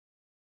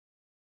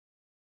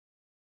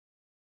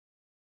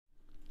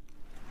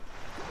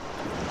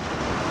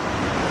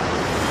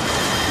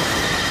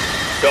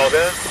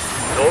Fogger,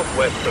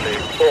 northwesterly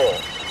 4.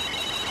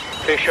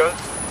 Fisher,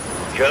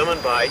 German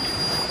Bight,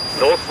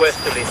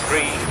 northwesterly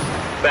 3,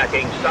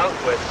 backing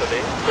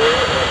southwesterly 4.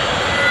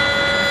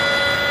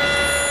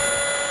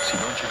 Se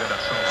non ci verrà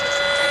solo.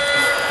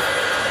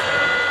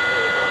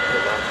 The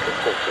last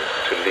reporters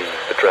to leave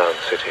the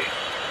drowned city.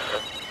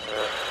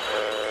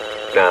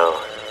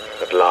 Now,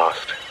 at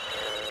last,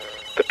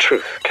 the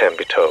truth can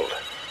be told,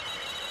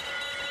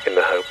 in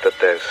the hope that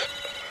there's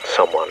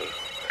someone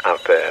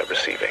out there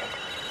receiving.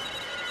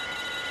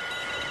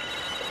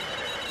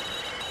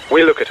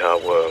 We look at our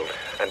world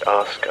and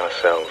ask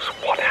ourselves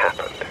what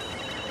happened.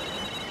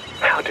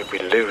 How did we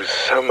lose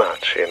so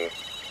much in,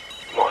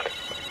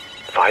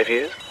 5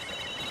 years?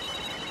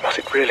 Was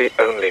it really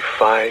only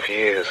 5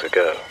 years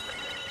ago?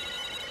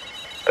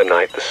 The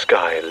night the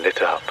sky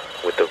lit up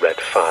with the red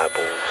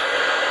fireballs.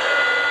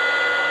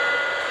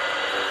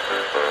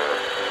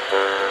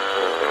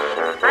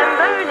 I'm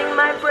burning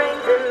my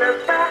brains in the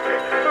back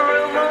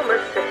room,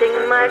 almost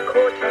setting my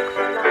cortex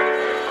alight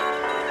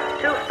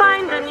to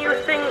find a new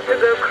thing to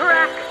go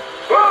crack.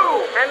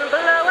 Whoa! And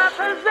blow up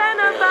a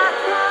Xenobot.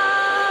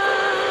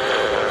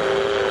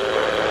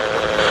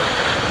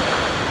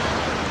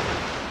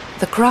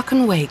 The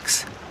Kraken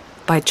Wakes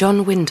by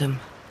John Wyndham.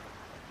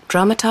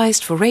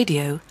 Dramatised for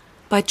radio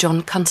by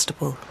John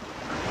Constable.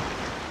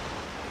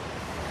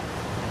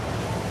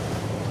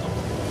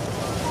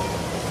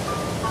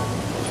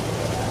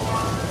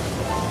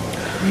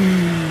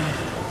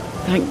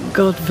 Thank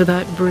God for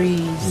that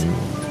breeze.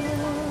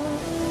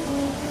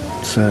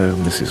 So,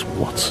 Mrs.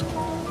 Watson,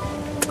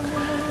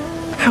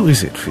 how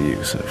is it for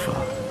you so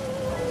far?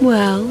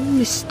 Well,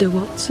 Mr.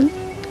 Watson,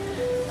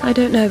 I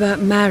don't know about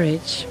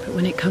marriage, but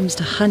when it comes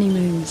to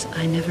honeymoons,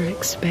 I never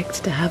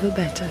expect to have a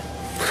better.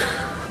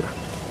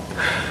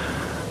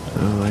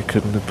 Oh, I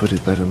couldn't have put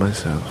it better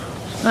myself.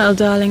 Well,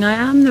 darling, I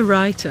am the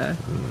writer.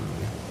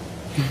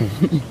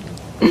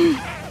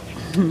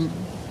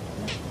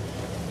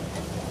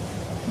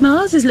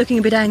 Mars is looking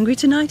a bit angry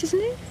tonight, isn't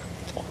he?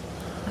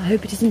 I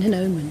hope it isn't an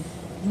omen.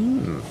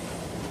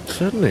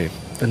 Certainly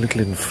a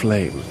little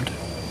inflamed.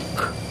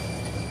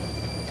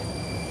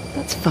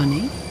 That's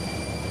funny.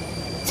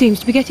 Seems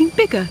to be getting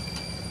bigger.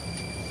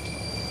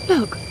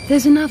 Look,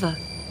 there's another.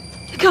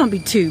 There can't be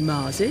 2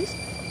 Marses.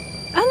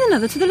 And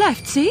another to the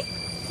left, see?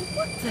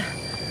 What the...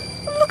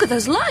 Look at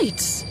those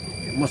lights.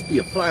 It must be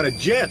a flight of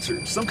jets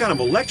or some kind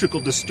of electrical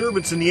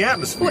disturbance in the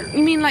atmosphere. What,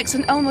 you mean like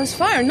St. Elmo's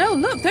fire? No,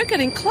 look, they're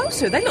getting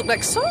closer. They look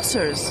like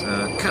saucers.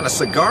 Kind of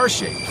cigar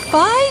shaped.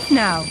 5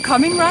 now,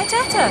 coming right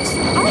at us.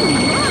 Oh, my!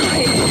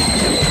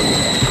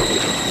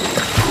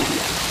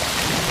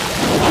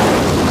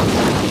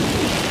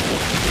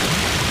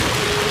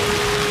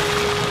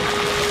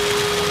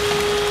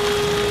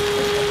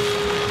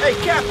 Hey,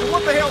 Captain,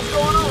 what the hell's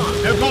going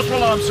on? No cause for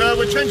alarm, sir.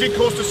 We're changing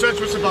course to search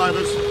for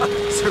survivors.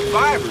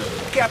 Survivors?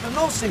 Captain,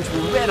 those things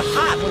were red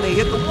hot when they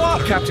hit the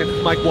water.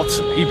 Captain, Mike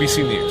Watson,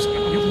 EBC News.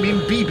 You mean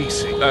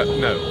BBC?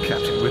 No,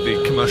 Captain, with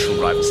the commercial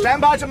rival.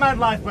 Stand by to man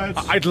lifeboats.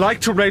 I'd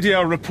like to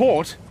radio a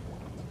report.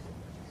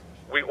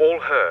 We all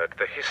heard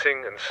the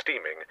hissing and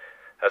steaming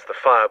as the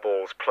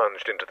fireballs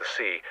plunged into the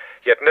sea,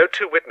 yet no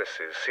 2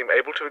 witnesses seem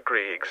able to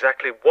agree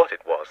exactly what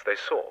it was they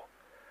saw.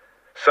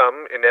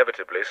 Some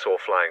inevitably saw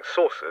flying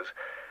saucers,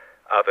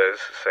 others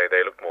say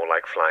they looked more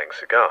like flying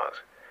cigars.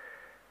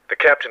 The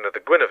captain of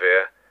the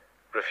Guinevere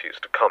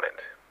refused to comment.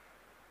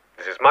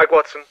 This is Mike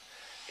Watson,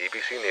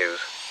 EBC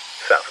News,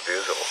 south of the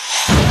Azores.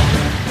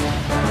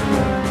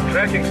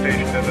 Tracking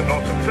station in the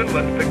north of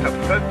Finland picked up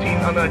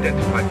 13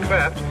 unidentified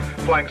craft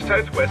flying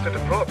southwest at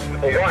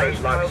approximately Hawaii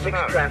logged 6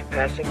 craft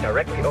passing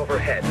directly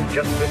overhead.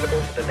 Just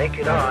visible to the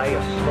naked eye,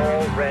 a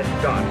small red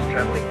dot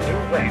traveling due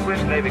west.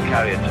 U.S. Navy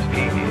carrier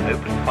Tuskegee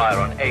opened fire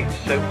on 8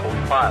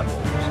 so-called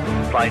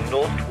fireballs flying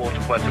north towards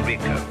Puerto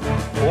Rico.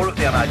 All of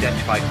the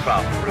unidentified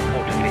craft were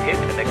reportedly hit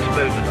and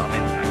exploded on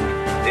impact.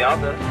 The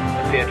others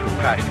appear to have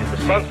crashed in the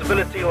sea.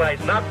 Responsibility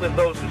lies not with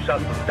those who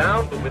shot them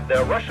down, but with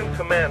their Russian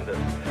commanders,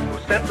 who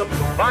sent them to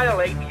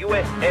violate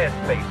U.S.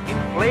 airspace in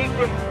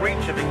flagrant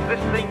breach of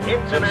existing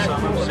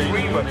international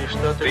agreements.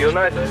 The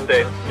United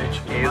States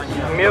is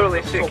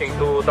merely seeking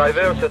to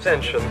divert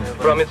attention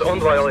from its own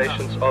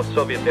violations of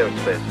Soviet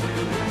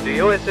airspace. The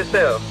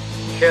USSR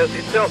has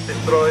itself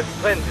destroyed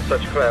 20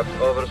 such craft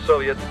over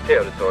Soviet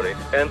territory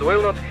and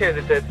will not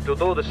hesitate to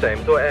do the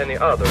same to any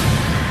other.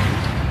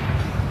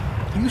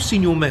 Have you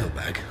seen your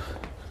mailbag?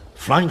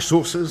 Flying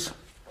saucers?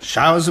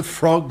 Showers of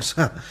frogs?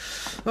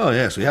 Oh,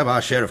 yes, we have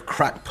our share of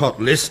crackpot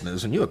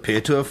listeners, and you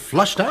appear to have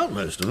flushed out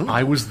most of them.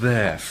 I was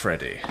there,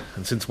 Freddie.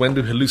 And since when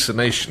do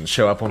hallucinations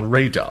show up on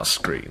radar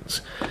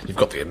screens? You've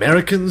got the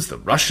Americans, the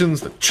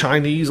Russians, the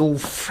Chinese, all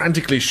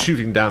frantically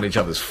shooting down each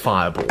other's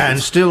fireballs. And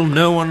still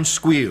no one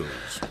squeals.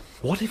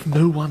 What if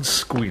no one's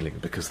squealing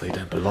because they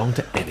don't belong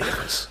to any of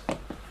us?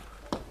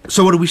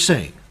 So what are we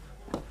saying?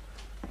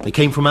 They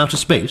came from outer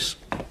space?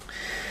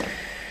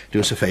 Do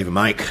us a favour,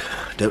 Mike.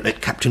 Don't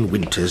let Captain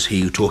Winters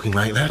hear you talking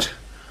like that.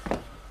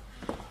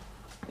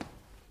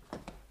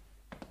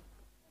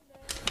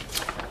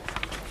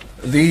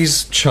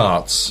 These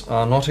charts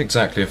are not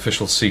exactly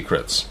official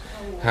secrets.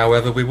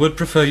 However, we would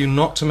prefer you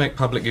not to make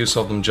public use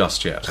of them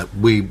just yet.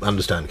 We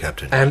understand,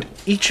 Captain. And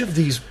each of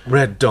these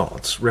red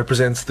dots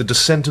represents the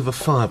descent of a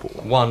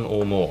fireball. One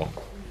or more.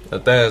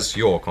 There's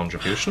your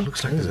contribution.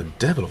 Looks like there's a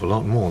devil of a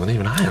lot more than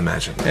even I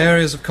imagined.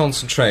 Areas of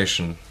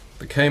concentration.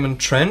 The Cayman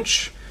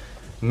Trench,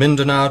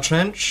 Mindanao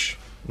Trench,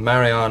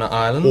 Mariana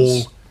Islands.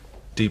 All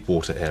deep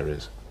water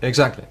areas.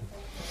 Exactly.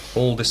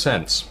 All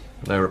descents.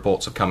 No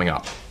reports of coming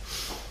up.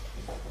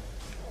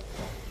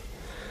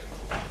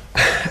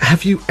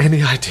 Have you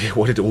any idea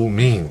what it all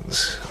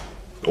means?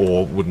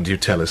 Or wouldn't you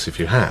tell us if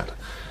you had?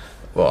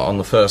 Well, on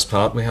the first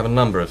part, we have a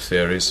number of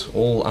theories,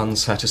 all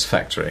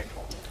unsatisfactory.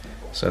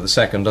 So the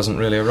second doesn't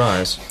really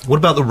arise. What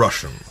about the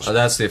Russians?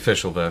 That's the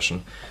official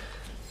version.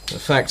 The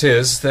fact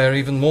is, they're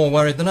even more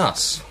worried than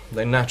us.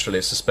 They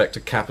naturally suspect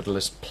a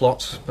capitalist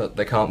plot, but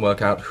they can't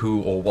work out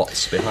who or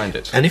what's behind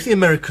it. And if the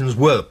Americans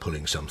were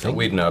pulling something?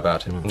 We'd know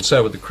about it, and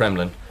so would the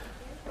Kremlin.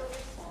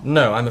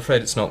 No, I'm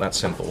afraid it's not that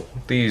simple.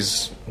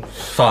 These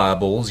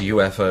fireballs,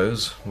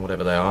 UFOs,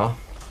 whatever they are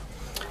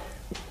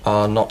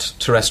not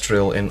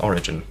terrestrial in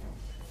origin.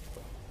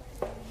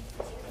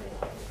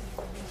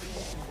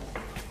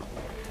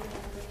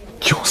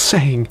 You're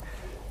saying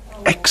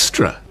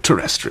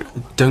extraterrestrial?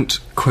 Don't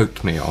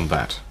quote me on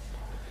that.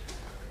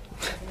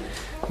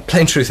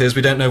 Plain truth is,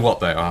 we don't know what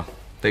they are.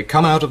 They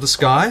come out of the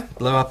sky,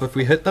 blow up if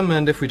we hit them,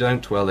 and if we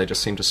don't, well, they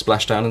just seem to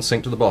splash down and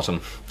sink to the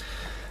bottom.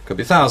 Could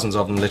be thousands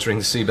of them littering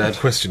the seabed. The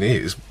question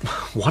is,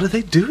 what are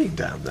they doing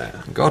down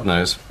there? God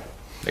knows.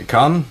 They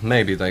come,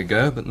 maybe they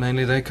go, but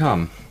mainly they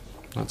come.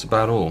 That's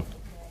about all.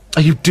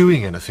 Are you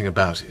doing anything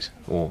about it?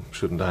 Or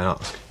shouldn't I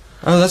ask?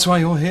 Oh, that's why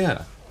you're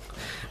here.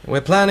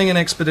 We're planning an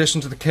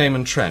expedition to the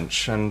Cayman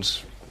Trench, and,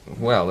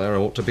 well, there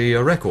ought to be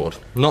a record.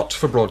 Not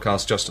for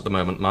broadcast just at the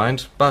moment,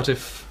 mind, but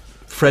if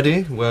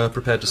Freddie were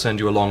prepared to send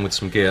you along with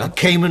some gear... The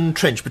Cayman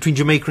Trench between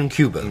Jamaica and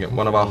Cuba? Yeah,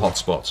 one of our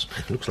hotspots.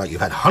 It looks like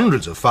you've had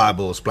hundreds of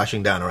fireballs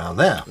splashing down around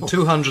there.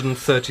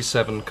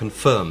 237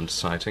 confirmed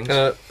sightings.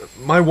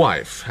 My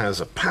wife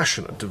has a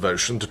passionate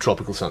devotion to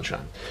tropical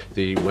sunshine.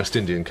 The West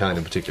Indian kind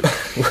in particular.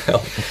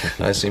 Well,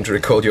 I seem to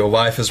recall your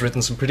wife has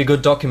written some pretty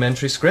good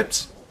documentary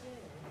scripts.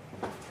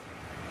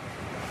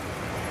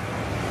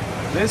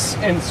 This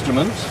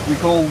instrument we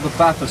call the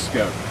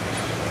bathoscope.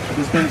 It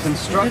has been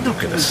constructed You're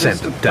not going to send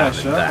them down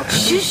in that.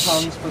 3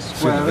 tons per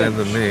square them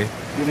inch, than me.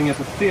 giving it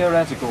a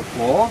theoretical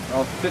floor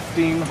of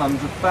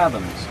 1,500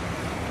 fathoms.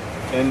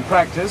 In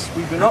practice,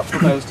 we do not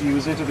propose to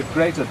use it at a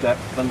greater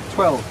depth than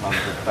 1,200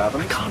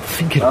 fathoms. I can't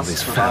think of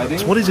this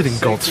fathoms. What is it in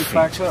God's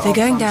feet? They're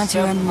going down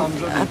to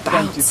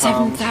about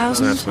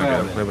 7,000. That's my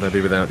girl. Where would I be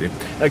without you?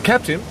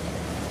 Captain,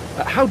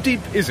 how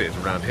deep is it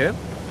around here?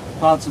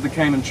 Parts of the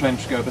Cayman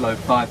Trench go below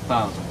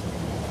 5,000.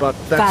 But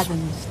that's...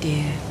 Fathoms,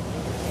 dear.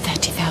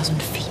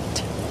 30,000 feet.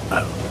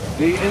 Oh.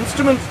 The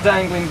instrument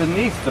dangling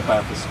beneath the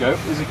bathoscope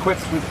is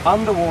equipped with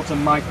underwater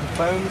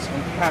microphones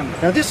and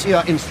cameras. Now this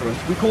here instrument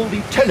we call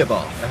the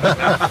telebath.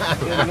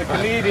 You're the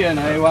comedian,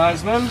 eh,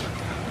 Wiseman?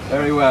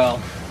 Very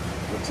well.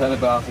 The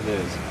telebath it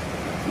is.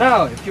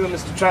 Now, if you and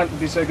Mr. Trant would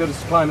be so good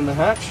as to climb in the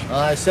hatch.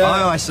 Aye, sir.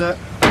 Aye, aye, sir.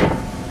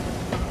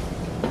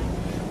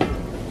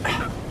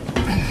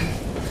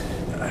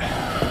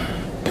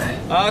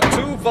 Our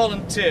 2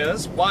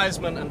 volunteers,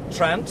 Wiseman and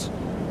Trant,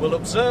 will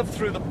observe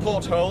through the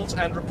portholes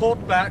and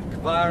report back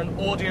via an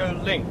audio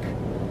link.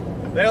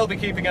 They'll be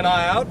keeping an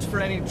eye out for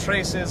any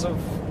traces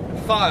of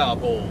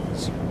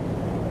fireballs.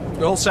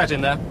 We're all set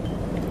in there.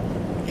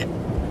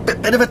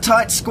 Bit of a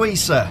tight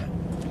squeeze, sir.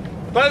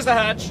 Close the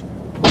hatch.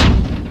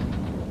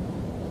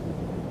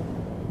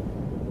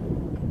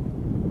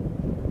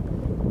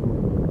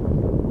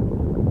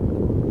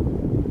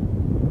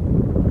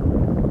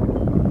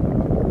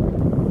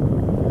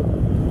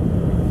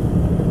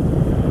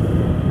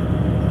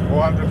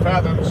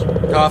 Fathoms.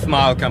 Half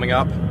mile coming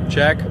up.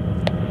 Check.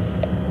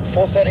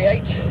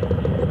 438,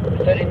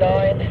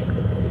 39.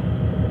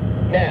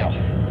 Now,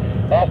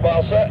 half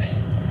mile, sir.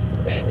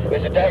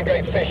 There's a damn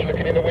great fish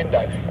looking in the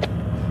window.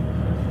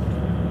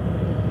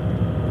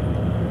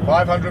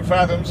 500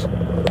 fathoms.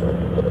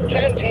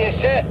 Trent here,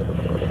 sir.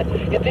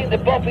 You think the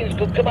boffins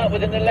could come up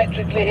with an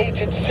electrically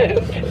heated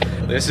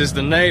suit? This is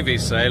the Navy,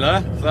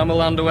 sailor. Thermal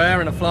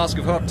underwear and a flask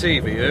of hot tea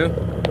for you.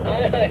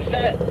 Aye, aye,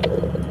 sir.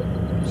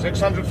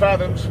 600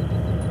 fathoms.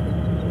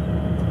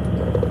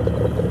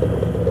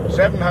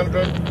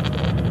 700.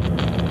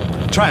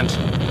 Trent,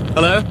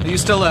 hello? Are you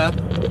still there?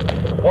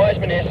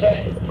 Wiseman here,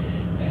 sir.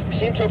 We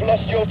seem to have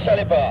lost your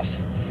telebath.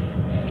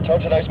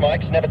 Told you those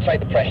mics never take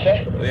the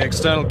pressure. The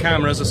external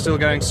cameras are still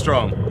going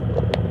strong.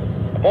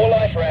 More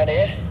life around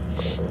here.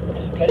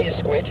 Plenty of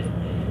squid.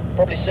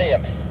 Probably see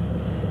them.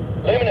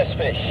 Luminous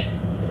fish.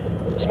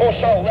 Small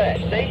shoal there,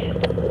 see?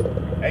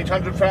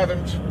 800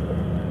 fathoms.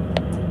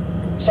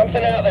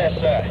 Something out there,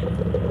 sir.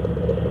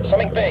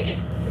 Something big.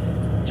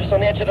 Just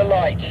on the edge of the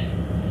light.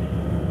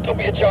 Could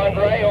be a giant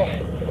ray or...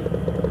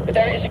 But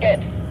there it is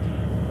again.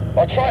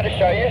 I'll try to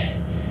show you.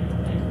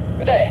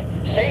 But there,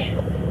 see?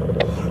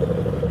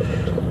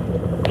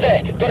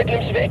 There, got a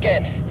glimpse of it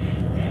again.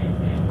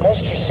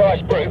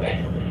 Monstrous-sized brute.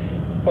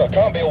 Well, it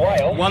can't be a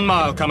whale. 1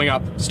 mile coming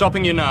up.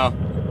 Stopping you now.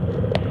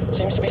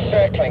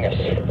 circling us.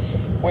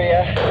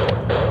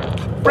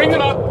 Bring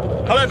them up!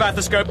 Hello,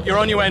 Bathoscope. You're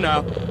on your way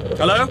now.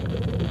 Hello?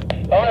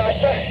 Oh, no,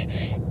 sir.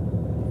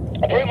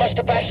 A brute must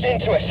have bashed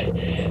into us.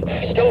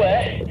 Still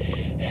there.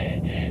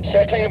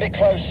 Circling a bit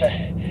closer.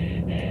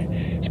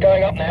 It's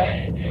going up now.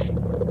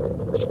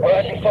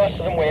 Rising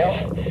faster than we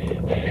are.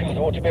 God, there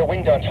ought to be a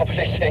window on top of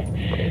this thing.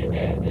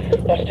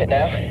 Lost it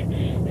now.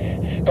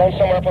 Gone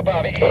somewhere up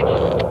above. It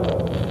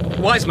hits.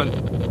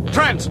 Wiseman!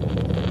 Trent!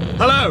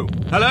 Hello?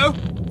 Hello?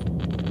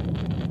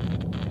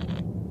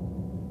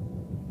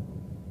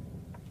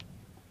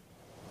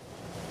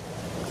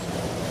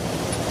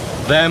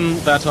 Them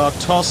that are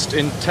tossed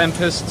in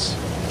tempests,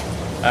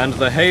 and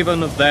the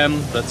haven of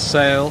them that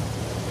sail.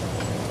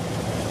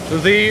 To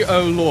thee,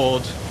 O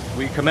Lord,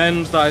 we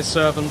commend thy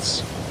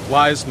servants,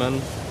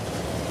 Wiseman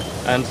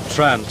and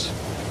Trent.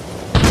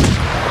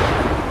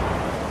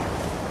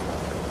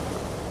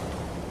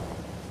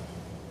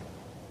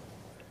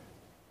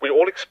 We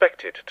all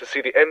expected to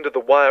see the end of the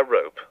wire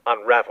rope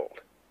unravelled,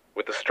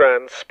 with the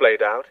strands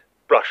splayed out,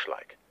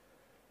 brush-like.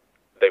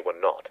 They were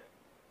not.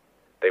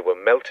 They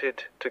were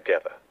melted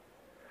together.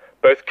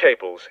 Both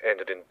cables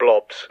ended in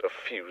blobs of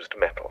fused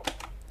metal.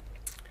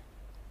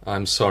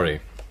 I'm sorry,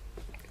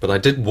 but I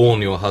did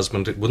warn your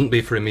husband it wouldn't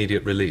be for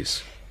immediate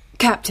release.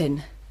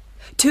 Captain,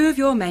 2 of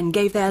your men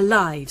gave their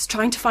lives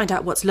trying to find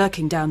out what's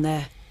lurking down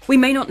there. We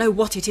may not know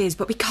what it is,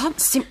 but we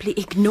can't simply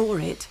ignore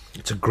it.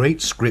 It's a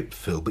great script,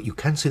 Phil, but you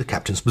can see the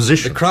captain's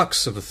position. The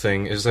crux of the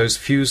thing is those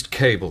fused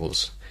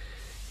cables.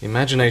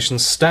 Imagination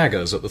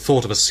staggers at the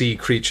thought of a sea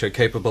creature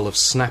capable of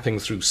snapping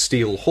through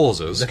steel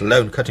hawsers. Let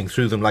alone cutting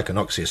through them like an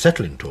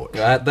oxyacetylene torch.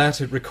 At that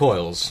it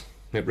recoils.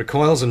 It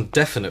recoils and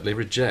definitely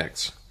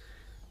rejects.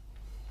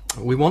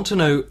 We want to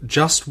know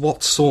just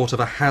what sort of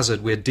a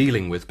hazard we're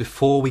dealing with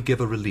before we give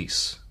a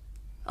release.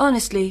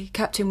 Honestly,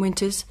 Captain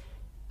Winters,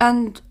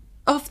 and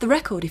off the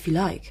record if you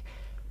like,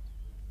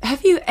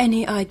 have you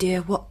any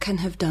idea what can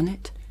have done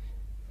it?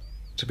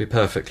 To be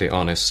perfectly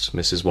honest,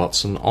 Mrs.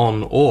 Watson,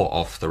 on or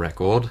off the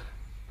record,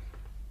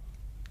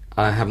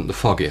 I haven't the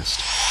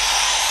foggiest.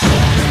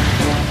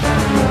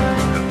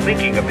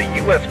 Sinking of the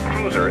U.S.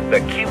 cruiser, the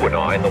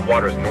Keweenaw, in the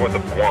waters north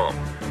of Guam.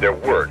 There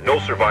were no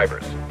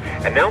survivors.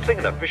 Announcing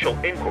an official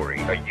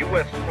inquiry, a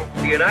U.S.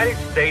 The United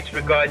States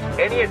regards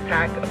any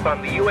attack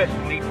upon the U.S.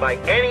 fleet by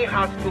any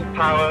hostile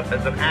power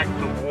as an act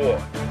of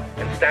war,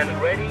 and stands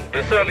ready.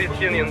 The Soviet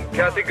Union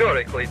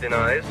categorically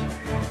denies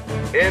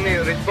any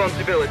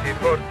responsibility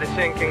for the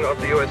sinking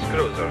of the U.S.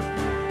 cruiser.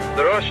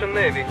 The Russian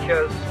Navy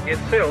has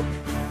itself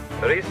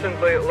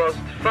recently lost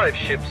 5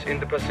 ships in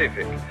the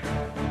Pacific.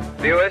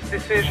 The U.S.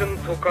 decision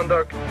to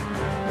conduct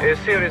a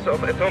series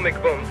of atomic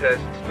bomb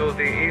tests to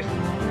the east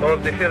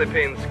of the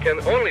Philippines can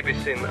only be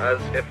seen as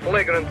a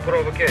flagrant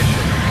provocation.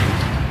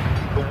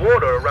 The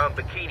water around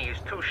Bikini is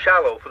too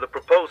shallow for the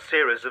proposed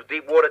series of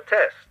deep water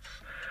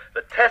tests.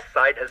 The test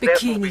site has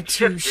therefore been Bikini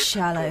too shifted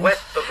shallow. to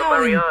west of the How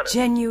Marianas.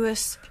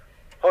 ingenuous.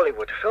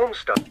 Hollywood film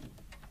stuff.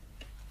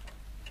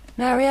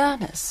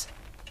 Marianas.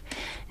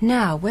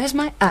 Now, where's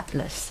my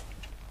atlas?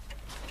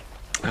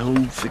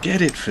 Oh,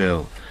 forget it,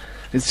 Phil.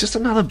 It's just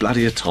another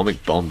bloody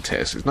atomic bomb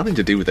test. It's nothing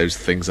to do with those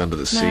things under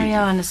the sea.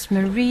 Marianas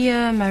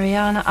Maria,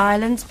 Mariana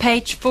Islands,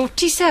 page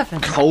 47.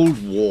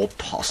 Cold War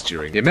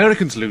posturing. The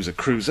Americans lose a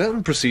cruiser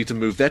and proceed to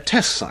move their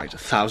test site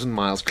 1,000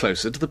 miles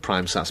closer to the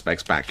prime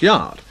suspect's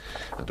backyard.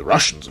 And the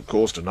Russians, of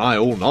course, deny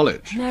all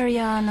knowledge.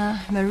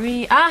 Mariana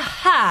Maria.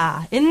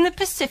 Aha! In the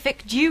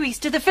Pacific, due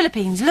east of the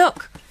Philippines.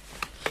 Look.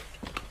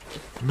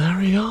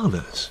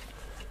 Marianas.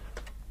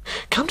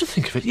 Come to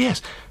think of it,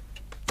 yes.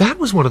 That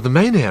was one of the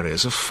main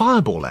areas of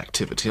fireball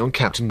activity on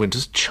Captain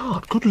Winter's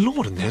chart. Good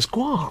Lord, and there's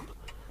Guam.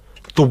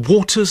 The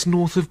waters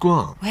north of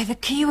Guam. Where the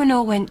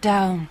Keweenaw went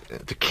down.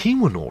 The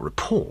Keweenaw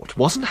report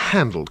wasn't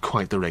handled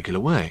quite the regular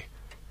way.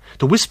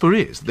 The whisper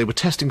is that they were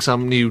testing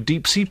some new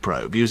deep-sea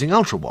probe using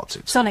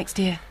ultrawatts. Sonics,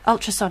 dear.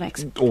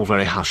 Ultrasonics. All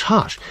very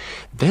hush-hush.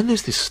 Then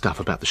there's this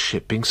stuff about the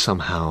ship being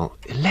somehow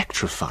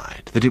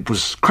electrified, that it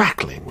was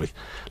crackling with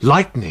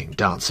lightning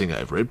dancing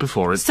over it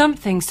before it...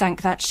 Something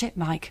sank that ship,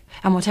 Mike.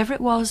 And whatever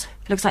it was,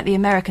 looks like the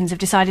Americans have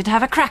decided to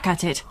have a crack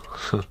at it.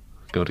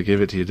 Got to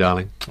give it to you,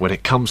 darling. When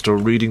it comes to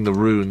reading the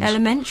runes...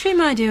 Elementary,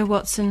 my dear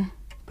Watson.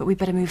 But we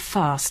better move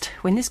fast.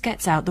 When this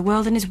gets out, the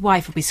world and his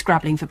wife will be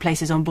scrabbling for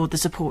places on board the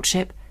support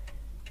ship.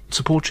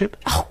 Support ship?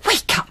 Oh,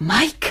 wake up,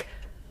 Mike!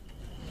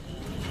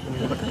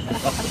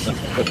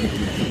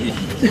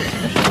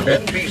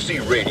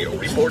 NBC Radio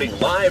reporting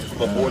live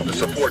from aboard the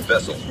support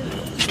vessel.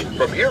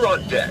 From here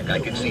on deck, I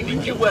can see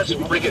the U.S.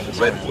 frigate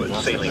Redwood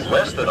sailing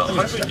less than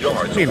 100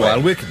 yards Meanwhile,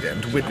 away. we're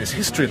condemned to witness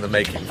history in the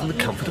making from the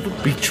comfort of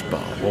a beach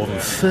bar more than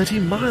 30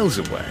 miles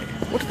away.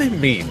 What do they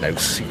mean, no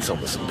seats on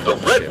the support The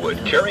ship?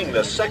 Redwood, carrying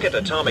the second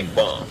atomic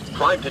bomb,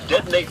 primed to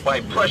detonate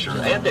by pressure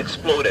and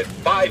explode at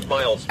 5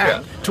 miles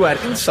And depth. to add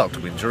insult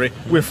to injury,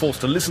 we're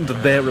forced to listen to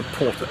their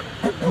reporter,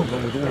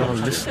 along with all our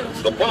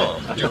listeners. The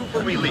bomb, due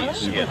for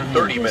release in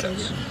 30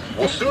 minutes,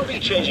 will soon be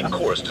changing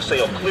course to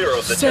sail clear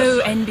of the So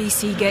test site.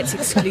 NBC gets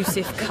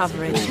exclusive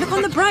coverage. Look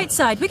on the bright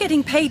side, we're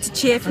getting paid to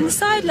cheer from the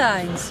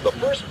sidelines. The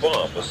first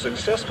bomb was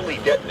successfully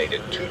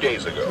detonated 2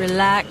 days ago.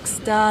 Relax,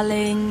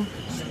 darling.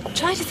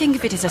 Try to think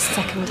of it as a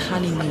second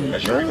honeymoon.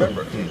 As you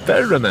remember.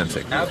 Very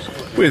romantic.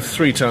 With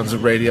 3 tons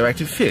of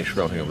radioactive fish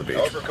rotting on the beach.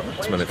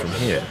 Smell it from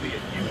here.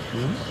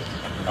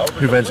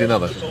 Who fancy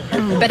another?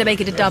 Better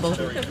make it a double.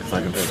 If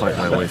I can fight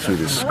my way through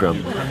this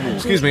scrum.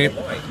 Excuse me.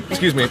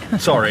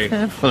 Sorry.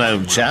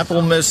 Hello, chap.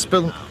 Almost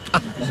spilled...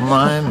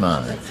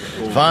 My.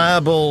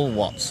 Fireball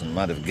Watson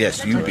might have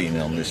guessed you'd been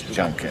on this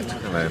junket.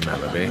 Hello,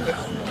 Malaby.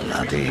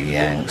 Bloody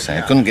Yanks,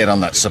 eh? Couldn't get on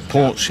that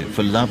support ship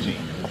for love.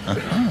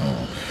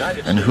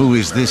 And who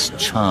is this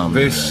charming...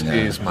 This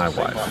is my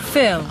wife.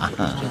 Phil.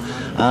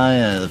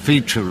 The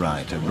feature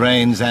writer,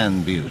 brains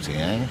and beauty,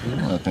 eh?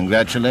 Well,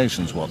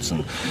 congratulations,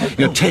 Watson.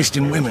 Your taste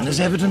in women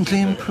has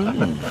evidently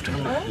improved.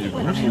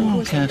 Would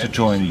you care to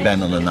join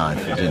Bennell and I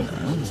for dinner?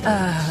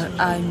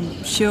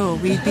 I'm sure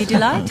we'd be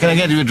delighted. Can I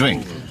get you a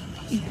drink?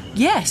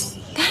 Yes,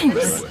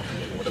 thanks.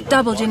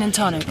 Double gin and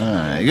tonic.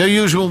 Your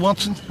usual,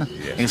 Watson?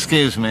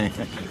 Excuse me.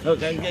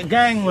 Okay,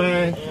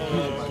 gangway.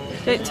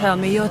 Don't tell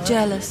me you're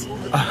jealous.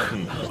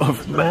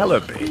 Of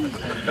Malaby.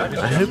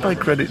 I hope I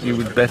credit you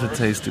with better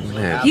taste in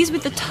men. He's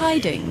with the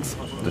Tidings.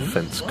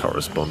 Defence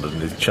correspondent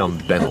and his chum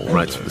Bennell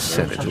writes for the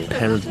Senate, a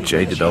pair of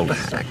jaded old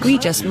hacks. We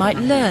just might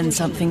learn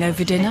something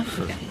over dinner.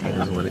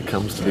 When it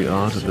comes to the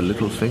art of the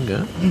little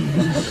finger.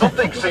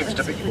 Something seems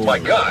to be... My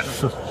God!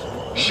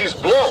 She's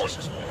blown!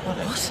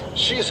 What?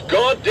 She's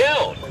gone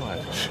down!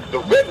 The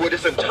Redwood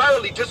has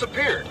entirely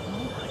disappeared.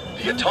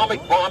 The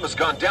atomic bomb has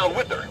gone down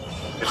with her.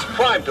 It's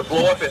primed to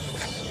blow up in...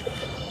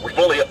 We've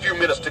only a few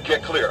minutes to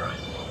get clear.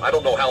 I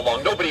don't know how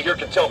long. Nobody here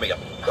can tell me. A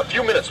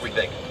few minutes, we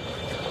think.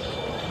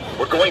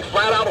 We're going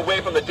flat out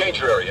away from the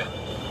danger area.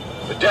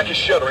 The deck is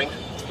shuddering.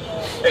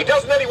 Hey,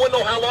 doesn't anyone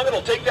know how long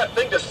it'll take that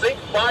thing to sink?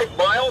 5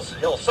 miles?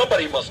 Hell,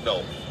 somebody must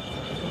know.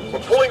 We're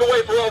pulling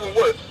away for all we're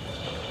worth.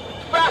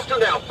 Faster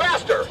now,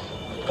 faster!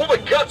 Pull the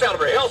guts out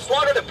of her. Hell,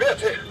 slaughter to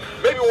bits.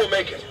 Maybe we'll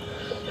make it.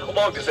 How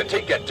long does it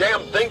take that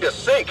damn thing to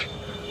sink?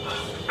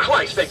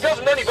 Christ sake,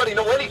 doesn't anybody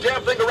know any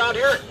damn thing around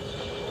here?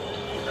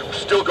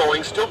 Still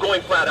going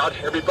flat out.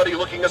 Everybody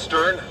looking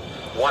astern,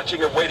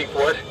 watching and waiting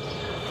for it.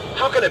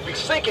 How can it be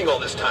sinking all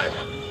this time?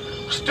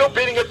 Still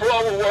beating it for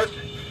all we're worth.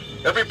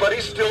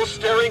 Everybody's still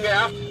staring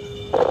aft.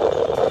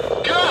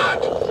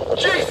 God!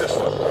 Jesus! The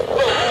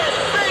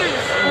whole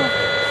city's...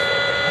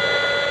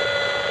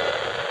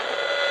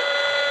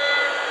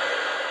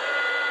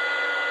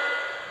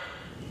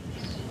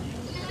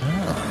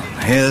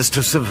 Here's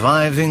to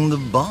surviving the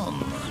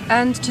bomb.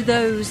 And to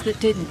those that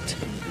didn't.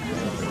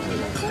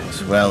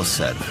 It's well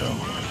said, Phil.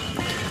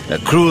 The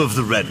crew of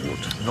the Redwood.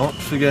 Not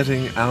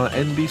forgetting our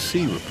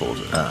NBC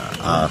reporter.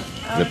 Our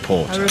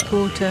reporter. A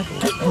reporter.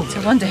 It's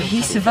a wonder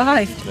he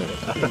survived.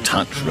 A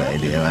touch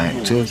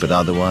radioactive, but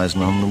otherwise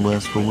none the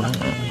worse for wear.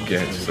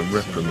 Gets a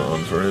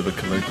reprimand for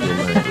over-colloquial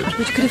language.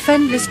 Which could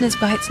offend listeners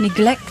by its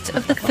neglect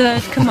of the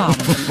third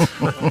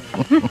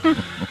commandment.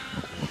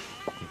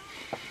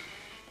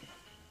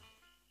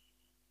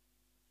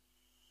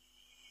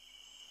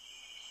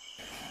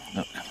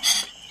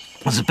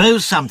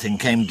 Suppose something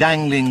came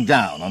dangling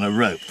down on a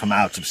rope from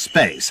out of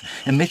space,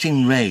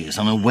 emitting rays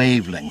on a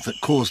wavelength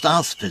that caused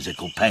us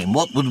physical pain.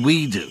 What would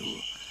we do?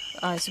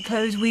 I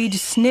suppose we'd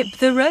snip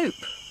the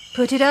rope,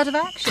 put it out of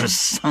action.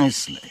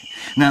 Precisely.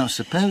 Now,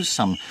 suppose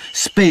some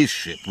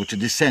spaceship were to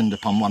descend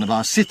upon one of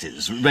our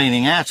cities,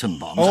 raining atom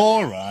bombs.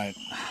 All right.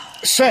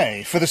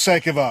 Say, for the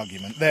sake of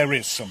argument, there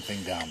is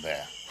something down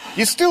there.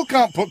 You still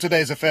can't put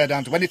today's affair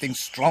down to anything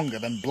stronger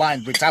than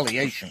blind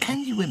retaliation.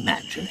 Can you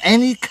imagine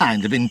any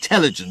kind of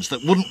intelligence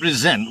that wouldn't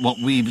resent what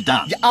we've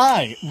done?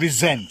 I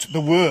resent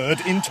the word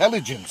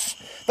intelligence.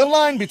 The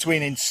line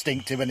between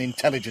instinctive and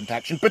intelligent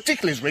action,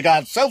 particularly as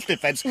regards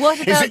self-defence...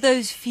 What about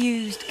those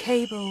fused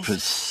cables?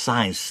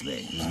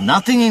 Precisely. There's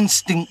nothing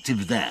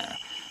instinctive there.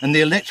 And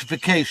the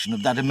electrification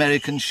of that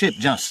American ship,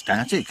 just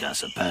static, I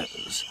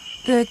suppose.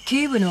 The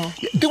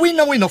Cubanor. Do we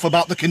know enough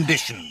about the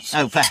conditions?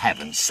 Oh, for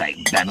heaven's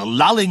sake, Bennell.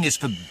 Lulling is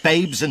for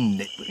babes and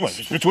nitwits. Well,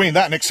 it's between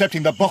that and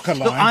accepting the Bocker line...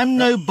 Look, I'm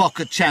no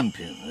Bocker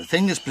champion. The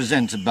thing as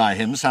presented by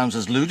him sounds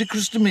as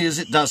ludicrous to me as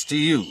it does to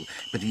you.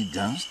 But he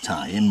does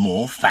tie in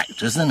more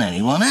factors than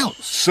anyone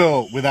else.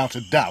 So, without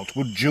a doubt,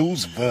 would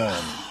Jules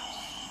Verne.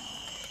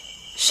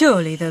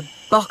 Surely the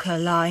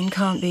Bocker line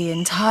can't be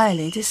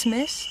entirely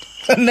dismissed.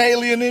 An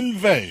alien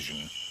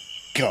invasion?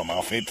 Come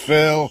off it,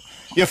 Phil.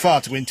 You're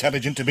far too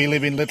intelligent to be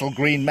living little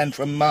green men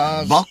from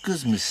Mars.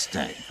 Bocker's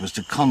mistake was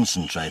to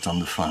concentrate on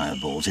the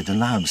fireballs. It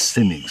allowed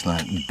cynics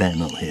like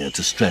Bennell here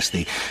to stress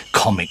the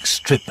comic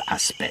strip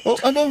aspect.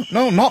 Oh,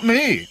 no, not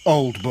me,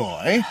 old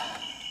boy.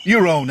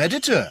 Your own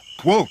editor.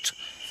 Quote,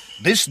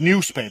 This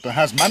newspaper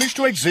has managed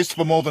to exist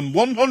for more than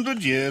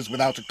 100 years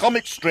without a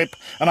comic strip,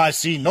 and I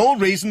see no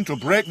reason to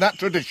break that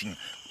tradition.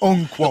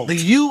 Unquote. The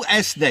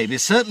US Navy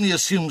certainly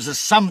assumes there's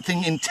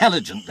something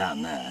intelligent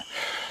down there.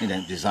 You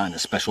don't design a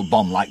special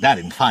bomb like that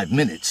in 5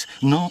 minutes.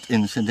 Not,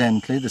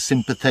 incidentally, the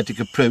sympathetic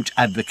approach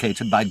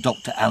advocated by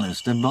Dr.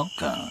 Alistair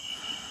Bocker.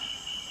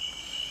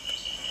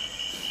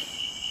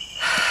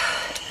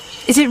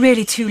 Is it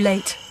really too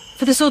late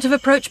for the sort of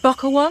approach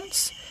Bocker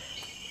wants?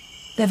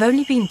 There've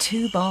only been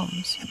 2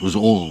 bombs. It was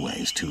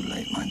always too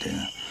late, my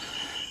dear.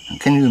 And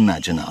can you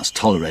imagine us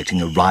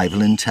tolerating a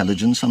rival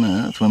intelligence on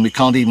Earth when we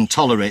can't even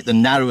tolerate the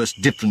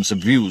narrowest difference of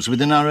views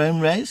within our own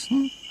race?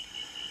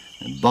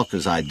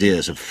 Bocker's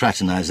ideas of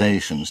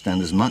fraternization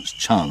stand as much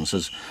chance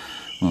as,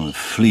 well, a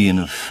flea in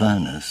a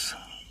furnace.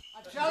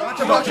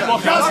 Dr. Bocker,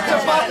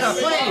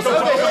 please,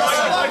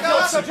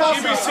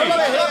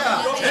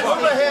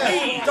 over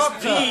here.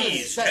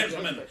 Please,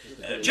 gentlemen.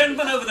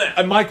 Gentlemen over there.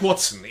 Mike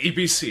Watson,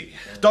 EBC.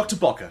 Dr.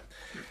 Bocker,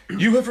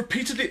 you have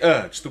repeatedly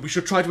urged that we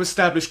should try to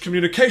establish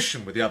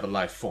communication with the other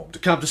life form, to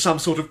come to some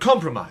sort of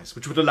compromise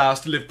which would allow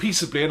us to live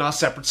peaceably in our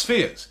separate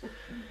spheres.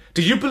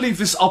 Do you believe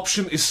this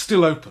option is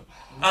still open?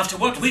 After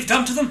what we've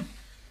done to them?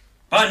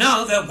 By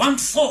now, their one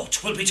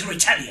thought will be to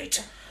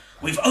retaliate.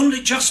 We've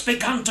only just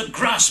begun to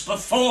grasp a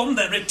form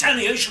their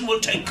retaliation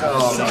will take.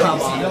 Oh, come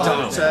on,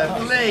 Doctor,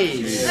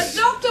 please.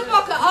 Dr.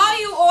 Bocker, are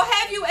you or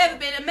have you ever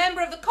been a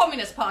member of the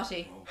Communist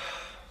Party?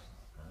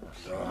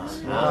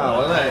 Is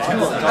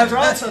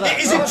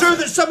it true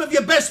that some of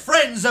your best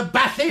friends are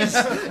Bathies?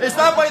 Is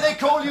that why they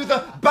call you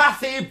the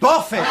Bathy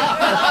Boffin?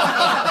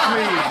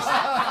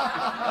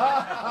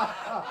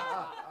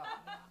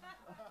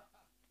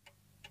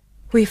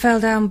 We fell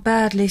down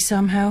badly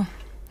somehow.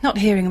 Not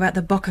hearing about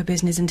the Bocker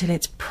business until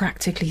it's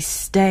practically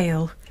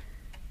stale.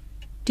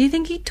 Do you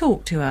think he'd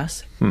talk to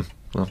us?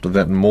 After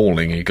that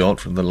mauling he got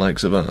from the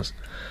likes of us.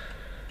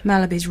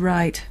 Malaby's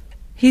right.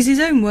 He's his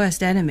own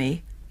worst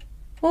enemy.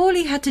 All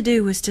he had to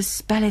do was to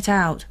spell it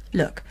out.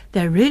 Look,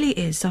 there really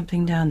is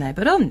something down there,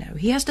 but oh no,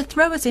 he has to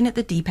throw us in at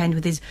the deep end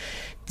with his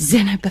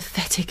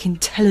xenopathetic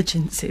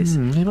intelligences.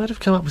 He might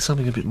have come up with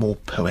something a bit more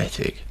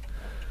poetic.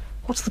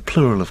 What's the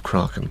plural of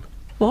Kraken?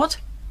 What?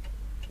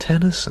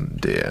 Tennyson,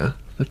 dear.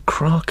 The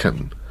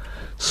Kraken.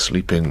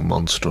 Sleeping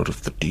monster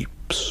of the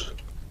deeps.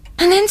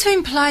 And then to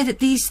imply that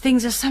these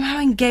things are somehow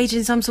engaged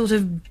in some sort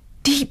of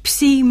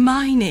deep-sea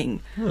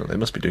mining. Well, they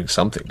must be doing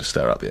something to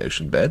stir up the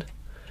ocean bed.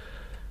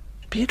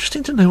 Be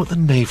interesting to know what the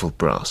naval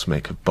brass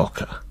make of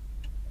Bocker.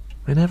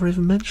 They never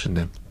even mentioned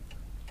him.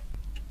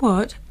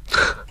 What?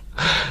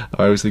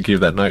 I was thinking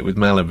of that night with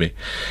Malaby.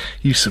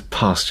 You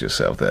surpassed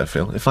yourself there,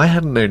 Phil. If I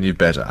hadn't known you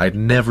better, I'd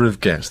never have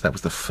guessed that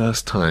was the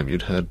first time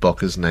you'd heard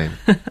Bocker's name.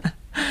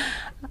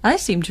 I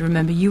seem to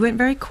remember you went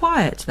very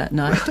quiet that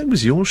night. It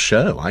was your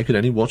show. I could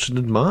only watch and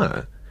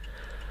admire.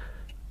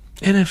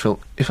 You know, Phil,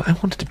 if I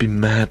wanted to be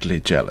madly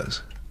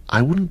jealous,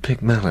 I wouldn't pick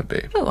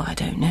Malaby. Oh, I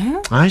don't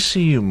know. I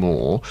see you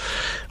more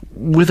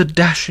with a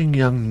dashing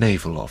young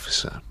naval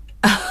officer.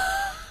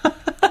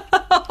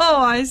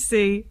 Oh, I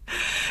see.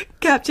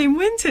 Captain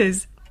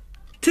Winters.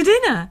 To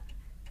dinner.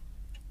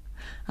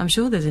 I'm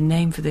sure there's a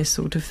name for this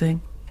sort of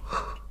thing.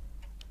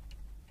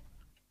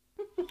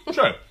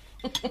 So,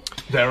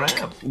 there I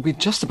am. We'd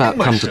just about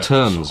come to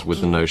terms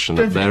with the notion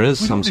that there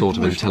is some sort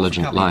of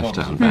intelligent life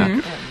down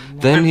there.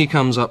 Then he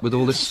comes up with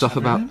all this stuff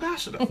about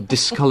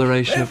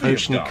discoloration of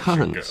ocean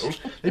currents.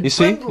 You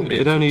see,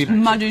 it only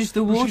muddies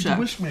the water.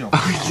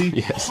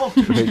 Yes,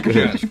 very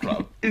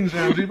good. In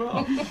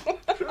Zanzibar.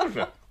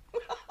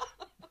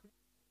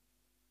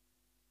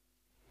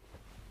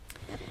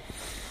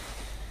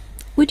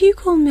 Would you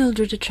call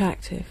Mildred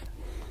attractive?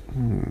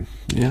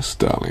 Yes,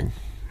 darling.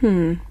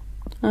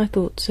 I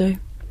thought so.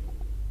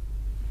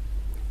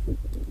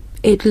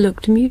 It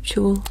looked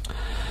mutual.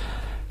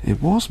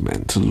 It was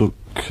meant to look,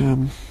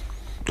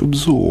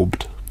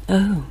 absorbed.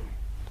 Oh,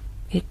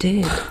 it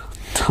did.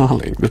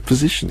 Darling, the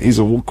position is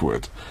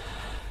awkward.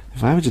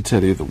 If I were to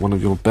tell you that one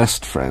of your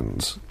best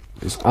friends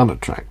is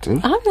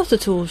unattractive... I'm not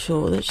at all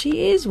sure that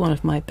she is one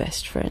of my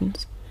best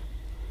friends.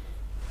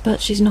 But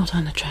she's not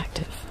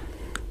unattractive.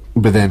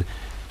 But then,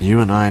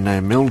 you and I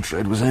know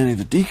Mildred was only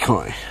the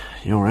decoy.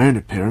 Your own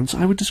appearance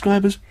I would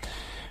describe as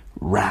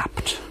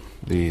rapt.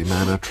 The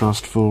manner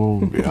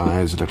trustful, the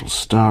eyes a little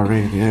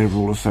starry, the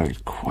overall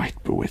effect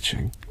quite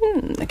bewitching.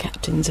 The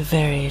captain's a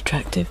very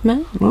attractive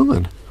man. Well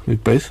then,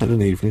 we've both had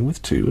an evening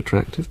with 2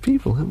 attractive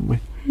people, haven't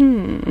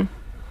we?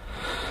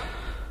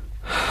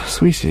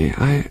 Sweetie,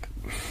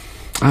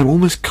 I'm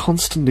almost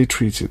constantly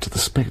treated to the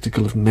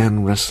spectacle of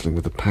men wrestling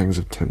with the pangs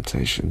of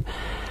temptation.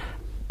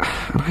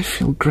 And I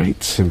feel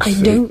great sympathy.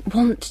 I don't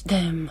want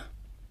them.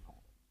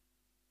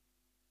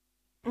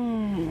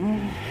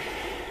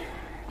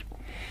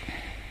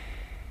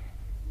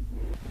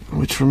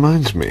 Which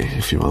reminds me,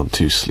 if you aren't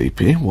too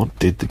sleepy, what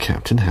did the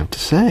captain have to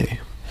say?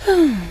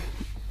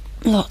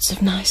 Lots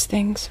of nice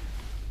things.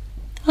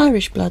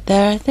 Irish blood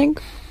there, I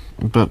think.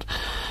 But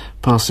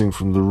passing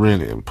from the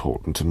really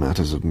important to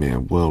matters of mere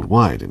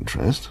worldwide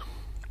interest.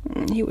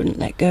 He wouldn't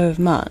let go of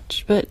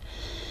much, but...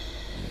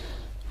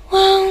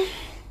 Well,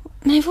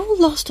 they've all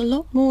lost a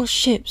lot more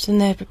ships than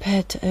they're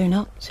prepared to own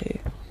up to.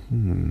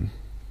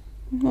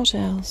 What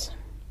else?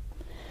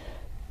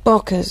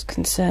 Bocker's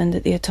concerned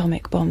that the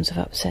atomic bombs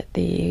have upset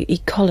the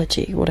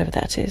ecology, whatever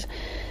that is.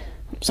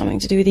 Something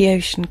to do with the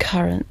ocean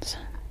currents.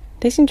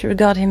 They seem to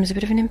regard him as a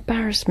bit of an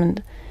embarrassment.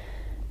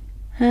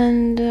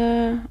 And,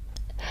 oh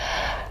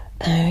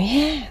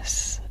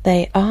yes,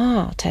 they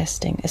are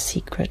testing a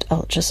secret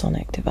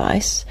ultrasonic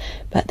device,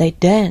 but they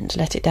daren't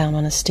let it down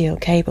on a steel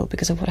cable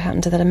because of what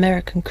happened to that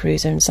American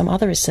cruiser and some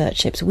other research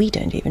ships we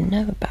don't even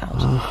know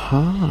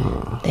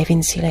about. They've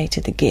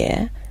insulated the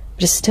gear,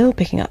 but are still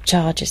picking up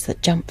charges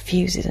that jump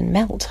fuses and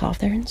melt half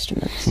their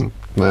instruments.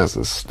 There's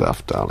the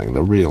stuff, darling,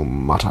 the real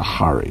Mata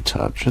Hari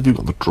touch. Have you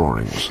got the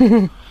drawings?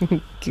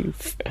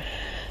 Goof.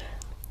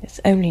 It's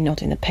only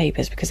not in the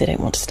papers because they don't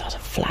want to start a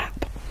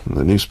flap.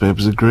 The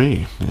newspapers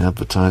agree. The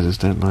advertisers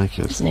don't like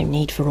it. There's no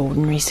need for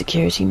ordinary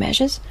security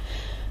measures.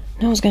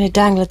 No one's going to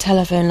dangle a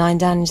telephone line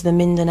down into the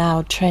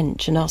Mindanao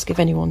Trench and ask if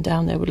anyone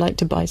down there would like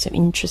to buy some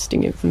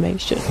interesting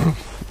information.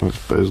 I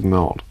suppose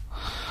not.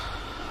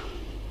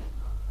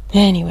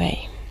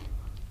 Anyway,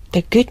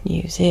 the good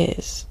news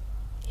is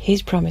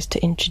he's promised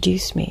to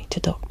introduce me to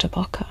Dr.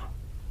 Bocker.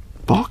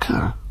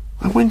 Bocker?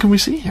 And when can we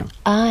see him?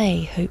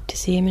 I hope to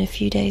see him in a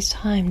few days'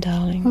 time,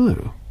 darling.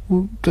 Oh,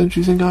 well, don't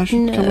you think I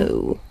should come?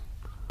 No,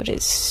 but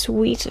it's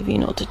sweet of you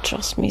not to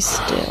trust me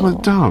still. Well,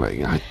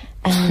 darling, And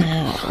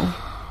now,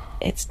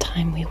 it's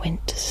time we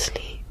went to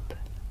sleep.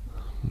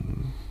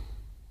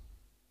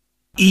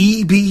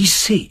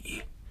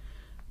 EBC?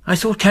 I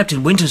thought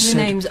Captain Winters said...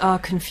 The names are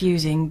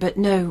confusing, but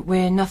no,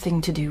 we're nothing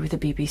to do with the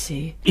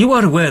BBC. You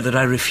are aware that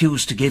I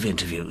refuse to give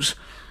interviews,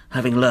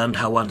 having learned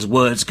how one's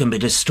words can be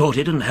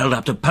distorted and held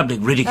up to public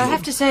ridicule. I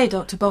have to say,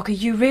 Dr. Bocker,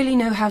 you really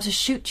know how to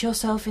shoot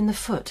yourself in the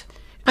foot.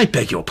 I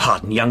beg your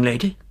pardon, young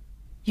lady.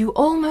 You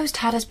almost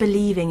had us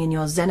believing in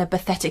your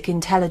xenopathetic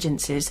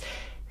intelligences.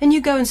 Then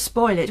you go and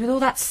spoil it with all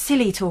that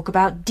silly talk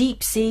about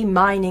deep-sea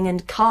mining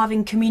and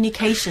carving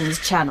communications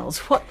channels.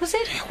 What was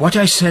it? What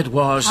I said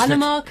was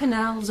Panama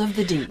Canals of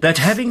the Deep. that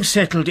having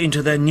settled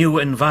into their new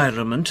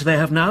environment, they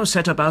have now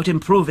set about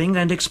improving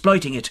and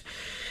exploiting it.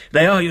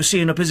 They are, you see,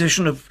 in a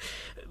position of...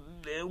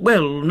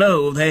 Well,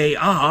 no, they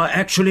are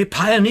actually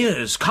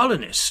pioneers,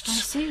 colonists.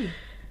 I see.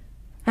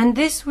 And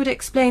this would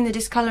explain the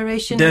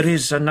discoloration... There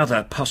is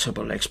another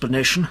possible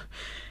explanation,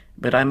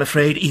 but I'm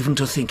afraid even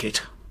to think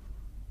it.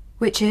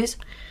 Which is?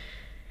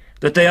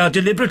 That they are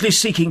deliberately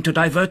seeking to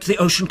divert the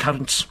ocean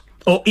currents,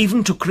 or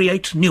even to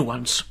create new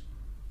ones.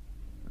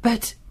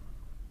 But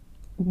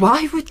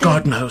why would they...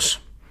 God knows.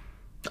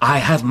 I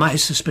have my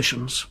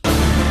suspicions.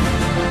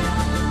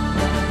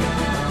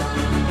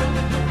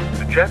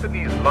 The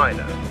Japanese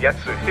liner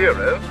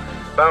Yatsuhiro,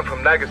 bound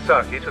from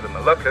Nagasaki to the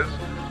Moluccas,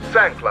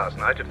 sank last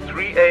night at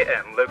 3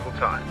 a.m. local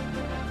time.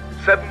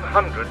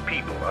 700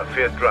 people are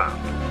feared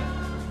drowned.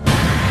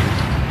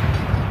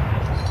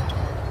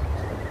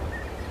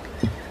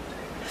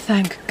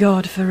 Thank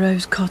God for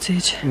Rose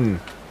Cottage.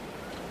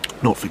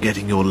 Not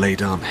forgetting your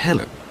late Aunt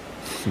Helen.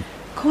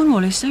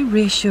 Cornwall is so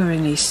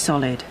reassuringly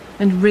solid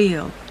and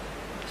real.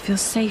 I feel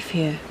safe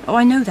here. Oh,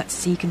 I know that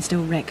sea can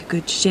still wreck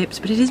good ships,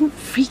 but it isn't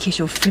freakish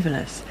or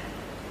frivolous.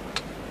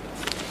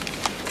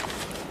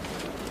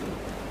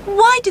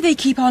 Why do they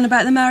keep on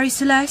about the Marie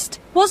Celeste?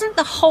 Wasn't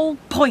the whole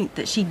point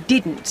that she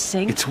didn't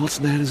sink? It's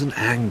what's known as an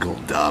angle,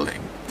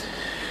 darling.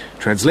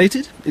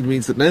 Translated, it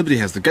means that nobody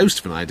has the ghost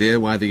of an idea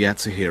why the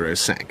Yatsuhiro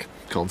sank.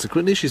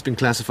 Consequently, she's been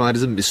classified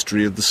as a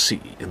mystery of the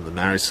sea, and the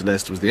Marie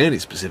Celeste was the only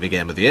specific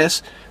M of the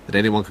S that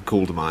anyone could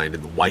call to mind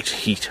in the white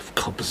heat of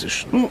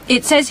composition.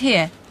 It says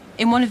here,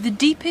 in one of the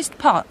deepest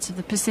parts of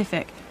the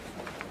Pacific.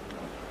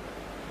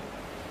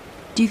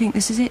 Do you think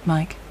this is it,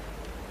 Mike?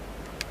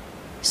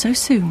 So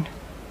soon?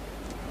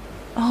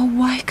 Oh,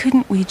 why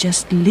couldn't we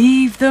just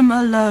leave them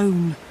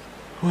alone?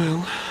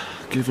 Well,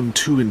 given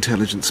two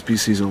intelligent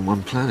species on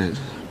one planet,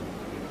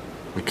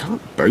 we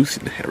can't both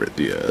inherit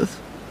the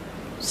Earth.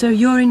 So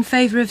you're in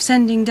favour of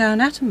sending down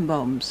atom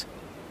bombs?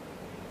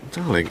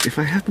 Darling, if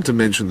I happen to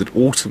mention that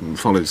autumn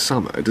follows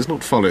summer, it does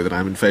not follow that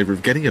I'm in favour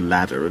of getting a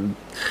ladder and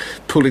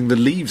pulling the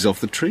leaves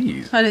off the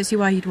trees. I don't see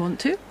why you'd want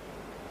to.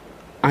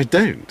 I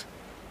don't.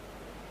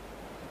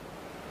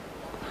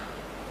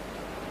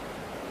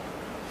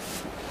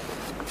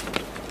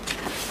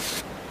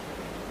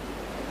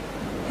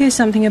 Here's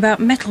something about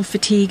metal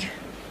fatigue.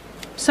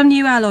 Some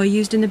new alloy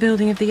used in the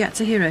building of the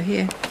Yatsuhiro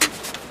here.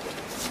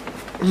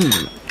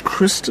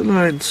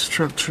 Crystalline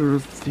structure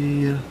of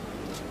the...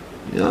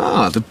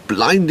 the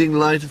blinding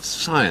light of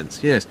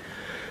science, yes.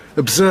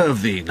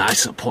 Observe the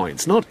nicer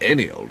points. Not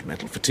any old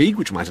metal fatigue,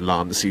 which might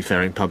alarm the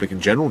seafaring public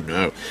in general,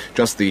 no.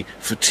 Just the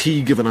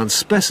fatigue of an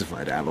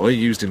unspecified alloy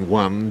used in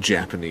one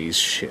Japanese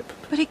ship.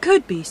 But it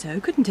could be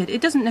so, couldn't it?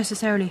 It doesn't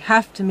necessarily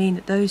have to mean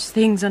that those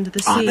things under the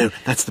sea... Ah, no,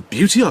 that's the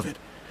beauty of it.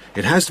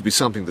 It has to be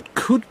something that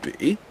could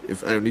be,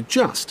 if only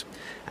just.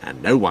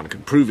 And no one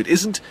can prove it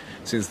isn't,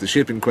 since the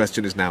ship in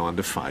question is now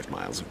under 5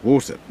 miles of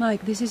water.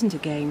 Mike, this isn't a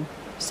game.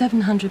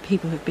 700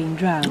 people have been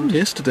drowned.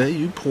 Yesterday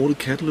you poured a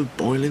kettle of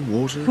boiling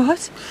water.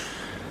 What?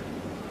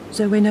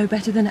 So we're no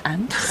better than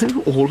ants?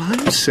 All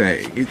I'm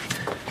saying is...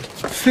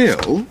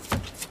 Phil?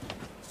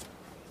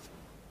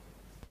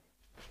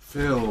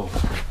 Phil...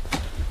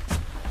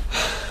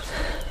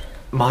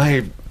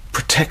 My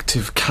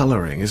protective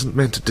colouring isn't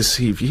meant to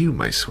deceive you,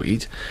 my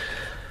sweet.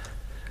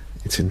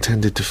 It's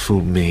intended to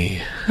fool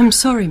me. I'm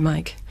sorry,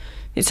 Mike.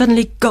 It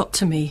suddenly got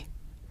to me.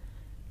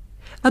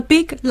 A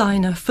big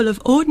liner full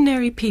of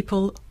ordinary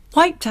people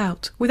wiped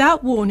out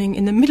without warning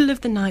in the middle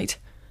of the night.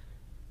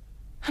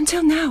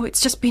 Until now,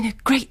 it's just been a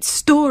great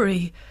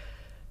story.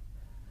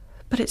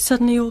 But it's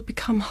suddenly all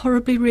become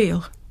horribly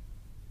real.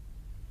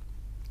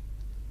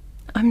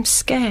 I'm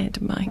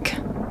scared, Mike.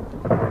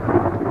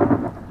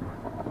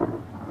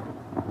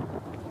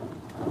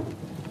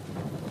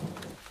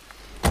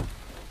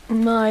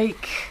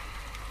 Mike,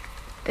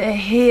 they're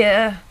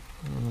here.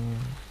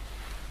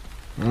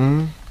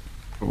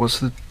 What's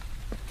the...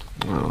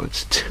 Oh,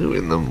 it's 2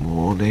 in the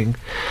morning.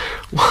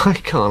 Why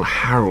can't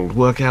Harold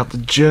work out the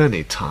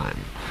journey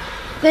time?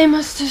 They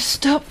must have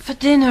stopped for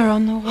dinner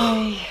on the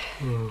way.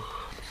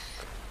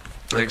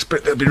 I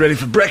expect they'll be ready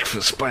for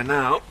breakfast by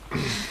now.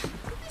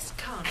 This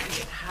can't be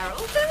it,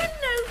 Harold. There are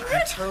no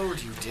red... I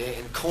told you, dear,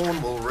 in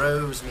Cornwall,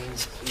 rose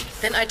means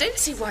heath. Then I don't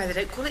see why they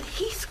don't call it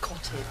Heath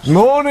Cottage.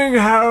 Morning,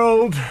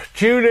 Harold.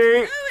 Judy.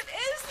 No, it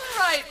is the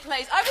right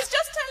place. I was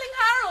just telling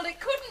Harold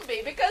it couldn't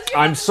be because you...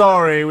 I'm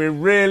sorry, we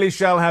really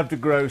shall have to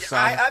grow some.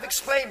 I've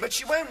explained, but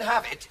she won't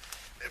have it.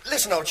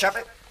 Listen, old chap,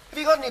 have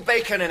you got any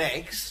bacon and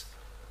eggs?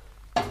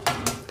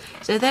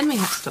 So then we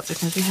had to stop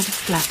because we had a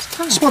flat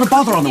tire. Spot a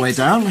bother on the way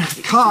down.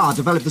 The car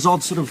developed this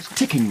odd sort of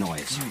ticking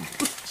noise.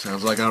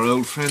 Sounds like our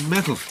old friend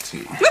Metal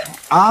Fatigue.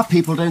 Our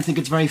people don't think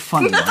it's very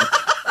funny, Mike.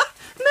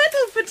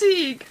 Metal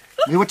fatigue.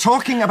 We were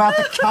talking about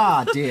the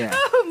car, dear.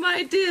 Oh,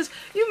 my dears.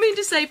 You mean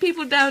to say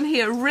people down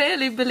here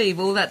really believe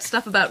all that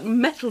stuff about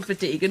metal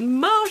fatigue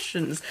and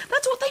Martians?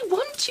 That's what they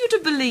want you to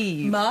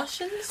believe.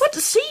 Martians? What,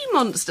 sea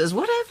monsters,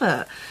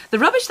 whatever. The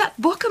rubbish that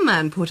Bocker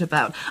man put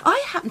about.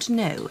 I happen to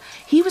know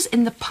he was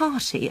in the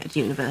party at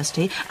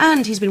university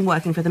and he's been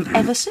working for them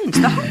ever since.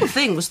 The whole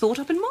thing was thought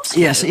up in Moscow.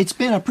 Yes, it's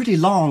been a pretty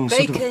long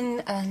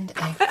Bacon and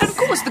eggs. And of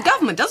course, the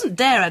government doesn't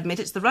dare admit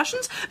it's the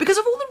Russians because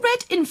of all the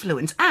red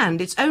influence, and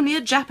it's only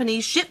a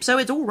Japanese ship, so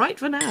it's all right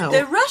for now.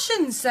 The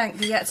Russians sank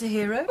the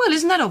Yatsuhiro. Well,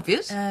 isn't that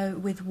obvious?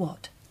 With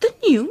what? The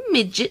new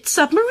midget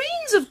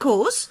submarines, of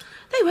course.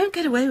 They won't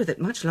get away with it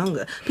much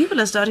longer.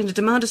 People are starting to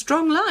demand a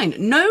strong line.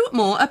 No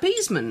more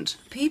appeasement.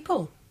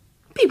 People?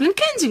 People in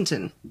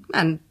Kensington.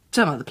 And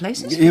some other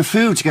places. Your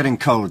food's getting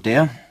cold,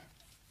 dear.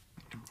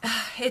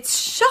 It's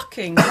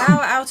shocking how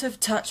out of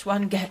touch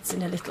one gets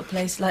in a little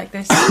place like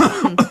this.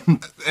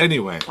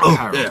 Anyway,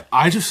 Harold,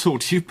 I just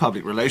thought you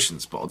public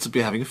relations bods would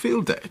be having a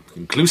field day,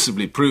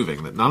 conclusively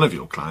proving that none of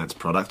your clients'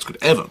 products could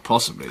ever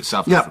possibly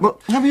suffer from... well,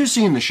 have you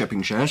seen the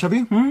shipping shares, have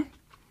you?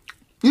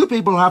 You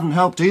people haven't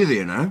helped either,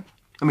 you know.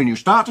 I mean, you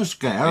start to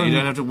scare... You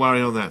don't have to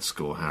worry on that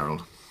score,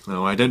 Harold.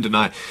 No, I don't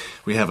deny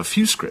we have a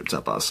few scripts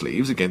up our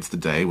sleeves against the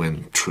day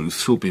when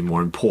truth will be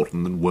more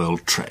important than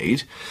world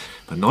trade,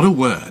 but not a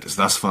word has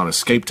thus far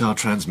escaped our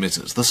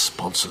transmitters. The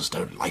sponsors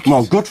don't like it.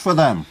 Well, good for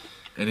them.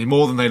 Any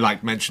more than they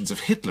like mentions of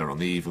Hitler on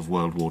the eve of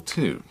World War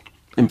II.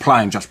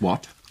 Implying just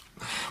what?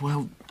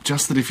 Well,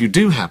 just that if you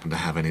do happen to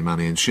have any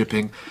money in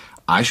shipping,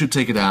 I should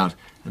take it out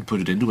and put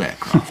it into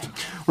aircraft.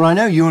 Well, I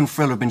know you and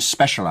Phil have been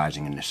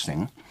specialising in this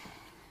thing.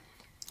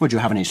 Would you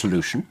have any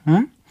solution,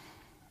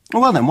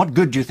 Well, then, what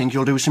good do you think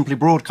you'll do simply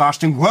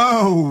broadcasting,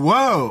 whoa,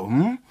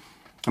 whoa,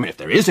 I mean, if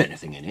there is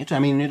anything in it, I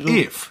mean, it'll...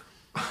 If?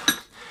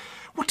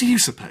 What do you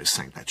suppose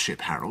sank that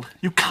ship, Harold?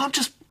 You can't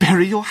just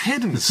bury your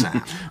head in the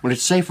sand. Well,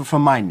 it's safer for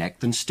my neck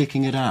than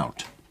sticking it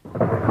out.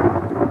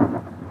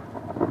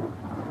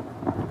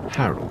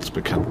 Harold's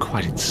become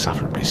quite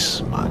insufferably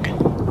smug.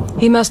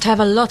 He must have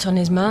a lot on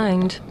his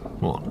mind.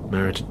 What,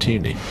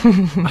 Meritatuny?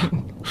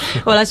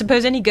 Well, I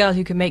suppose any girl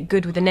who can make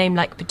good with a name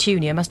like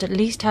Petunia must at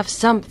least have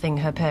something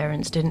her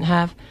parents didn't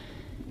have.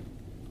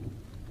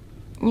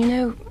 You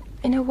know,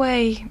 in a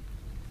way,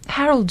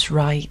 Harold's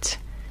right.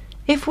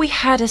 If we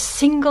had a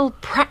single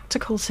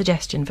practical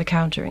suggestion for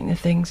countering the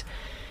things...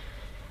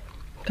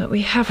 But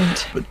we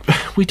haven't. But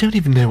we don't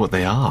even know what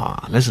they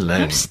are, let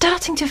alone... I'm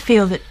starting to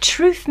feel that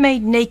truth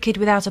made naked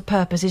without a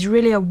purpose is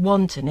really a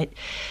wanton.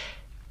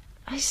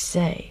 I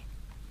say,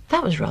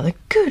 that was rather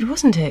good,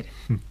 wasn't it?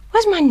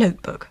 Where's my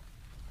notebook?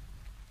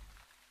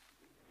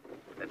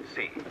 Let's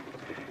see.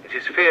 It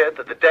is feared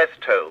that the death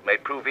toll may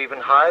prove even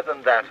higher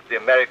than that of the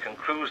American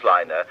cruise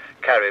liner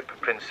Carib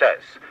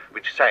Princess,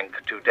 which sank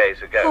 2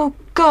 days ago. Oh,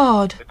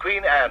 God. The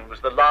Queen Anne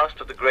was the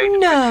last of the great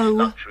No, British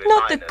luxury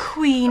not liners, the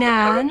Queen and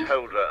Anne. the current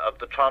holder of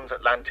the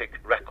transatlantic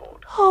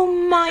record. Oh,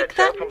 Mike, Set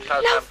sail that from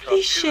Southampton lovely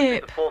on Tuesday,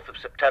 ship. the 4th of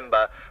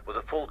September, with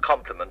a full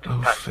complement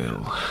of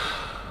passengers. Phil.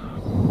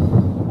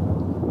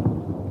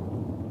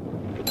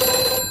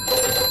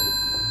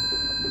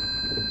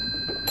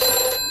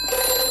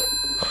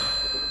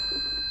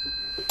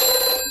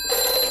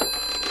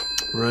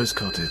 Rose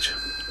Cottage.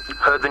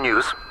 Heard the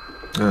news?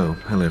 Oh,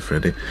 hello,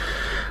 Freddie.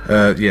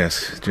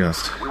 Yes,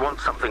 just. We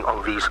want something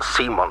on these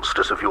sea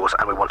monsters of yours,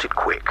 and we want it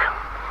quick.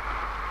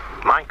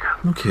 Mike?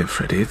 Look here,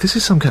 Freddie, if this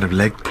is some kind of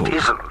leg pull... It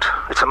isn't.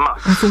 It's a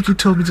must. I thought you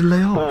told me to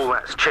lay off. All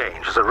that's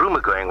changed. There's a rumour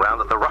going round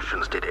that the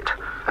Russians did it,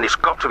 and it's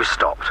got to be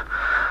stopped.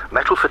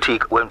 Metal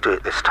fatigue won't do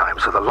it this time,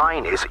 so the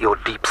line is you're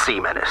deep sea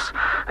menace.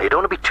 Now, you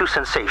don't want to be too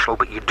sensational,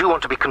 but you do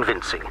want to be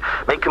convincing.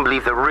 Make them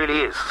believe there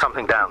really is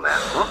something down there.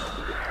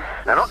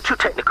 Now, not too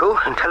technical,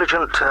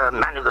 intelligent,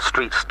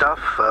 man-in-the-street stuff.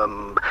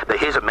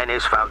 Here's a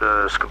menace, found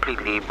us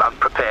completely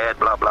unprepared,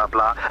 blah, blah,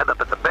 blah.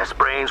 But the best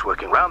brains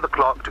working round the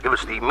clock to give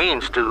us the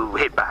means to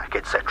hit back,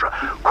 etc.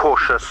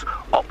 Cautious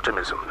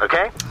optimism,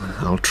 okay?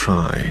 I'll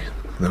try.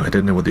 Though I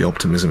don't know what the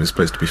optimism is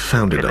supposed to be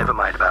founded on. Never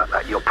mind about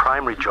that. Your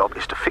primary job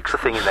is to fix the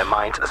thing in their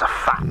minds as a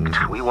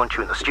fact. We want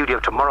you in the studio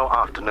tomorrow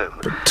afternoon.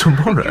 But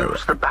tomorrow?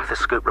 Use the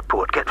bathoscope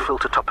report, get Phil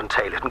to top and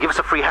tail it, and give us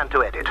a free hand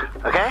to edit,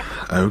 okay?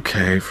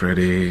 Okay,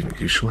 Freddie,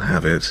 you shall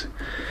have it.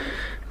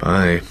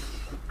 Bye.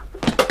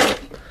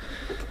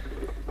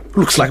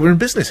 Looks like we're in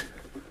business.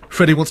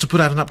 Freddie wants to put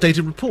out an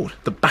updated report.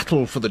 The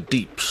battle for the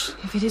deeps.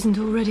 If it isn't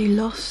already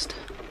lost.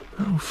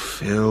 Oh,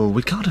 Phil,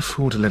 we can't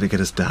afford to let it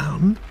get us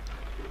down.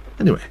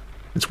 Anyway,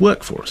 it's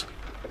work for us.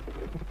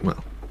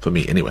 Well, for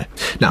me, anyway.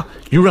 Now,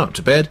 you run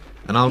to bed,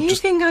 and I'll You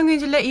think I'm going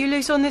to let you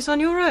loose on this on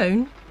your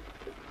own?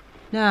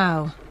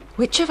 Now,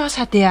 which of us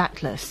had the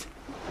Atlas?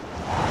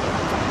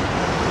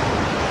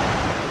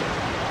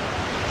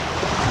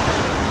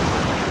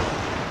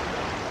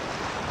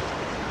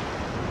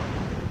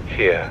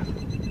 Here,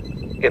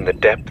 in the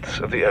depths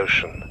of the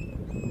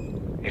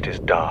ocean, it is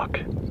dark.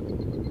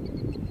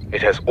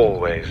 It has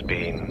always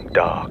been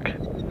dark.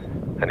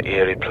 An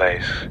eerie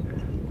place,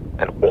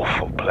 an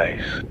awful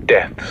place,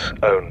 death's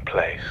own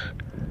place,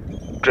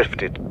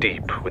 drifted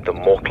deep with the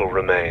mortal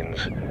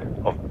remains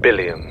of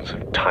billions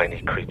of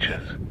tiny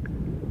creatures.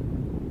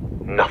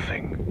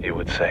 Nothing, you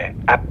would say,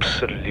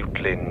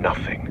 absolutely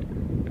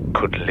nothing,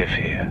 could live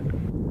here.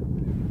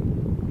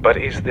 But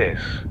is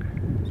this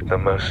the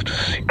most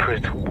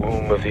secret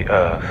womb of the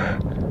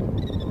earth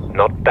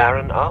not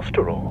barren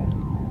after all?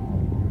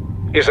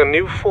 Is a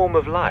new form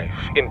of life,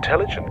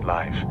 intelligent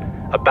life,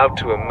 about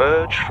to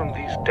emerge from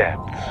these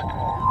depths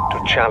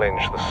to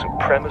challenge the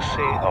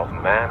supremacy of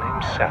man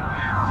himself?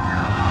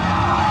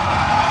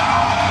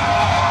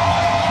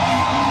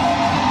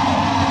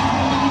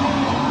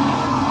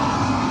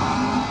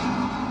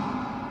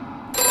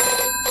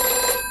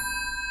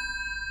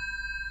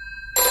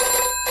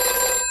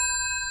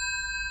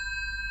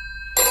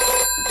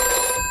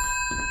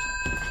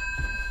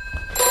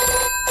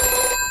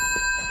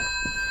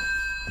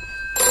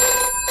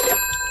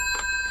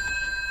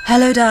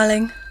 Hello,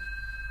 darling.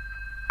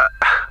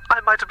 I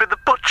might have been the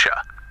butcher,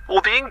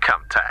 or the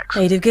income tax.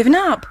 They'd have given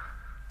up.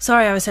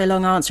 Sorry I was so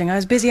long answering. I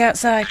was busy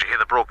outside. Did you hear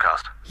the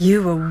broadcast?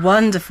 You were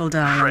wonderful,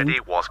 darling.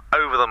 Freddie was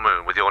over the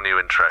moon with your new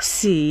intro.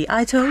 See,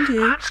 I told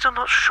you. I'm still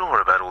not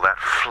sure about all that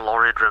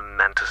florid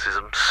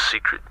romanticism,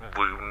 secret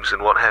wombs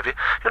and what have you.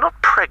 You're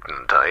not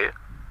pregnant, are you?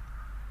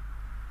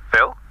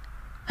 Phil?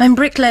 I'm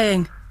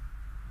bricklaying.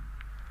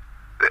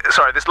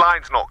 Sorry, this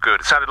line's not good.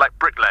 It sounded like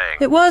bricklaying.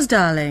 It was,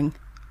 darling.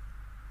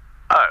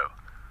 Oh.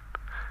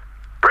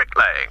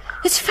 Bricklaying.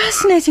 It's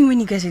fascinating when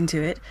you get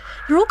into it.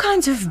 There are all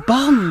kinds of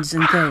bonds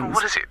and things.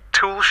 What is it,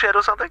 tool shed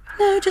or something?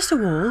 No, just a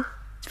wall.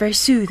 It's very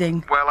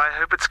soothing. Well, I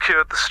hope it's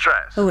cured the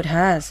stress. Oh, it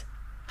has.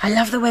 I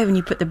love the way when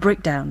you put the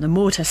brick down, the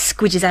mortar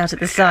squidges out at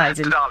the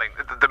sides and... Darling,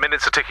 the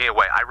minutes are ticking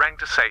away. I rang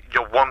to say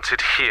you're wanted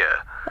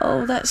here.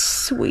 Oh, that's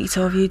sweet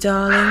of you,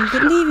 darling.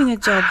 But leaving a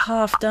job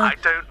half done... I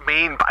don't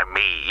mean by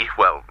me,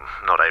 well,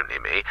 not only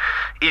me,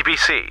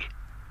 EBC.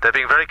 They're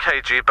being very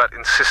cagey but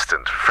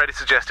insistent. Freddie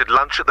suggested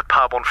lunch at the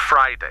pub on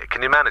Friday.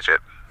 Can you manage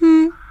it?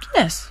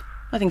 Yes.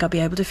 I think I'll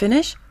be able to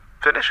finish.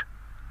 Finish?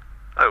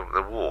 Oh,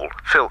 the wall.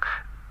 Phil,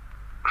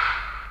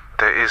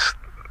 there is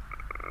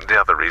the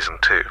other reason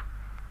too.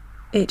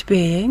 It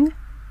being?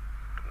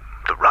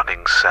 The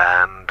running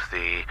sand,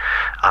 the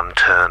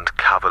unturned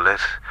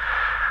coverlet,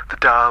 the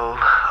dull,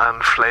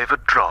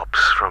 unflavoured drops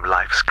from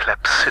life's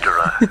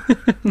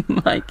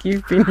clepsydra. Mike,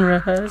 you've been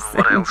rehearsing.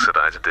 What else had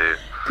I to do?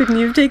 Couldn't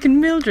you have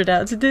taken Mildred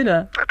out to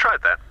dinner? I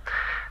tried that.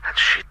 And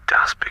she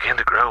does begin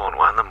to grow on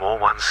one the more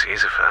one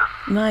sees of her.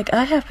 Mike,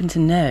 I happen to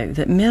know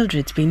that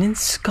Mildred's been in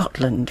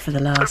Scotland for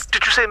the last... Oh,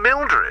 did you say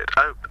Mildred?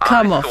 Oh,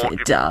 Come off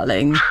it,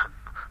 darling.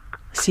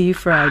 See you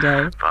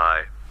Friday.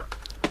 Bye.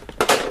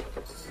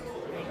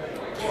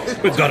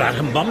 We've got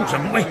atom bombs,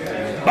 haven't we?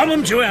 Bomb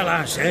them to hell,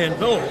 I say.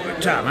 Oh,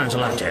 man's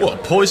allowed to.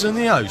 What, poison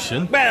the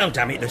ocean? Well,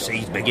 damn it, the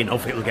sea's big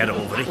enough, it'll get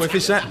over it. Well, if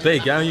it's that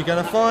big, how are you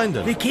going to find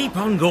them? They keep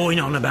on going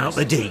on about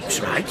the deeps,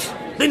 right?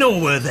 They know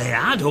where they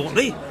are, don't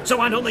they? So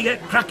why don't they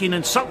get cracking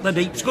and suck the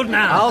deeps good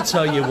now? I'll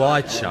tell you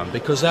why, chum,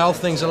 because the whole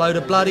thing's a load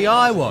of bloody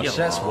eyewash,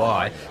 that's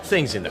why.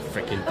 Things in the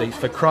frickin' deeps,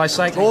 for Christ's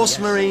sake. Horse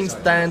Marines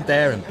down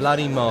there and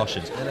bloody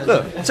Martians.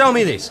 Look, tell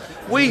me this.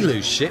 We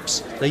lose ships,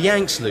 the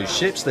Yanks lose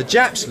ships, the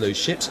Japs lose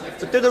ships,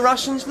 but do the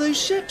Russians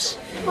lose ships?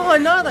 Oh, I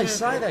know they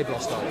say they've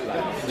lost all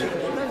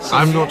that.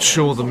 I'm not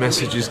sure the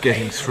message is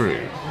getting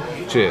through.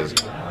 Cheers.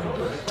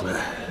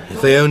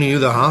 If they only knew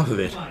the half of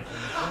it.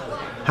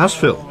 How's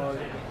Phil?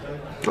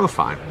 Oh,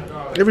 fine.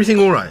 Everything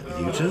all right with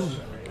you two?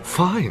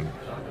 Fine.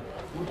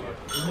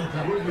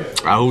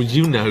 Oh,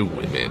 you know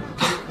women.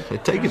 They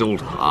take it all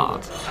to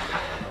heart.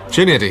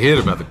 She only had to hear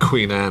about the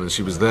Queen Anne and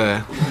she was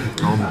there,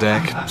 on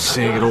deck,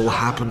 seeing it all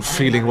happen,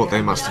 feeling what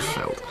they must have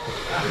felt.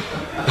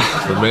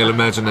 The male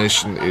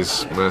imagination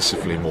is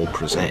mercifully more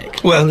prosaic.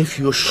 Well, if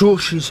you're sure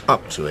she's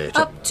up to it...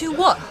 Up to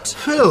what?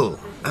 Phil,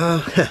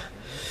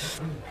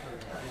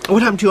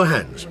 what happened to your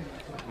hands?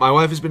 My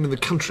wife has been in the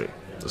country.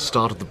 The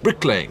start of the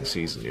bricklaying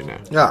season, you know.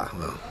 Ah,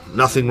 well,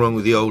 nothing wrong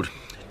with the old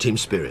team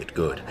spirit,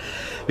 good.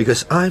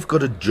 Because I've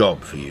got a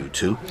job for you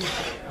two.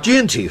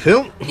 G&T,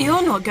 Phil.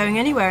 You're not going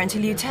anywhere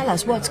until you tell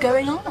us what's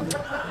going on.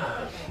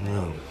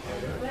 No.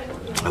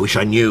 I wish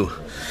I knew.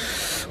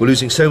 We're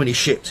losing so many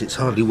ships, it's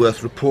hardly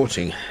worth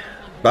reporting.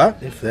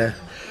 But if they're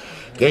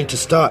going to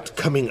start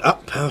coming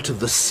up out of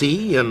the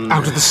sea and...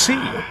 Out of the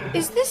sea?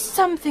 Is this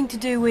something to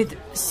do with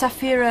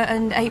Safira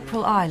and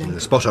April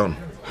Island? Spot on.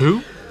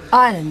 Who?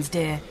 Islands,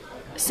 dear.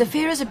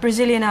 Safira's a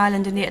Brazilian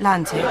island in the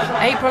Atlantic.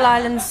 April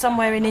Island's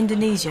somewhere in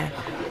Indonesia.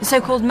 The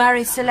so-called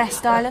Marie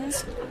Celeste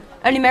Islands.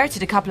 Only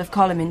merited a couple of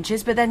column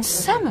inches, but then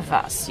some of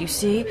us, you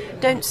see,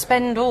 don't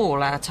spend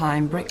all our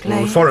time bricklaying.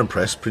 Well, the foreign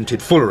press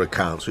printed fuller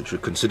accounts, which were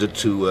considered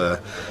too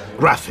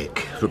graphic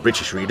for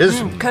British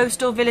readers.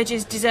 Coastal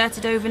villages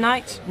deserted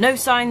overnight. No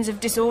signs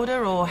of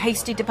disorder or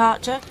hasty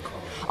departure.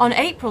 On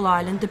April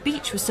Island, the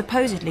beach was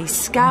supposedly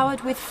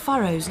scoured with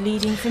furrows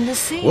leading from the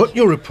sea. What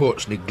your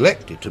reports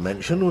neglected to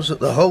mention was that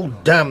the whole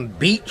damn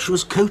beach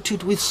was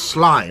coated with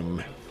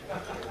slime.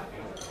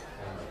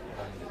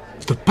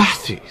 The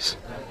Bathies?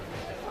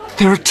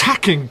 They're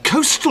attacking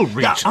coastal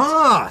regions.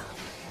 The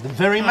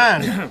very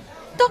man.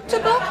 Dr.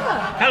 Barker.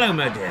 Hello,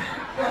 my dear.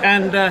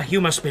 And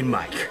you must be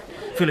Mike.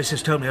 Phyllis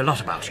has told me a lot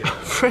about you.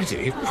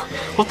 Freddie,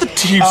 what the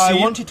do you I see?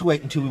 wanted to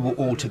wait until we were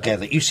all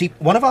together. You see,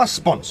 one of our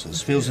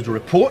sponsors feels that a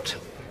report,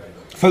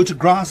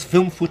 photographs,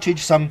 film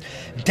footage, some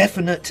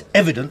definite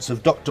evidence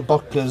of Dr.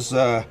 Butler's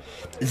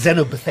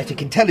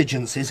xenopathetic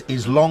intelligences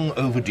is long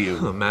overdue.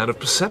 A man of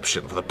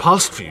perception. For the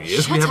past few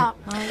years, we Shut haven't... up,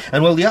 Mike.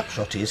 And, well, the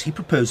upshot is he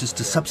proposes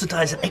to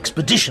subsidise an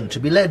expedition to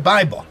be led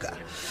by Bocker.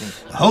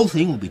 The whole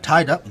thing will be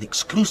tied up with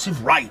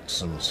exclusive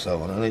rights and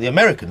so on. Only the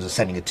Americans are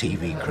sending a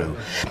TV crew.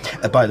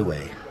 By the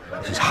way,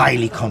 this is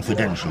highly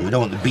confidential. We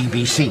don't want the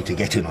BBC to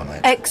get in on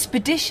it.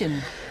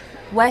 Expedition.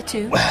 Where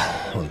to?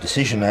 Well, the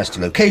decision as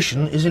to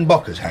location is in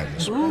Bocker's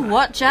hands. Ooh,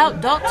 watch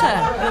out,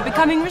 Doctor. You're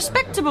becoming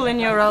respectable in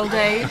your old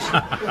age.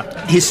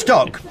 His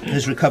stock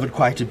has recovered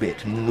quite a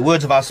bit. And in the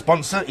words of our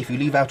sponsor, if you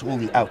leave out all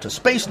the outer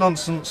space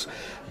nonsense,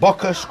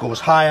 Bocker scores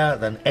higher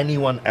than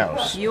anyone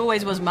else. He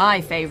always was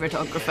my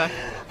favouriteographer.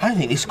 I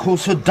think this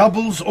calls for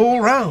doubles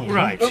all round.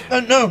 Right.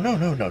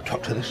 No,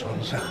 Doctor, this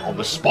one's on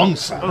the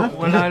sponsor. Oh,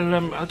 well,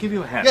 I'll give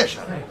you a hand. Yes.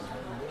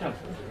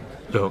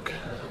 Look,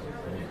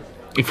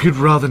 if you'd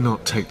rather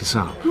not take this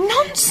up...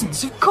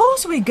 Nonsense! Of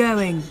course we're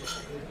going.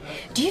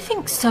 Do you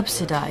think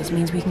subsidise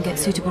means we can get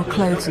suitable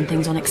clothes and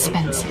things on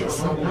expenses?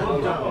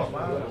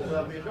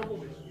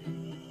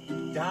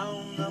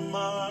 Down the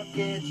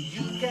market,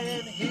 you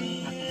can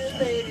hear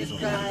ladies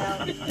cry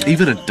out.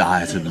 Even a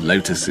diet of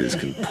lotuses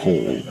can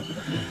pall.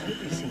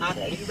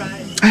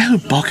 I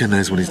hope Bocker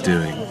knows what he's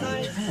doing.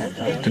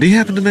 Did he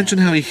happen to mention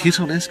how he hit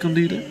on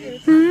Escondida?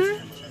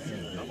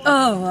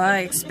 Oh, I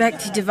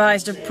expect he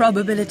devised a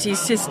probability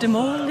system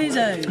all his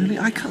own. Only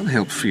I can't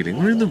help feeling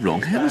we're in the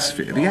wrong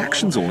hemisphere. The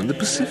action's all in the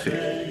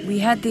Pacific. We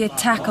had the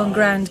attack on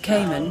Grand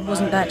Cayman.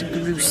 Wasn't that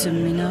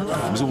gruesome enough?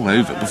 It was all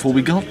over before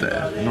we got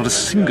there. Not a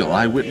single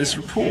eyewitness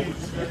report.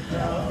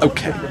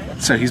 OK,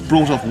 so he's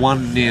brought off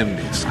one near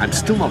miss. I'm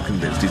still not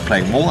convinced he's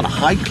playing more than a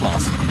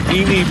high-class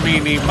eeny,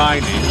 meeny,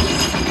 miny.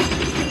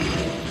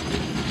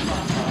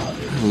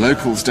 The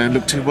locals don't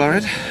look too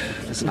worried.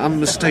 There's an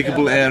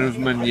unmistakable air of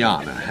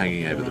manana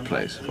hanging over the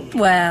place.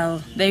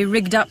 Well, they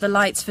rigged up the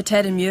lights for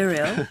Ted and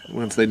Muriel.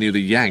 Once they knew the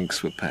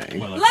Yanks were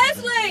paying.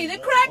 Leslie, the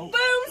crack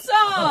boom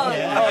song!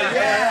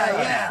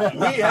 Yeah.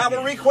 We have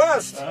a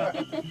request.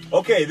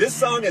 Okay, this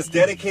song is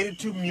dedicated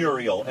to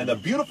Muriel and the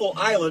beautiful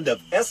island of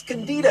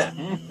Escondida.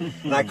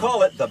 And I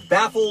call it the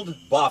Baffled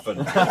Boffin.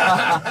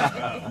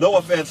 No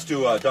offense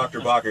to Dr.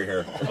 Bacher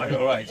here.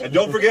 All right. And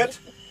don't forget,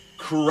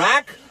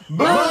 crack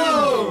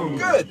boom!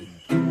 Good.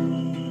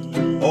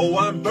 Oh,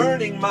 I'm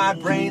burning my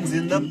brains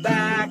in the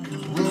back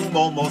room,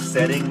 almost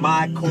setting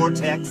my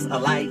cortex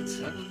alight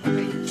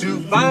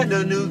to find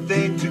a new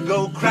thing to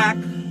go crack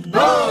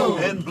boom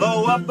and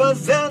blow up a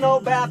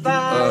xenobathite.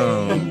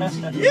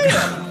 Oh.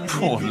 Yeah.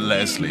 Poor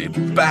Leslie.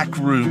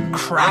 Backroom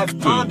crack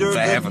boom, for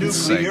heaven's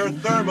sake.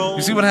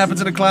 You see what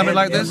happens in a climate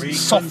like this?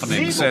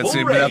 Softening sets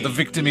in without the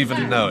victim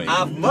even knowing.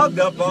 I've mugged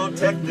up on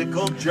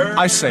technical germs.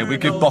 I say we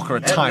give Bocker a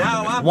time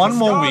limit. One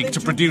more week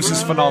to produce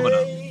his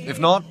phenomenon. If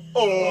not,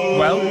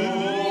 well...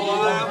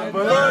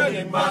 Well,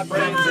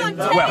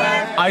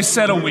 I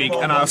said a week,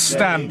 and I'll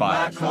stand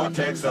by it.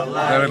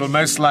 Though it'll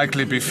most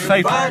likely be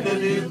fatal. Find a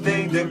new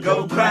thing to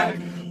go crack,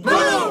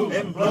 boom,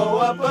 and blow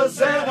up a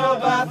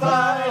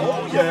xenobathite.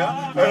 Oh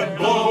yeah, and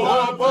blow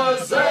up a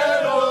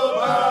xenobathite.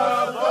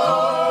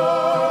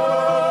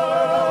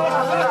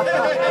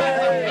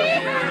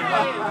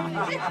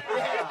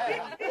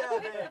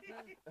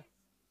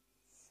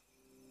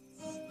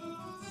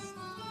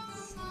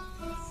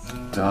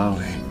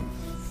 darling.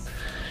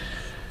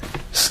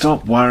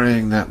 Stop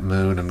worrying that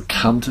moon and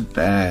come to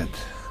bed.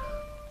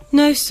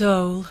 No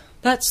soul.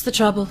 That's the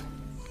trouble.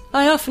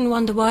 I often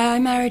wonder why I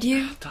married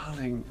you.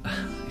 Darling,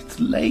 it's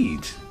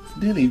late.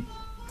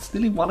 It's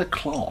nearly 1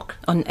 o'clock.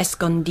 On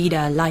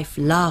Escondida, life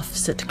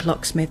laughs at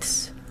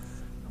clocksmiths.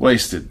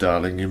 Wasted,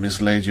 darling. You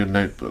mislaid your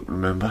notebook,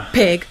 remember?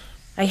 Pig,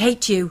 I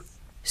hate you.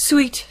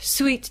 Sweet,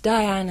 sweet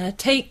Diana,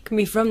 take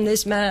me from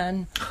this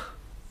man.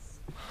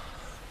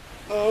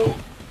 Oh.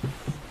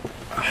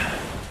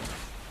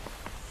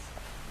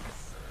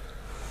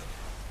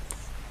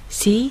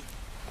 See?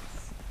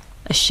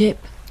 A ship,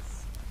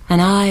 an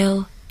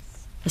isle,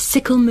 a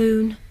sickle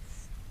moon,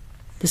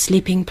 the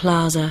sleeping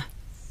plaza.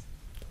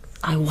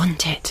 I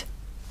want it.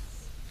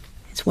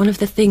 It's one of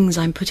the things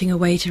I'm putting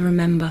away to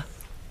remember.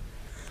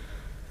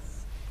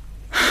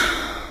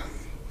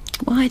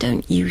 Why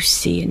don't you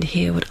see and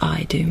hear what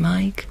I do,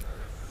 Mike?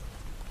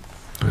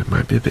 It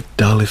might be a bit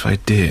dull if I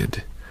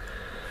did.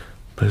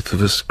 Both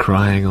of us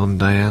crying on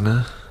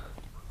Diana.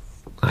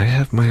 I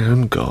have my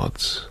own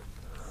gods.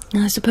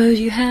 I suppose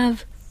you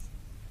have,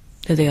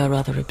 though they are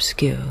rather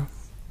obscure.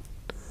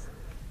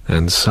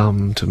 And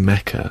some to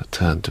Mecca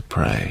turn to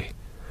pray,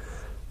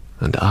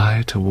 and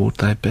I toward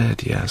thy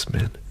bed,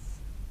 Yasmin.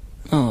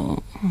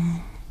 Oh.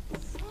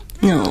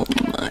 No,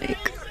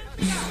 Mike.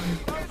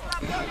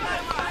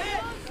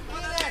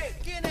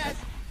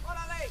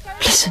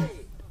 Listen.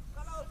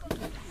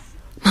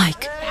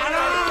 Mike,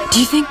 do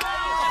you think...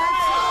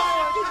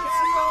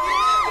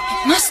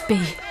 It must be.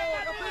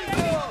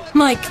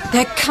 Mike,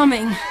 they're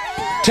coming.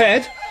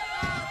 Ted?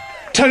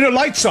 Turn your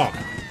lights on!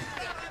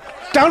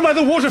 Down by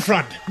the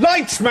waterfront!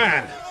 Lights,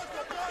 man!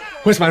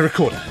 Where's my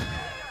recorder?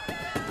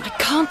 I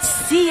can't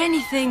see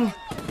anything.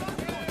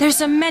 There are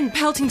some men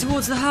pelting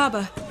towards the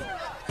harbour.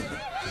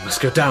 I must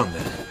go down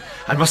there.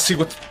 I must see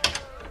what...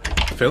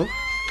 Phil?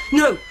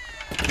 No!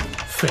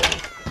 Phil.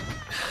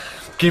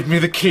 Give me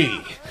the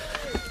key.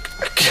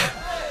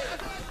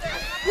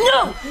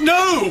 No!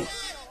 No!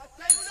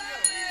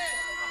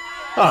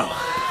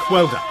 Oh,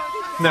 well done.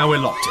 Now we're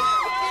locked in.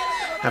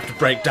 Have to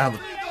break down the...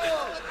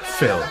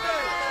 Phil,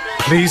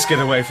 please get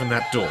away from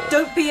that door.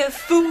 Don't be a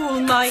fool,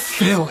 Mike.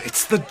 Phil,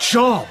 it's the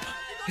job.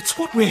 It's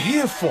what we're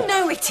here for.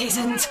 No, it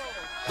isn't.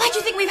 Why do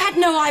you think we've had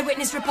no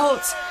eyewitness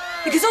reports?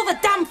 Because all the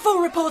damn fool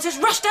reporters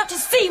rushed out to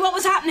see what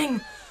was happening.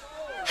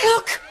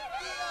 Look!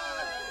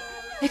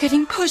 They're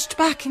getting pushed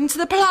back into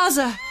the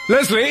plaza.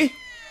 Leslie?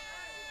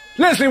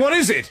 Leslie, what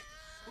is it?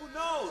 Who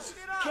knows?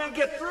 Can't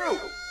get through.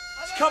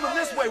 It's coming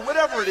this way,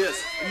 whatever it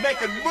is, and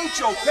making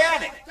mucho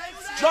panic.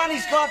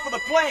 Johnny's gone for the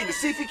plane to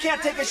see if he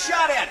can't take a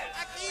shot at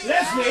it.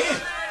 Leslie,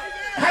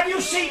 have you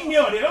seen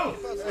Muriel?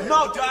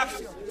 No, Doc.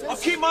 I'll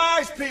keep my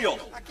eyes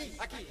peeled.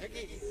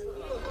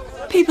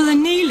 People are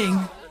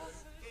kneeling.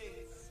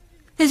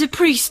 There's a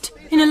priest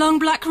in a long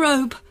black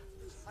robe.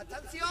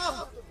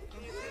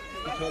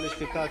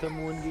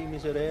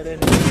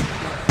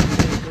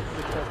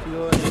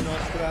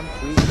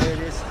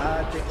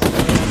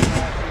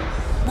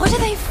 What are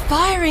they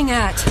firing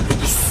at?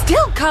 I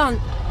still can't...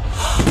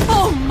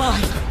 Oh, my...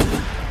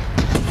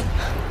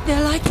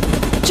 They're like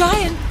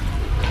giant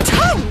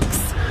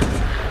tanks!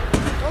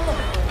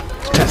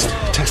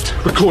 Test.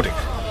 Recording.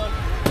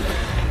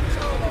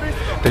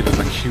 They look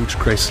like huge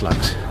grey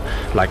slugs,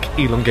 like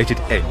elongated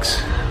eggs,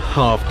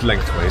 halved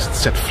lengthways and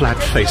set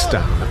flat face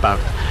down, about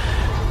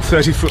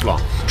 30 foot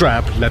long,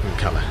 drab leaden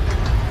colour.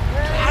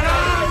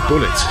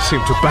 Bullets seem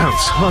to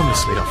bounce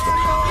harmlessly off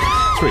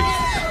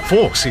them. 3,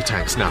 4 sea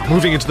tanks now,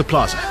 moving into the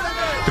plaza.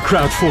 The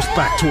crowd forced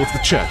back towards the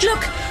church.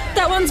 Look,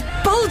 that one's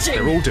bulging.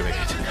 They're all doing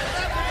it.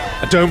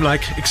 A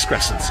dome-like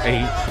excrescence,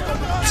 a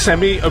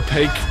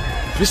semi-opaque,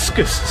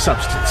 viscous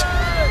substance,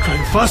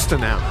 growing faster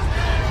now,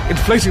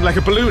 inflating like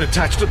a balloon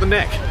attached at the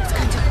neck. It's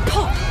going to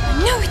pop.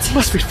 I know it is.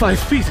 Must be 5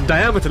 feet in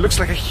diameter. Looks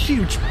like a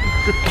huge,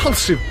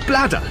 repulsive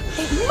bladder.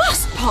 It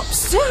must pop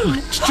soon.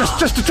 It's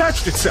just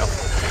attached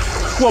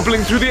itself,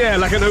 wobbling through the air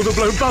like an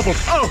overblown bubble.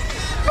 Oh!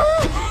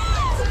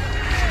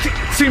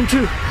 It seemed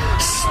to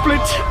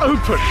split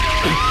open,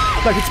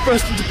 like it's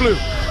burst into bloom.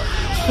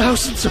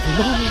 Thousands of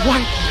long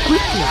white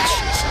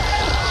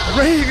whiplashes,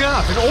 raying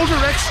out in all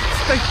directions.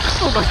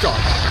 Oh my God!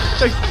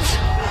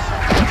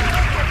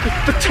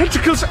 The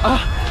tentacles are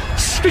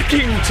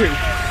sticking to,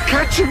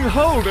 catching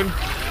hold and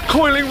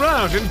coiling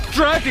round and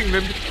dragging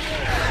them.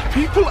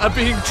 People are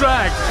being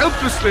dragged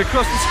helplessly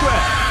across the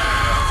square.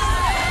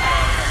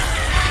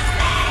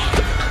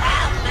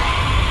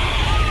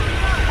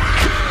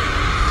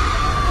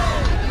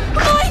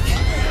 Mike!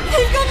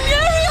 They've got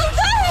Muriel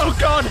there! Oh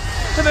God!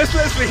 And there's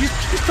Leslie.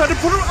 He's trying to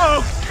pull her...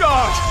 Oh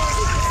God!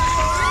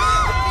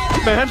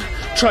 Man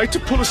tried to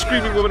pull a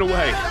screaming woman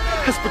away.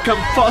 Has become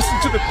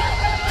fastened to the...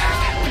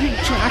 being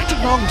dragged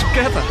along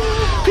together.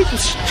 People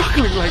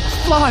struggling like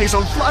flies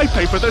on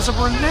flypaper. There's a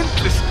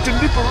relentless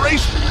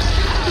deliberation.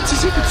 It's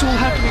as if it's all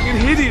happening in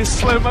hideous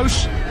slow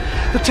motion.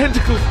 The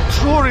tentacles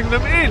drawing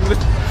them in.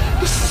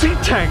 The sea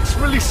tanks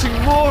releasing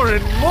more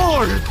and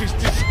more of these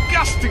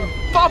disgusting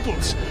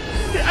bubbles.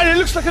 And it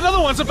looks like another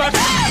one's about to...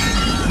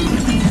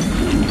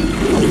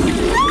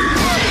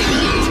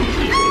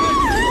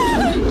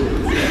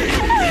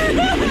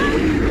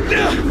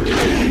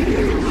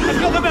 I've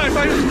got the knife.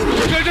 I'm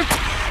going to...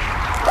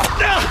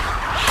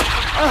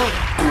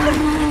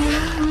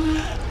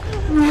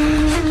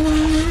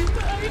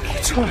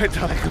 It's all right,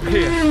 darling. I'm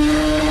here.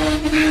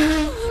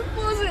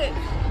 What was it?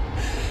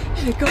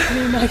 It got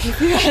me, Mike, if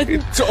you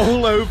hadn't. It's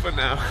all over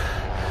now.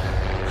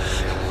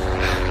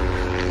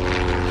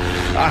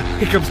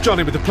 Here comes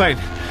Johnny with the plane.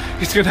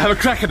 He's going to have a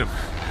crack at him.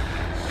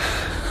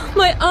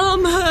 My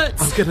arm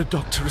hurts. I'll get a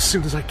doctor as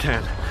soon as I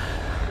can.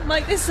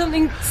 Mike, there's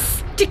something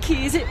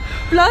sticky. Is it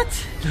blood?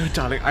 No,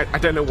 darling, I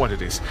don't know what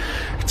it is.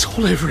 It's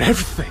all over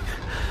everything.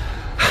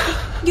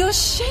 You're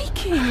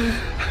shaking.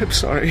 I'm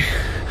sorry.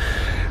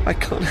 I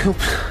can't help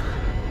it.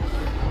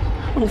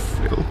 Oh,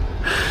 Phil.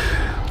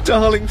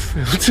 Darling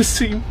Phil, to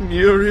see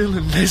Muriel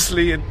and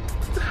Leslie and...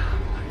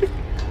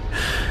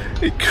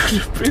 It could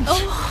have been...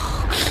 Oh.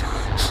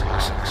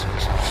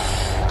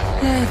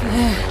 There.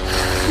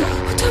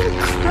 Oh, don't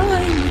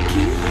cry,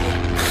 Nicky.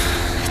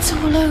 It's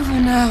all over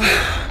now.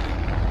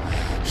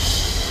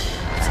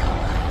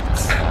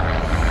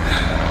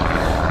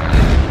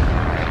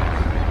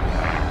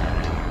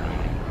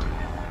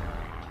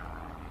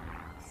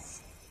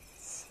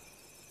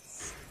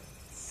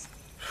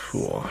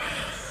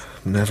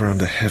 Never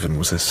under heaven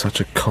was there such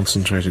a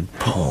concentrated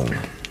pong.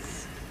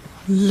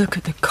 Look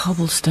at the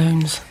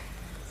cobblestones,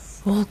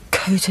 all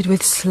coated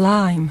with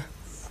slime.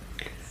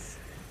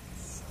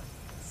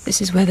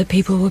 This is where the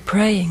people were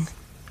praying.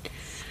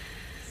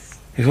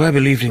 If I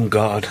believed in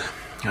God,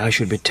 I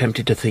should be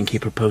tempted to think he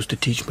proposed to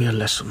teach me a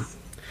lesson.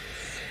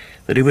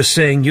 That he was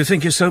saying, you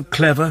think you're so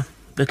clever,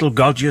 little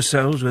gods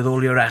yourselves with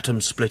all your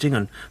atom splitting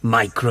and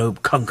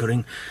microbe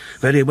conquering.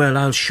 Very well,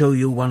 I'll show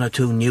you one or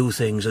two new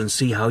things and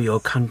see how your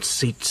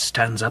conceit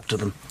stands up to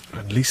them.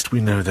 At least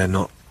we know they're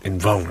not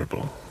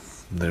invulnerable.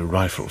 Their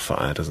rifle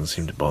fire doesn't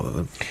seem to bother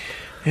them.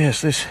 Yes,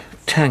 this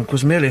tank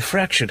was merely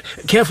fractured.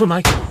 Careful,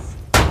 Mike.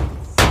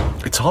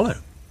 It's hollow.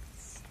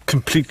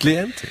 Completely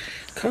empty.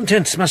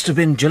 Contents must have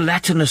been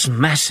gelatinous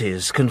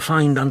masses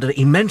confined under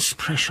immense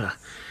pressure.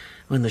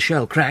 When the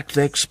shell cracked,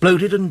 they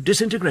exploded and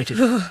disintegrated.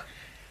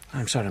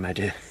 I'm sorry, my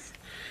dear.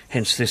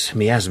 Hence this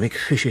miasmic,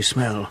 fishy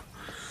smell.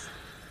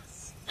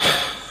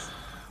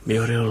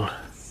 Muriel,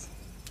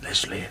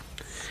 Leslie.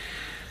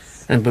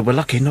 And we were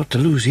lucky not to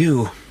lose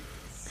you.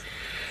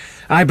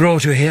 I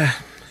brought you here.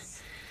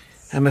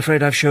 I'm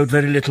afraid I've showed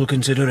very little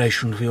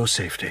consideration for your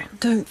safety.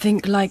 Don't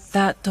think like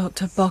that,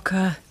 Dr.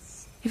 Bocker.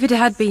 If it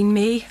had been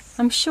me,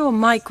 I'm sure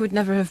Mike would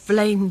never have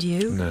blamed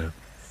you. No.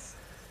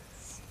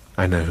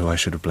 I know who I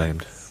should have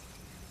blamed.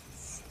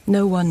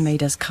 No one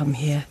made us come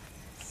here.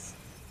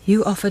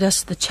 You offered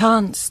us the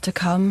chance to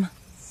come,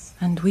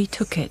 and we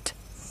took it.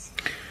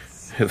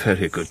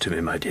 Very good to me,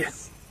 my dear.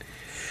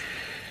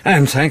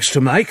 And thanks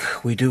to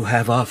Mike, we do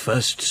have our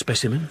first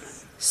specimen.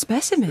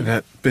 Specimen?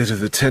 That bit of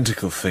the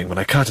tentacle thing, when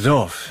I cut it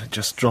off, it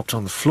just dropped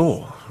on the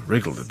floor,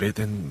 wriggled a bit,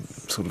 then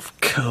sort of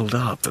curled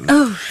up and...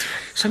 Oh,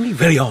 something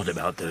very odd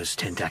about those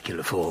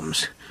tentacular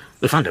forms.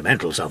 The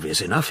fundamental's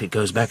obvious enough. It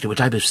goes back to a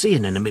type of sea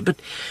anemone, but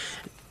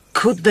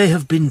could they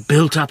have been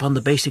built up on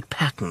the basic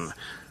pattern?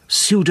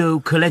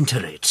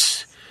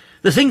 Pseudo-colenterates.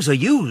 The things are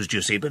used,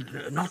 you see,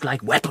 but not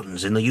like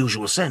weapons in the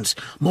usual sense.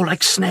 More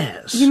like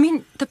snares. You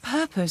mean the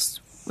purpose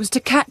was to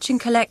catch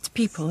and collect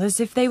people as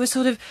if they were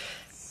sort of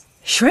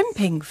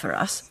shrimping for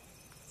us?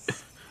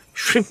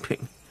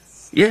 Shrimping?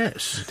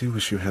 Yes. I do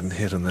wish you hadn't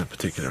hit on that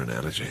particular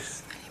analogy.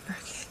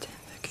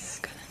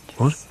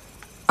 What?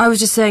 I was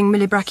just saying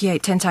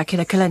millibrachiate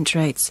tentacular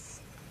colenterates.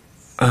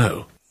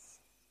 Oh.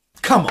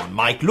 Come on,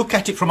 Mike, look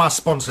at it from our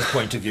sponsor's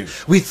point of view.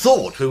 We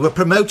thought we were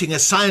promoting a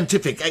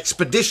scientific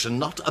expedition,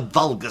 not a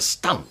vulgar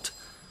stunt.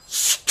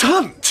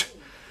 Stunt?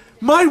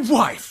 My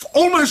wife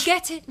almost...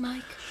 Get it,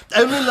 Mike?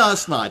 Only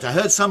last night I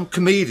heard some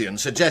comedian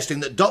suggesting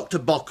that Dr.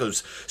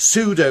 Bocker's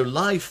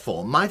pseudo-life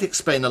form might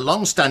explain a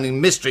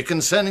long-standing mystery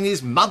concerning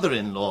his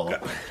mother-in-law.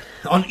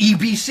 On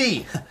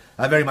EBC?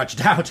 I very much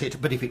doubt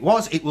it, but if it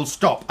was, it will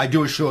stop, I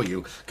do assure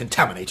you,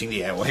 contaminating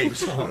the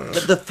airwaves.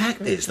 But the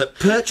fact is that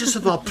purchase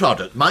of our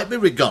product might be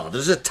regarded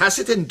as a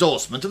tacit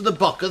endorsement of the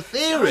Bocker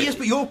theory. Oh, yes,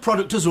 but your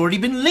product has already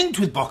been linked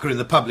with Bocker in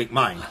the public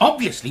mind.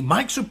 Obviously,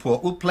 Mike's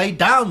report will play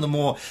down the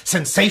more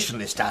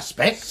sensationalist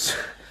aspects.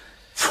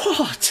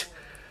 What?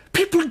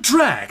 People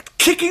dragged,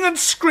 kicking and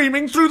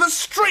screaming through the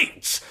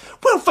streets?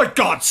 Well, for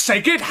God's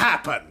sake, it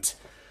happened!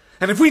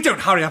 And if we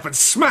don't hurry up and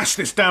smash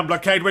this damn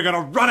blockade, we're going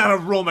to run out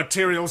of raw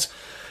materials,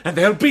 and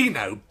there'll be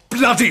no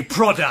bloody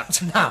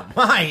product. Now,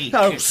 Mike...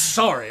 Oh,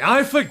 sorry,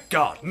 I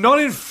forgot. Not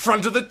in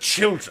front of the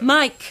children.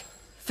 Mike,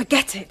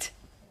 forget it.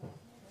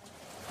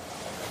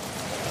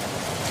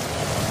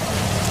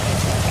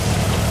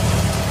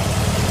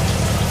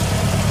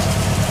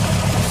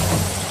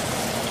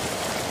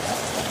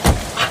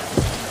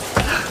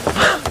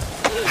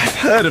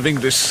 Heard of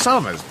English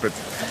summers, but...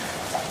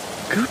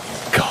 Good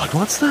God,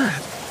 what's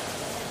that?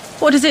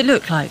 What does it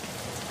look like?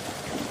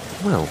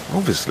 Well,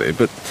 obviously,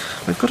 but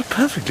we've got a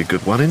perfectly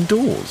good one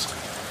indoors.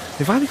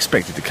 If I'm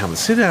expected to come and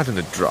sit out in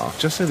a draft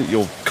just so that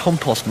your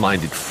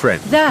compost-minded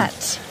friend...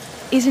 That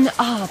is an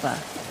arbour.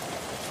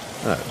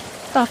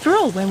 Oh. After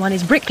all, when one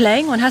is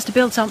bricklaying, one has to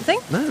build something.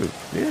 No,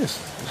 yes.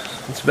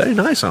 It's a very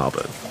nice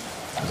arbour,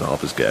 as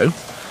arbours go.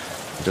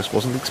 I just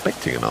wasn't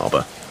expecting an arbour.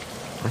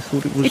 I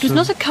thought it was... It was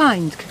not a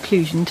kind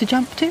conclusion to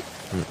jump to.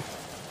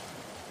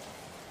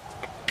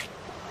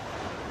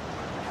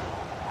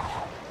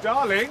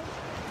 Darling,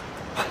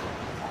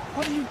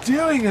 what are you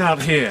doing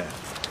out here?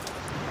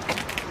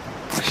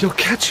 You'll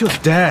catch your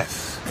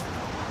death.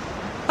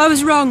 I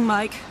was wrong,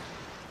 Mike.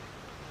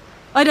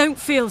 I don't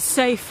feel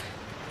safe,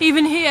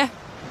 even here.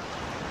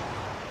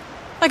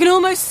 I can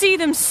almost see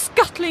them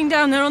scuttling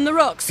down there on the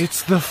rocks.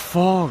 It's the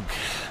fog.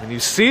 When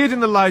you see it in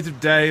the light of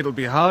day, it'll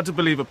be hard to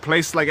believe a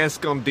place like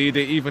Escondida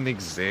even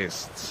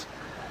exists.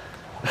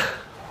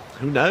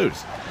 Who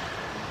knows?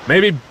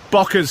 Maybe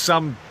Bocca's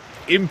some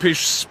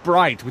impish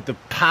sprite with the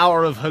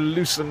power of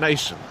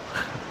hallucination.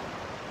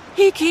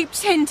 He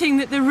keeps hinting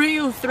that the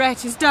real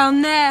threat is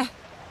down there,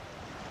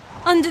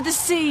 under the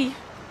sea,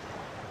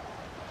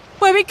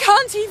 where we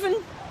can't even...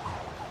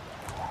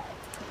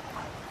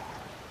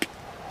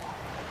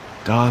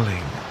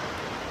 Darling,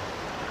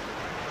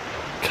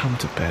 come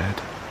to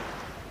bed.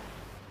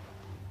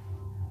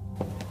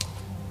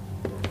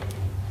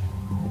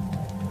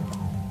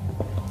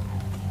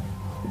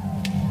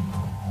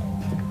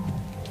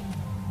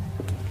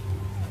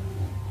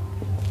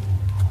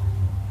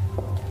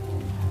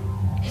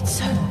 It's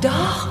so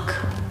dark.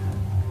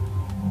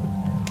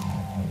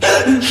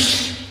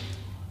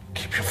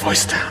 Keep your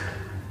voice down.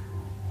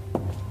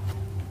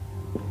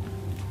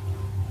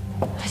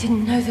 I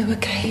didn't know there were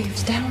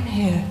caves down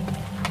here.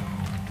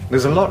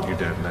 There's a lot you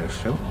don't know,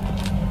 Phil.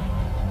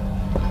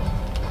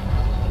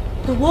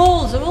 The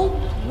walls are all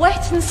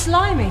wet and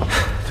slimy.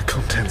 The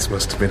contents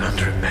must have been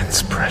under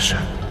immense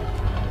pressure.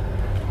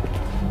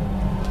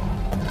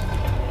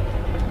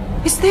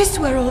 Is this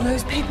where all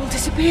those people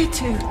disappeared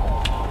to?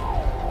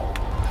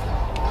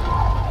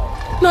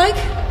 Mike?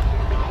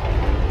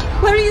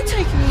 Where are you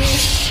taking me?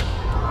 Shh.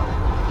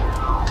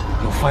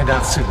 You'll find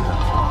out soon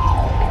enough.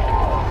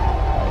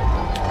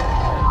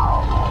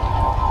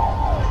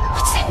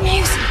 What's that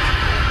music?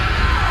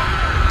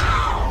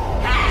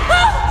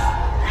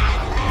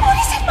 What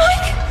is it,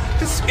 Mike?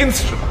 This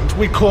instrument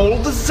we call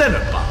the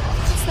xenobar.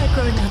 What's that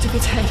growing out of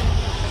its head?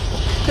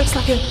 Looks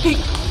like a big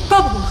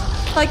bubble,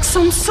 like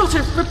some sort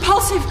of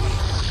repulsive...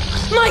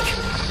 Mike,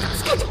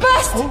 it's going to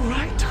burst! All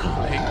right,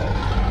 darling.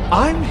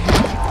 I'm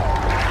here.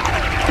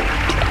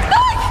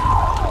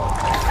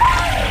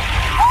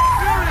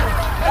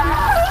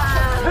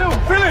 Phil,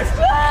 Phyllis!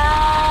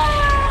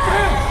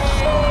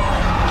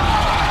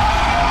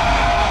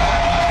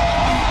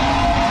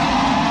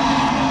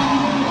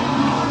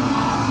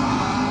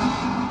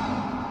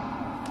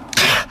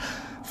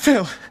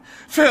 Phil!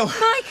 Phil!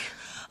 Mike!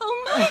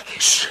 Oh, Mike!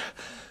 Shh!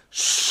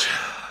 Shh!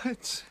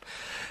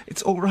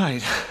 It's all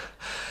right.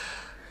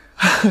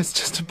 It's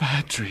just a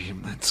bad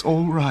dream. It's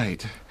all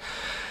right.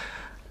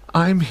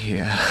 I'm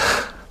here.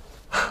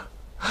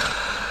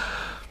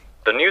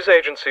 The news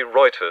agency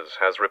Reuters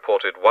has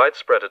reported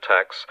widespread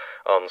attacks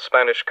on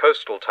Spanish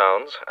coastal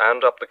towns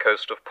and up the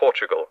coast of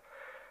Portugal.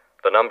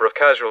 The number of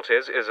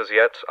casualties is as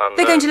yet unknown.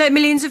 They're going to let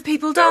millions of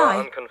people There are die.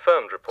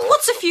 unconfirmed reports.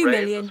 What's a of few raids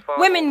million? as far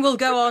Women will north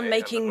go as on Brittany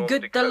and making the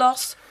good Nordic the coast.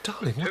 loss.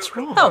 Darling, what's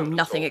wrong? Oh,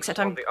 nothing, except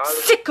I'm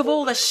sick of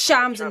all the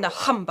shams and the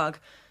humbug.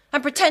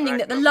 I'm pretending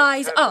that the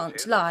lies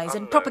aren't lies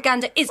and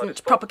propaganda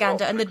isn't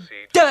propaganda and the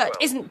dirt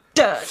isn't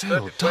dirt.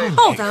 Phil, darling.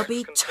 Oh, there'll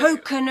be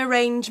token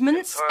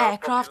arrangements,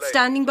 aircraft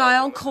standing by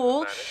on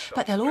call,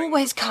 but they'll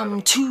always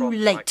come too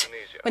late,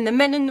 when the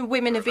men and the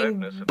women have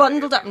been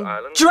bundled up and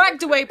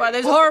dragged away by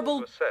those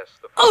horrible...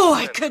 Oh,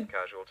 I could...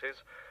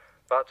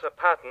 But a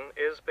pattern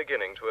is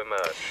beginning to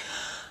emerge.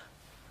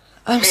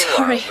 I'm Meanwhile,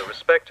 sorry. the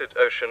respected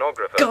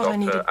oceanographer God, I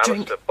need a Dr.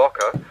 drink. Alistair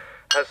Bocca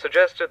has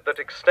suggested that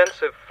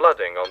extensive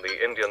flooding on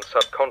the Indian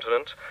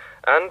subcontinent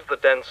and the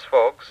dense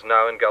fogs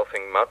now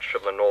engulfing much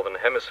of the northern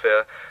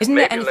hemisphere Isn't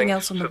may there be anything linked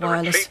else on the to the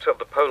wireless? retreat of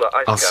the polar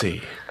ice I'll cap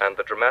see. and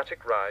the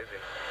dramatic rise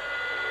in...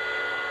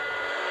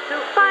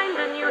 To find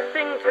a new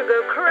thing to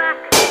go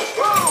crack.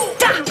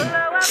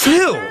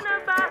 Phil!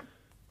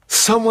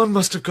 Someone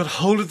must have got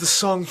hold of the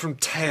song from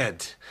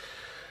Ted.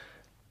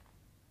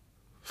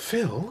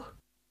 Phil?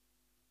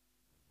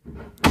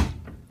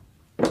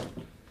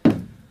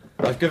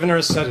 I've given her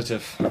a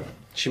sedative.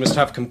 She must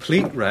have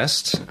complete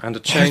rest and a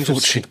I change thought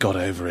of... she'd got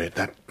over it.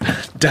 That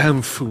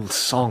damn fool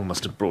song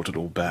must have brought it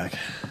all back.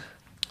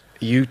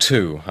 You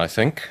too, I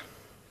think.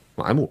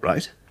 Well, I'm all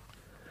right.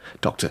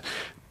 Doctor,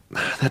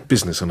 that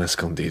business on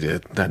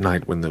Escondida, that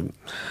night when the...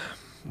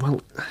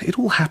 Well, it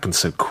all happened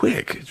so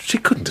quick. She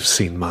couldn't have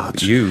seen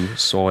much. You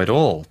saw it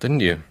all, didn't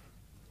you?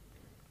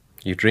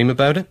 You dream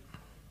about it?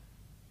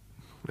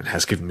 It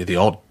has given me the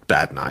odd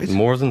bad night.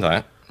 More than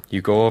that.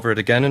 You go over it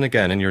again and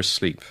again in your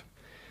sleep.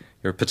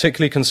 You're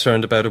particularly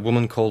concerned about a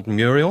woman called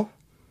Muriel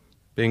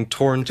being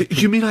torn to...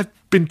 You mean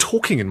I've been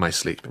talking in my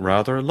sleep?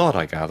 Rather a lot,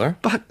 I gather.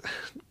 But...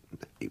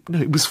 No,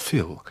 it was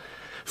Phil.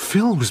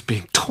 Phil was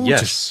being torn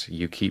Yes,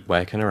 you keep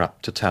waking her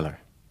up to tell her.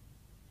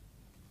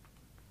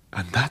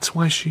 And that's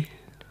why she...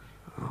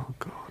 Oh,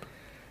 God.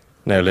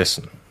 Now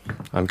listen.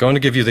 I'm going to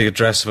give you the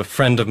address of a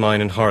friend of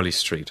mine in Harley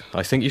Street.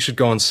 I think you should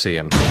go and see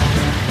him.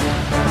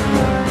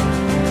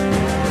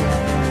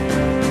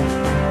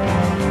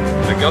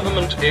 The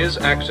government is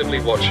actively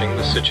watching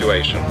the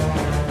situation.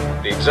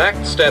 The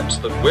exact steps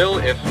that will,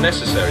 if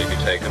necessary, be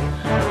taken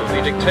will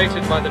be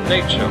dictated by the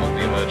nature of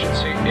the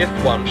emergency, if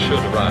one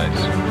should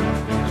arise.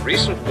 The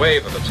recent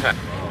wave of attack...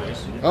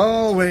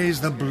 Always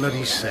the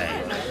bloody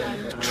same.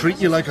 Treat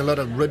you like a lot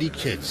of ruddy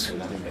kids.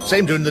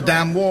 Same during the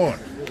damn war.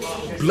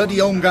 Bloody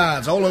home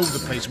guards all over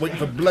the place, waiting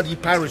for bloody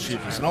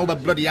parachutes and all the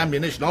bloody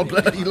ammunition, all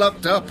bloody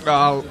locked up.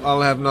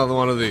 I'll have another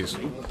one of these.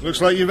 Looks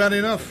like you've had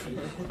enough.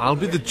 I'll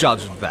be the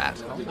judge of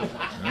that.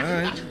 All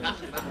right.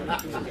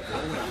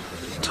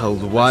 Told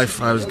the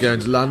wife I was going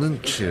to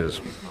London. Cheers.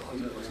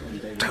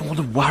 Don't want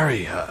to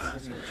worry her.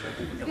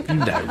 You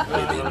know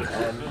women.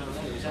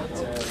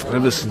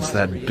 Ever since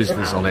that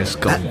business on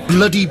Escom... That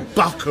bloody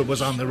Bocker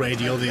was on the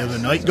radio the other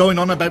night, going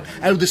on about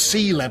how the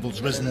sea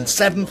level's risen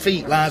 7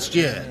 feet last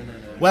year.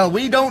 Well,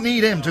 we don't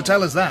need him to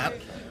tell us that.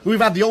 We've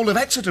had the whole of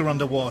Exeter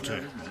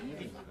underwater.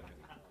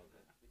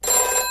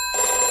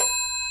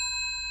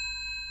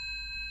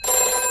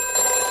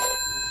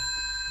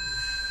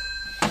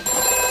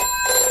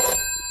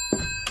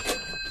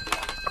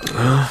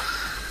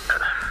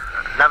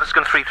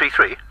 Naviscon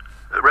 333,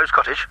 Rose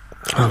Cottage.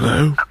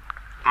 Hello?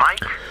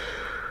 Mike?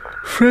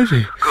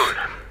 Freddie. Good.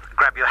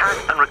 Grab your hat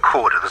and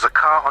recorder. There's a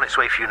car on its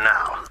way for you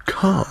now.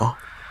 Car?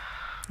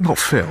 Not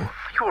Phil.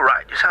 You all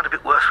right? You sound a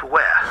bit worse for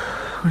wear.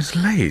 Oh, it's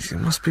late. It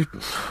must be...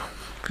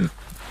 Good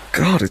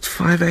God, it's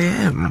 5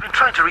 a.m. I've been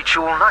trying to reach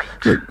you all night.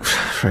 Look,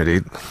 Freddie,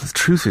 the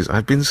truth is,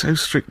 I've been so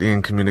strictly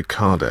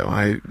incommunicado,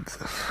 I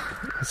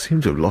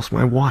seem to have lost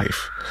my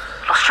wife.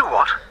 Lost your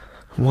what?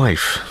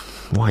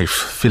 Wife,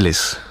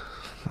 Phyllis.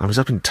 I was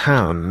up in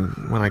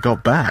town when I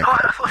got back. Oh,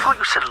 I thought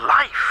you said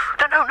life.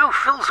 No,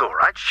 Phil's all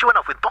right. She went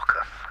off with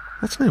Bocker.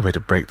 That's no way to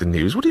break the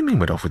news. What do you mean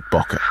went off with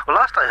Bocker? Well,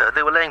 last I heard,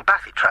 they were laying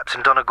bathy traps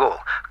in Donegal.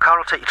 Car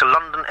will take you to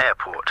London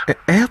Airport.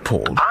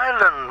 Airport?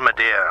 Ireland, my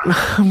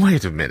dear.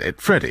 Wait a minute.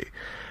 Freddie?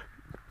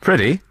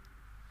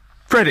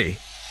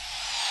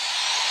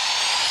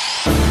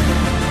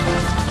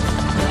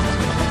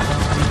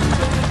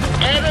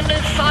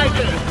 Enemy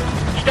sighted.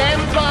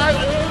 Stand by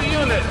all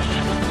units.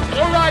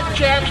 All right,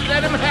 chaps,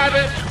 let him have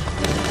it.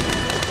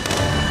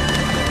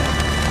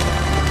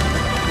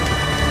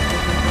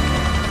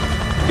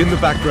 In the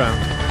background,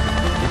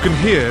 you can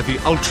hear the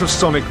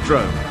ultrasonic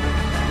drone.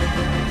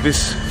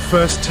 This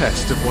first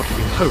test of what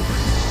we hope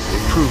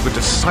will prove a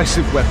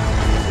decisive weapon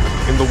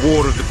in the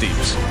War of the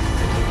Deeps.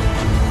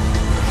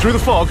 Through the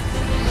fog,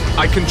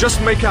 I can just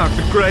make out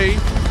the grey,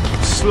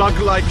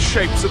 slug-like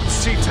shapes of the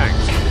sea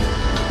tanks.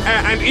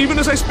 And even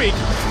as I speak,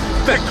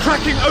 they're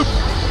cracking open.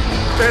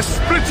 They're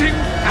splitting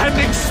and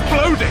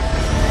exploding.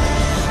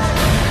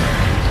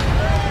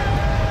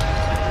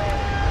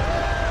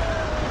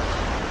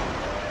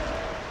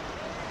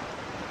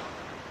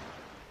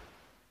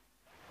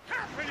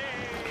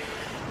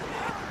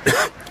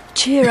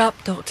 Cheer up,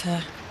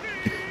 Doctor.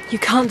 You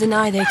can't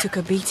deny they took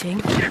a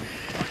beating.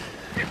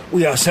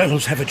 We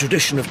ourselves have a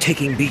tradition of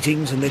taking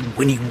beatings and then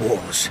winning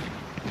wars.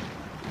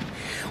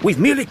 We've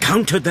merely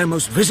countered their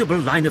most visible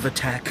line of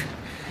attack.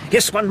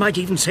 Yes, one might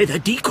even say their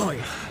decoy.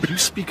 But you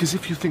speak as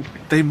if you think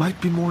they might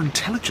be more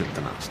intelligent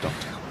than us,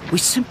 Doctor. We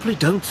simply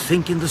don't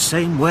think in the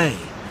same way.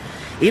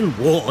 In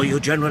war, you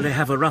generally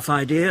have a rough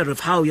idea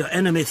of how your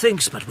enemy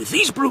thinks, but with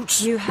these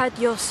brutes... You had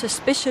your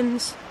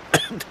suspicions.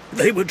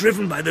 They were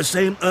driven by the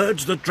same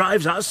urge that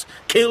drives us,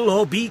 kill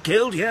or be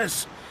killed,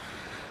 yes.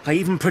 I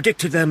even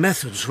predicted their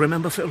methods,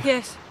 remember, Phil?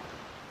 Yes.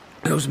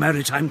 Those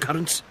maritime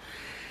currents.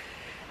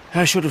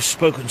 I should have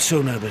spoken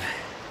sooner, but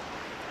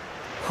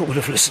who would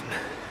have listened?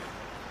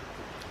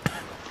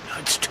 Now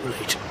it's too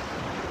late.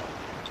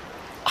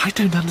 I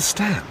don't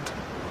understand.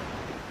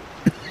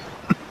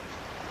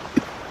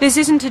 This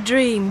isn't a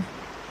dream.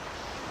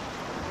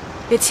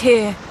 It's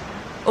here,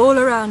 all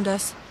around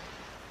us.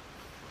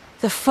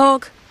 The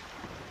fog.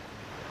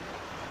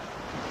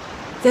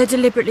 They're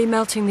deliberately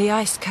melting the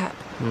ice cap.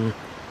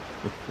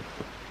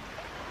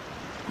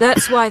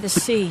 That's why the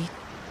sea...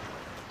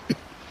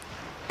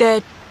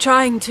 They're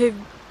trying to...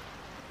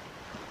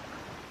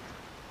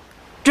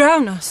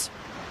 drown us.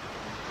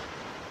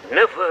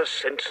 Never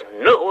since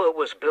Noah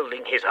was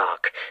building his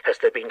ark has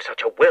there been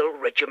such a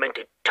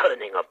well-regimented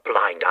turning of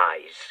blind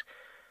eyes.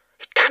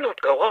 It cannot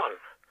go on.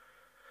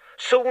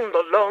 Soon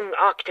the long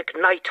Arctic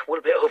night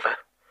will be over.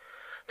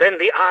 Then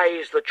the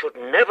eyes that should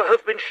never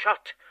have been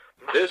shut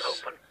must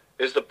open.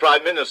 This is the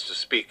Prime Minister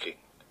speaking.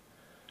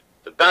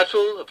 The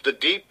Battle of the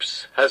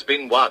Deeps has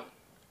been won.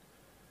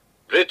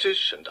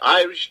 British and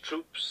Irish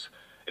troops,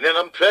 in an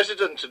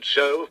unprecedented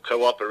show of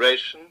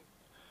cooperation,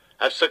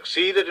 have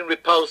succeeded in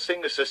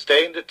repulsing a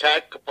sustained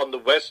attack upon the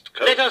west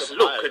coast of Let us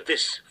look Ireland. at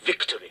this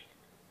victory.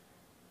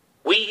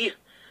 We,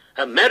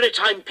 a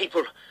maritime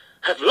people,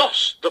 have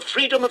lost the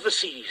freedom of the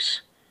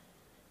seas.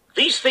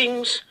 These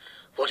things,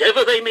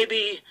 whatever they may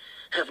be,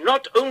 have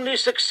not only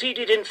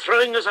succeeded in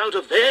throwing us out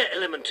of their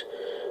element,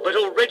 but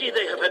already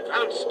they have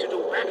advanced to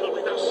do battle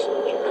with us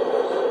in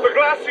numbers. The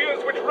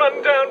glaciers which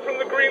run down from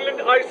the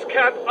Greenland ice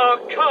cap are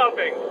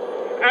calving.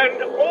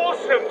 An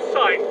awesome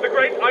sight, the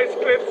great ice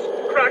cliffs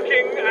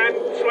cracking and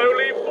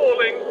slowly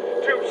falling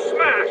to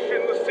smash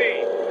in the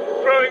sea,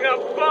 throwing up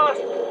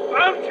vast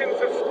mountains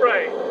of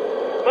spray.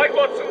 Mike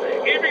Watson,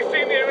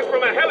 EBC News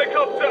from a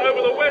helicopter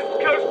over the west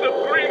coast of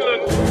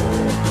Greenland.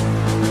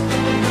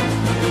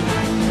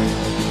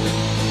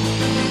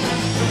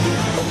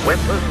 A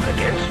weapon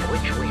against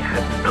which we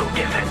have no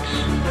defense.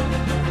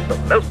 The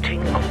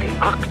melting of the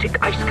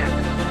Arctic ice cap.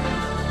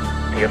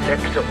 The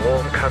effect of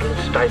warm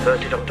currents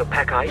diverted onto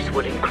pack ice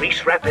will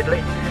increase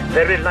rapidly,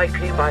 very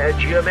likely by a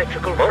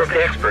geometrical Most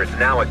progression. experts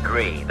now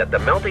agree that the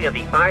melting of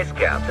the ice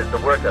caps is the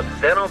work of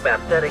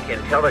xenobathetic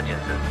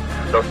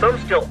intelligences, though some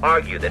still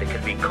argue that it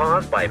could be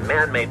caused by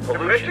man-made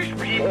pollution. The British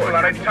people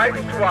are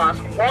entitled to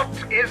ask,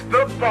 what is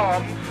the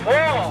bomb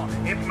for,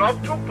 if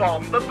not to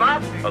bomb the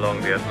Baltic?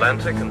 Along the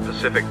Atlantic and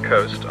Pacific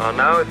coast are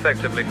now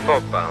effectively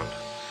fog-bound.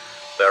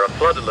 There are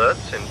flood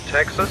alerts in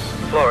Texas,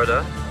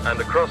 Florida, and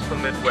across the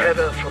Midwest.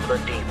 Terror from the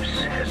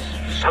deeps has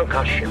sunk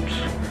our ships,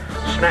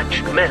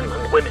 snatched men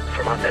and women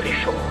from our very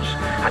shores,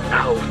 and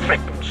now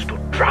threatens to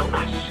drown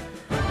us.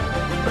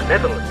 The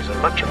Netherlands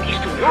and much of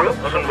Eastern Europe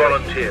Troops and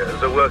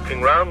volunteers are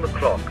working round the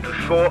clock to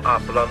shore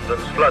up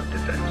London's flood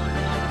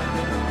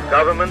defences.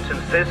 Government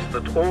insists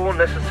that all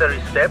necessary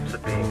steps are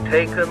being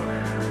taken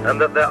and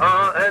that there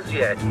are as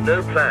yet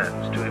no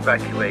plans to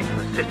evacuate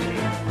the city.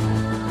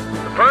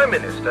 The Prime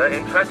Minister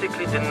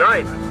emphatically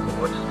denied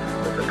reports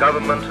that the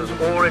government has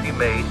already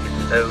made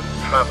its own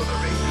travel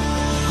arrangements.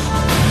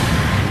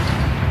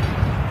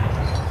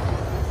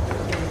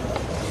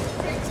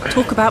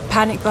 Talk about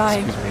panic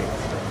buying.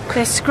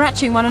 They're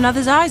scratching one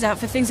another's eyes out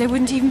for things they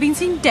wouldn't even been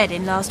seen dead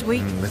in last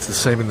week. It's the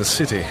same in the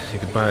city. You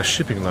could buy a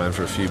shipping line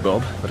for a few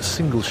bob, but a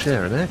single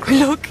share in aircraft.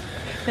 Look,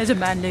 there's a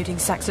man loading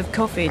sacks of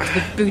coffee into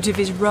the boot of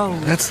his roll.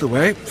 That's the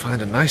way.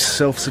 Find a nice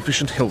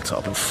self-sufficient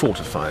hilltop and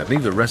fortify it.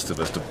 Leave the rest of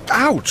us to...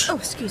 Ouch! Oh,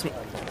 excuse me.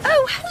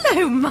 Oh,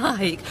 hello,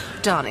 Mike.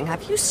 Darling,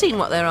 have you seen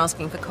what they're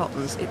asking for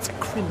cottons? It's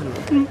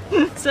criminal.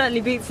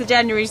 Certainly beats the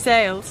January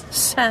sales.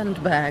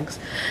 Sandbags.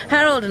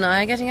 Harold and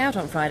I are getting out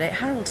on Friday.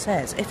 Harold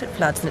says if it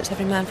floods, then it's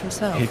every man for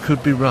himself. He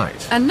could be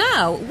right. And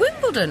now,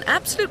 Wimbledon,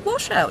 absolute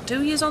washout,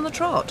 2 years on the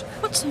trot.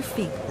 What's so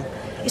feeble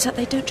is that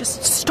they don't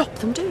just stop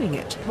them doing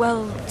it.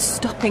 Well,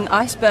 stopping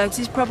icebergs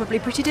is probably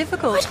pretty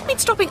difficult. I don't mean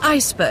stopping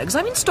icebergs,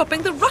 I mean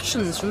stopping the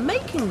Russians from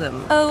making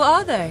them. Oh,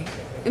 are they?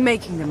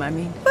 Making them, I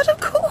mean. But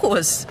of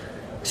course.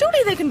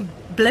 Surely they can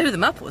blow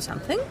them up or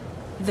something.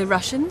 The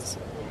Russians?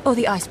 Or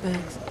the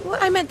icebergs? Well,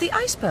 I meant the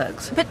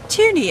icebergs. But,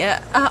 Tuny,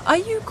 are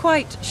you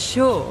quite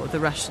sure the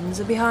Russians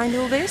are behind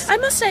all this? I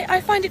must say,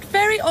 I find it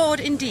very odd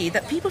indeed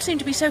that people seem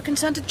to be so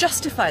concerned to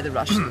justify the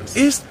Russians.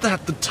 Is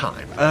that the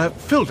time?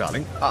 Phil,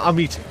 darling, our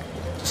meeting.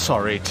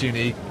 Sorry,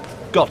 Tuny.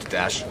 Got to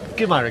dash.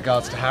 Give my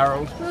regards to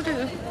Harold. Will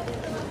do.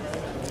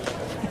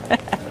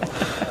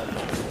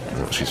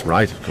 Well, she's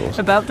right, of course.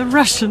 About the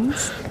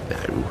Russians?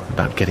 No,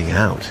 about getting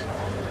out.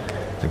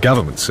 The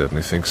government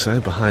certainly thinks so.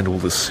 Behind all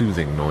the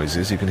soothing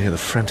noises, you can hear the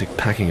frantic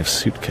packing of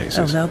suitcases.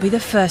 Oh, they'll be the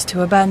first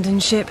to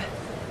abandon ship.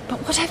 But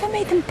whatever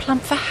made them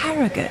plump for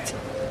Harrogate?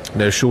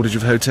 No shortage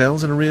of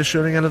hotels and a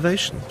reassuring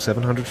elevation,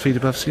 700 feet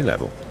above sea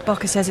level.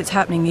 Bocker says it's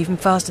happening even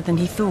faster than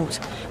he thought,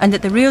 and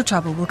that the real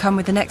trouble will come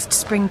with the next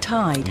spring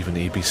tide. Even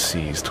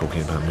EBC's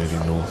talking about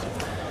moving north.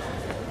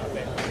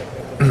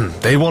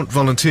 They want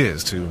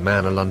volunteers to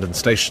man a London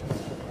station.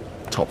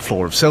 Top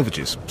floor of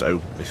Selvages,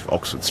 so if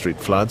Oxford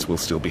Street floods, we'll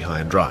still be high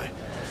and dry.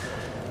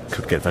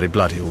 Could get very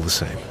bloody all the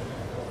same.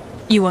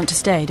 You want to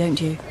stay, don't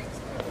you?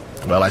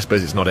 Well, I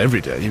suppose it's not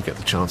every day you get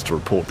the chance to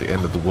report the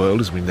end of the world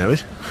as we know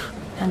it.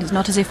 And it's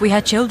not as if we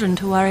had children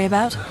to worry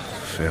about.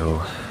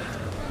 Phil,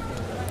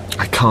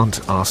 I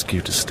can't ask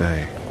you to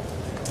stay.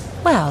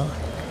 Well,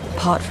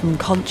 apart from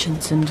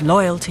conscience and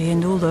loyalty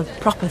and all the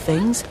proper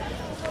things,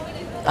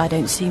 I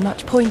don't see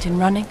much point in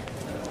running.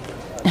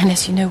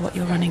 Unless you know what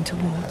you're running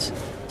towards.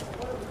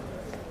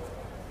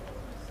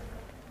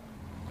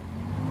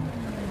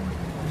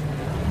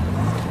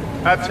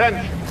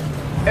 Attention,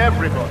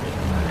 everybody.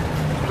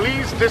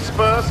 Please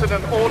disperse in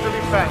an orderly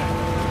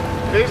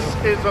fashion. This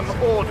is an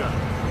order.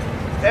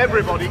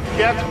 Everybody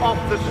get off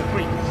the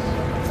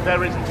streets.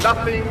 There is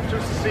nothing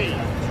to see.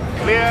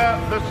 Clear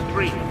the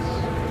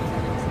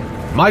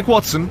streets. Mike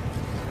Watson,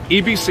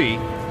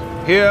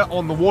 EBC, here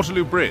on the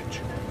Waterloo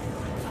Bridge.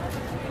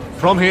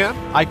 From here,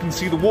 I can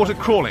see the water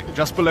crawling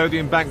just below the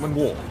embankment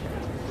wall.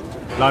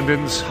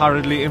 London's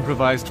hurriedly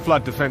improvised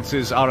flood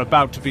defences are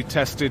about to be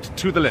tested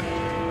to the limit.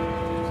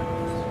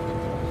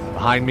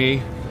 Behind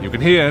me, you can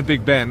hear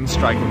Big Ben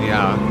striking the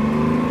hour.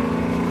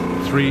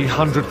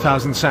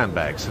 300,000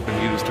 sandbags have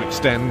been used to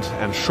extend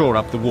and shore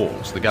up the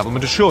walls. The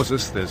government assures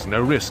us there's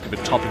no risk of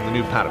it topping the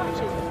new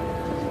parapet.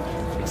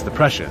 It's the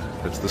pressure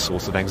that's the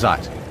source of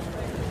anxiety.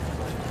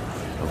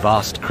 A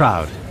vast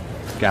crowd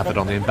gathered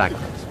on the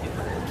embankment,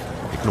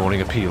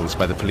 ignoring appeals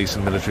by the police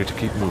and military to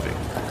keep moving.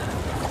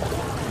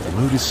 The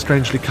mood is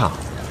strangely calm.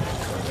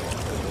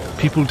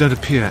 People don't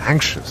appear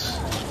anxious,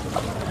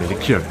 merely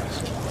curious.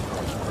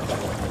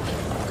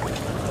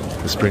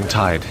 The spring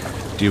tide,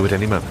 due at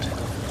any moment.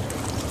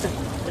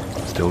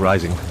 Still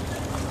rising.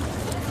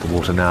 The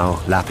water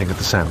now lapping at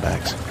the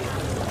sandbags.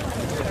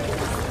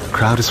 The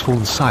crowd has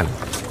fallen silent.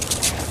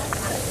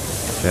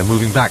 They're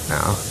moving back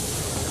now.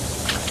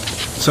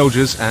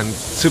 Soldiers and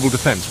civil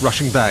defence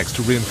rushing bags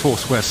to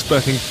reinforce where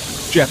spurting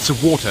jets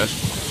of water,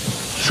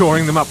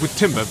 shoring them up with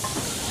timber.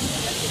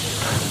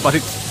 But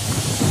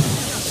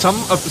some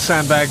of the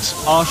sandbags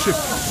are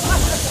shifting.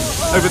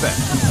 Over there.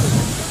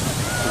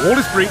 The wall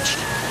is breached.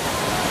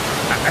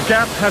 A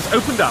gap has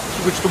opened up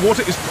through which the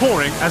water is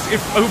pouring as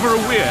if over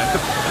a weir. The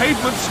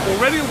pavement's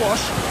already awash.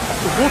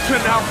 The water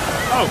now...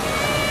 Oh!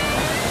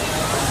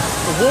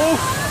 The wall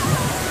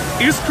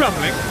is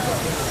crumbling,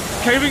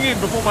 caving in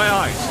before my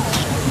eyes.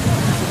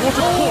 The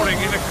water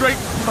pouring in a great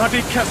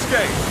muddy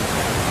cascade.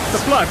 The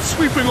blood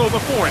sweeping all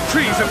before it,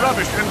 trees and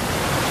rubbish, and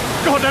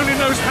God only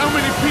knows how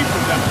many people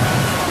down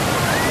there.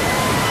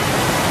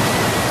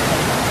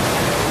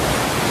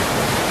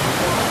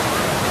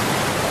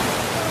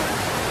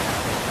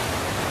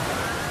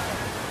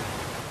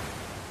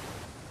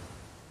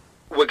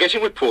 We're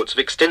getting reports of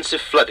extensive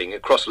flooding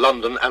across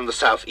London and the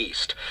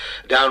south-east.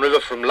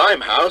 Downriver from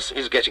Limehouse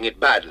is getting it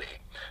badly.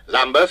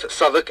 Lambeth,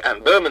 Southwark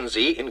and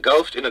Bermondsey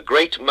engulfed in a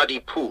great muddy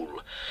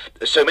pool.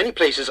 So many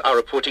places are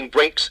reporting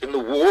breaks in the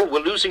wall, we're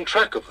losing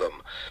track of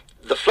them.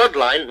 The flood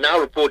line now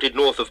reported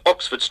north of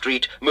Oxford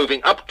Street,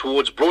 moving up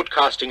towards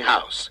Broadcasting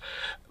House.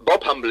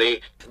 Bob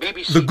Humbly,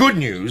 BBC... The good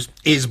news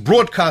is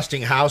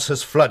Broadcasting House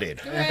has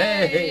flooded.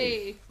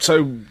 Hey.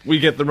 So we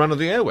get the run of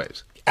the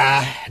airwaves?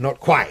 Not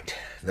quite.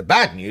 The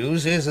bad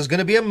news is there's going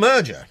to be a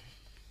merger.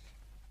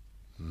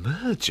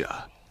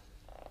 Merger?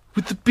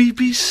 With the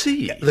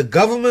BBC? The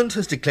government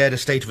has declared a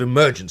state of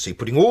emergency,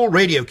 putting all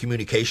radio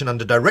communication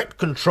under direct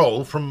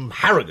control from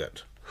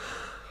Harrogate.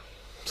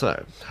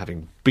 So,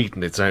 having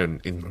beaten its own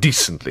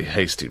indecently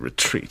hasty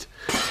retreat...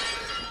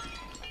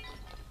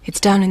 It's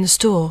down in the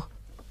store.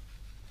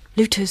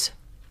 Looters.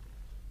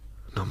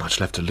 Not much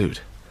left to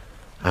loot.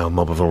 Our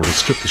mob have already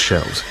stripped the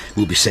shelves.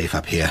 We'll be safe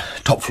up here.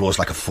 Top floor's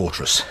like a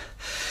fortress.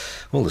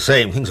 All the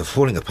same, things are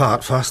falling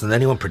apart faster than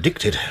anyone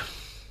predicted.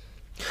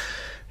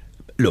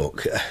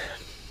 Look,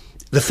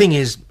 the thing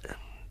is,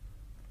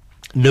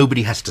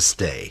 nobody has to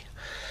stay.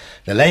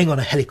 They're laying on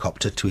a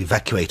helicopter to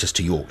evacuate us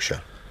to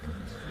Yorkshire.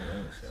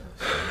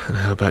 And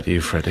how about you,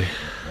 Freddie?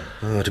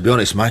 Oh, to be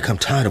honest, Mike, I'm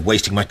tired of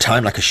wasting my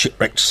time like a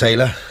shipwrecked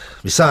sailor.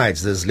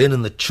 Besides, there's Lynn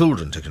and the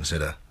children to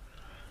consider.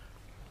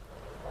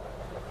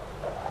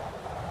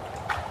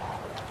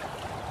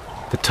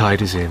 The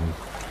tide is in.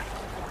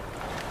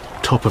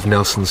 Top of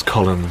Nelson's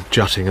column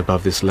jutting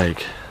above this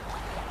lake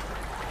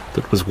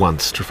that was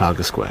once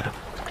Trafalgar Square.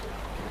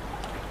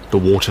 The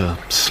water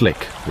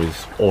slick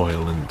with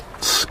oil and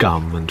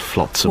scum and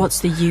flotsam. What's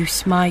the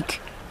use,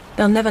 Mike?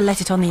 They'll never let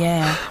it on the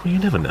air. Well, you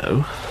never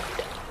know.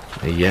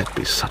 There may yet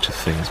be such a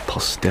thing as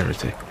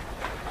posterity.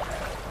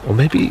 Or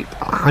maybe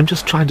I'm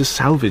just trying to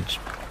salvage...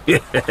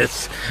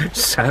 Yes,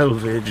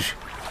 salvage.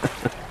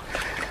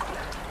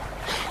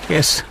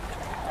 Yes.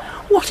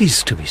 What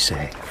is to be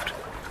saved?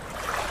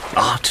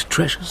 Art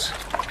treasures?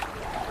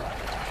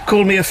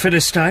 Call me a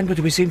Philistine, but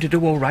we seemed to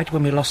do all right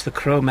when we lost the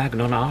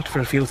Cro-Magnon art for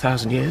a few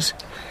thousand years.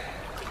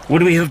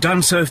 Would we have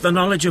done so if the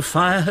knowledge of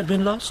fire had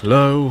been lost?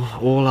 Lo,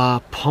 all our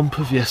pomp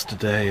of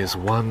yesterday is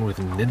one with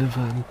Nineveh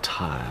and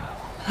Tyre.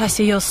 I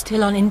see you're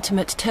still on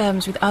intimate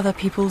terms with other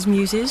people's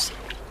muses.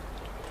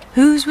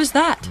 Whose was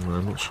that?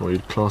 I'm not sure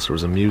you'd class her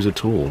as a muse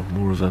at all.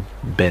 More of a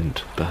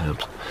bent,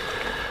 perhaps.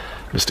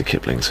 Mr.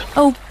 Kipling's.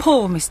 Oh,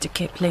 poor Mr.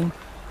 Kipling.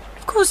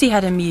 Of course he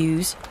had a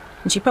muse,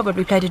 and she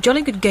probably played a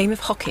jolly good game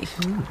of hockey.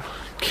 Ooh,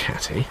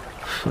 catty.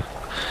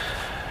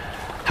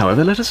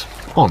 However, let us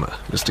honour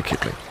Mr.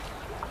 Kipling.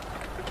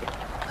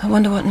 I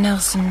wonder what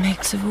Nelson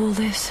makes of all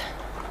this.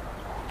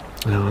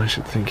 Oh, I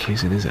should think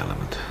he's in his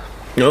element.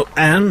 Oh,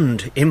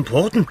 and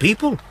important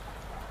people.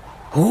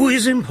 Who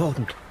is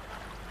important?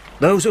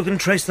 Those who can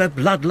trace their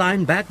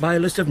bloodline back by a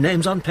list of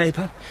names on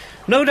paper.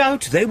 No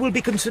doubt they will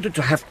be considered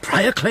to have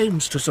prior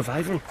claims to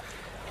survival.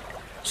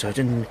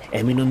 Certain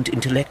eminent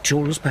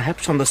intellectuals,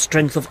 perhaps, on the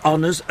strength of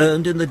honours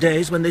earned in the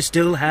days when they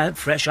still had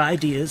fresh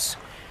ideas.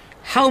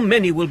 How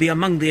many will be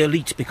among the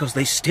elite because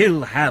they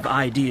still have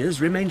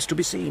ideas remains to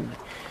be seen.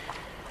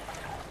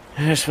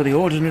 As for the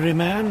ordinary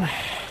man,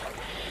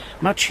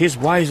 much his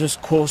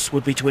wisest course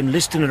would be to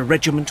enlist in a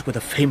regiment with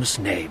a famous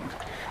name.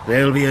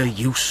 There'll be a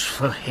use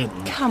for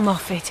him. Come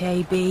off it,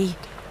 A.B.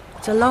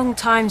 It's a long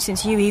time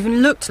since you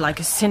even looked like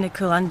a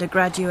cynical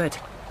undergraduate.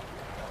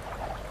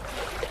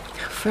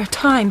 For a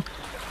time,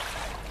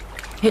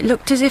 it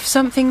looked as if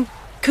something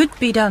could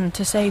be done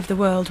to save the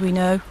world we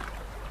know.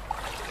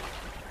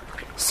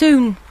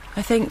 Soon,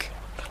 I think,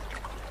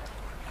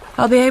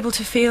 I'll be able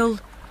to feel,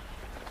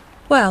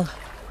 well,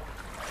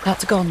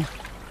 that's gone.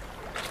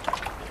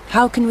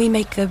 How can we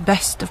make the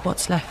best of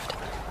what's left?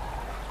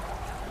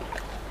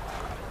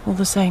 All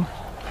the same,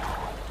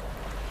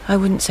 I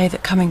wouldn't say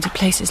that coming to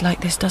places like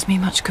this does me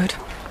much good.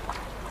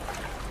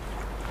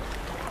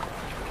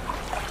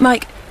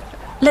 Mike,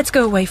 let's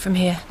go away from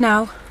here,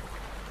 now.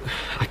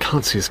 I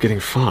can't see us getting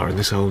far in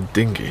this old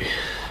dinghy.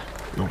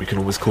 Or we can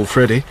always call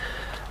Freddie.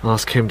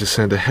 Ask him to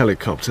send a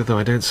helicopter, though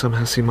I don't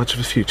somehow see much of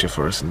a future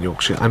for us in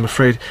Yorkshire. I'm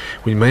afraid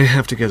we may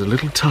have to get a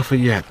little tougher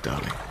yet,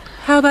 darling.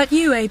 How about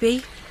you,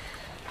 AB?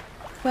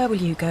 Where will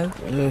you go?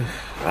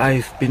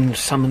 I've been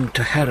summoned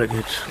to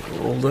Harrogate,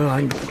 although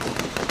I'm...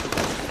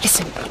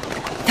 Listen,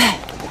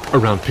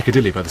 Around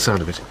Piccadilly, by the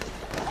sound of it.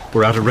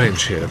 We're out of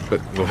range here,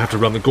 but we'll have to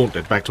run the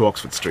gauntlet back to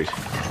Oxford Street.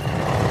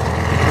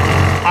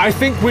 I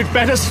think we'd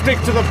better stick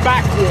to the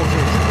backwaters.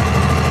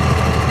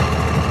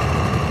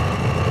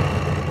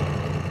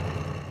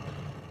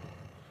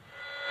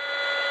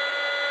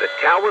 The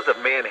towers of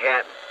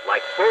Manhattan,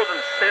 like frozen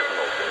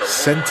sentinels in the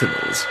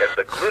Sentinels? as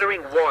the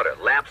glittering water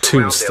laps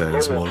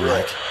Tombstones, more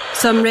like.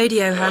 Some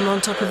radio ham on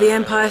top of the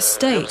Empire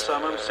State.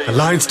 The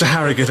lines to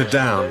Harrogate are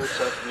down.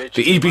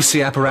 The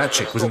EBC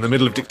apparatchik was in the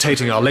middle of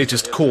dictating our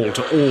latest call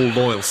to all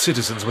loyal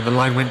citizens when the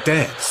line went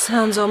dead.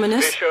 Sounds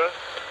ominous. Fisher,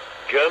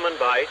 German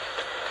bite,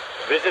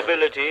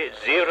 visibility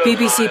 0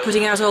 BBC miles.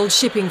 putting out old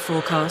shipping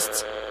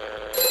forecasts.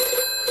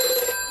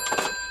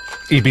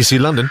 EBC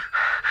London.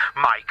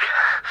 Mike,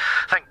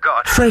 thank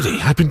God. Freddie,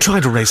 I've been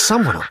trying to raise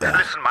someone up there.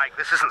 Listen, Mike,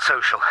 this isn't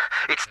social.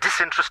 It's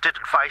disinterested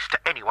advice to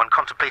anyone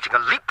contemplating a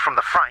leap from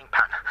the frying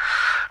pan.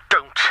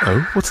 Don't.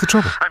 Oh, what's the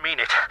trouble? I mean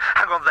it.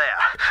 Hang on there,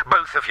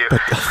 both of you.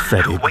 But,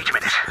 Freddie... Wait a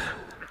minute.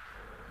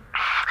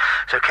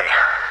 It's okay.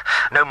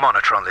 No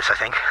monitor on this, I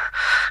think.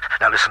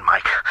 Now listen,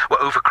 Mike. We're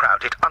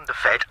overcrowded,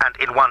 underfed, and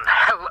in one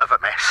hell of a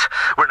mess.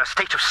 We're in a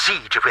state of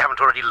siege if we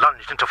haven't already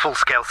lunged into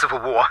full-scale civil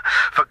war.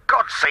 For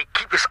God's sake,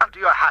 keep this under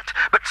your hat,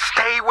 but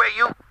stay where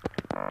you...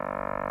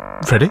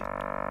 Freddie?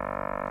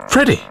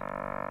 Freddie!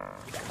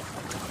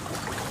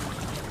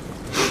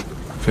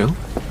 Phil?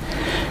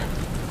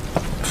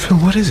 Phil,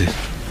 what is it?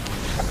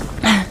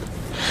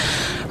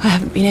 I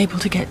haven't been able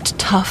to get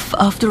tough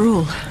after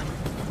all.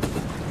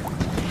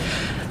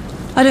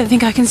 I don't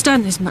think I can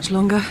stand this much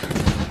longer.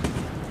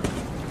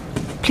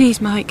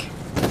 Please, Mike.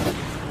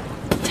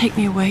 Take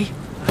me away.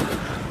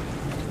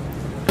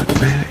 But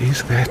where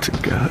is there to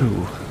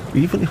go?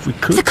 Even if we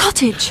could... The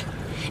cottage!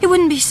 It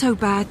wouldn't be so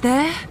bad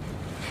there.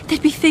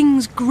 There'd be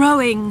things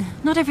growing,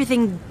 not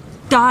everything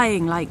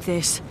dying like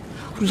this.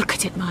 Look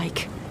at it,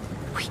 Mike.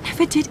 We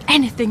never did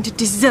anything to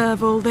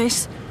deserve all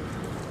this.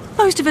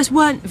 Most of us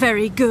weren't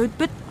very good,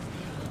 but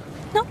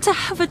not to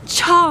have a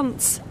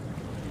chance.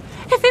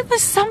 If it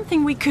was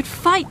something we could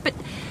fight, but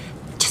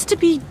just to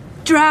be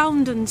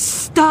drowned and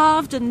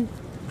starved and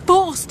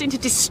forced into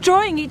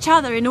destroying each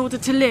other in order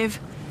to live.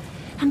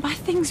 And by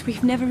things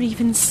we've never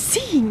even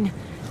seen.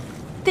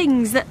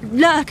 Things that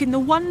lurk in the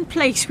one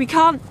place we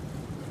can't...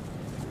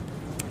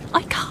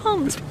 I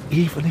can't.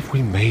 Even if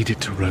we made it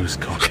to Rose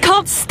Cottage... I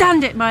can't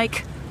stand it,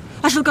 Mike.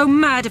 I shall go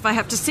mad if I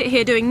have to sit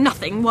here doing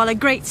nothing while a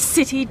great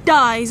city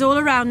dies all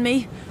around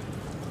me.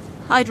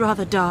 I'd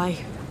rather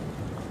die.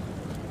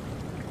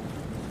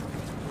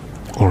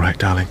 All right,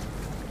 darling.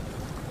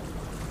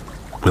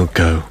 We'll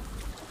go.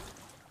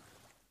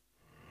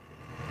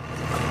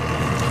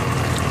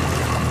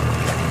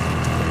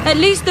 At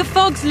least the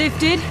fog's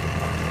lifted.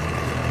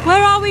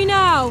 Where are we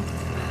now?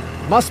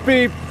 Must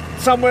be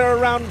somewhere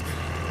around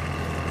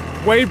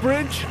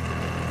Weybridge.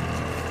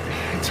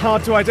 It's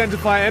hard to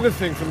identify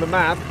anything from the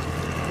map,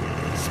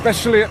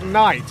 especially at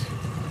night.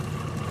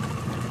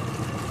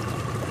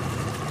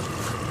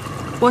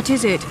 What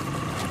is it?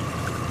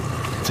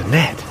 It's a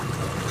net.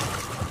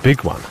 A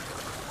big one.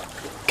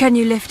 Can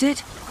you lift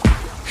it?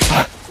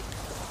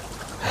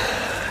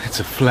 It's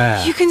a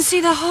flare. You can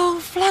see the whole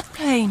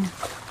floodplain.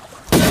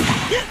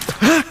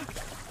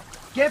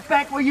 Get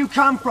back where you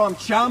come from,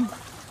 chum.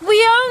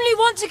 We only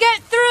want to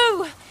get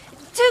through.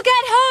 To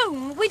get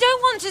home. We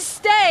don't want to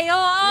stay or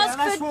ask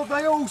that's for... what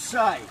they all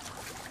say.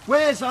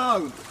 Where's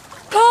home?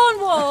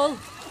 Cornwall.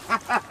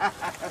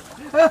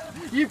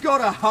 You've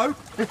got a hope.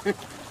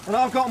 And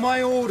I've got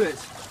my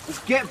orders. It's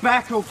get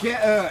back or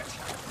get hurt.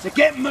 So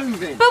get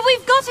moving. But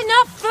we've got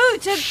enough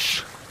food to...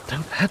 Shh!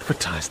 Don't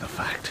advertise the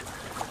fact.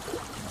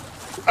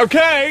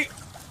 Okay,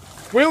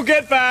 we'll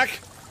get back.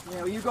 Yeah,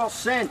 well, you got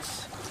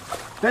sense.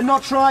 Then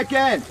not try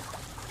again.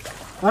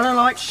 I don't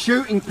like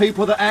shooting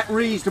people that act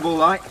reasonable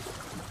like.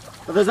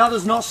 But there's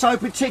others not so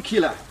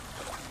particular.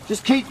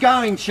 Just keep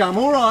going, chum,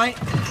 all right?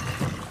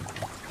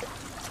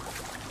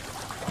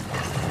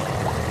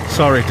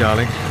 Sorry,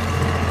 darling.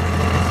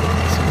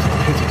 Seems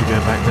a pity to go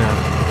back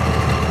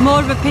now. More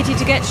of a pity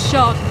to get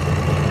shot.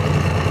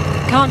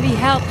 Can't be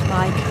helped,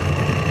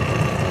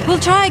 Mike. We'll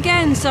try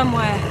again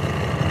somewhere.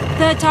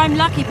 Third time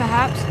lucky,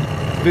 perhaps.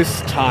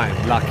 This time,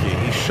 lucky,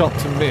 he shot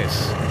to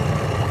miss.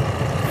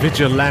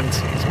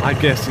 Vigilantes. My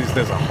guess is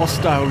there's a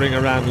hostile ring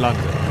around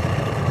London.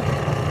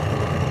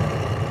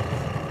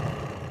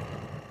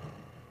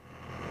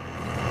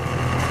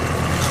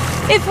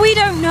 If we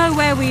don't know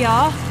where we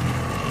are,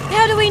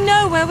 how do we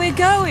know where we're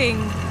going?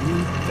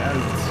 We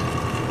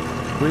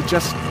don't. We're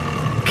just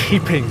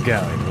keeping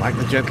going, like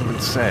the gentleman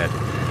said.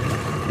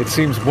 It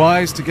seems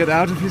wise to get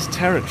out of his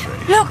territory.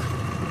 Look!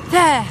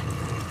 There!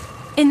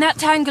 In that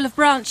tangle of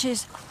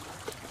branches.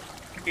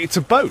 It's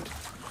a boat.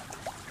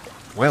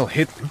 Well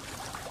hidden.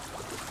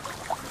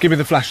 Give me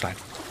the flashlight.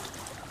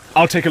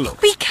 I'll take a look.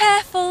 Be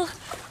careful.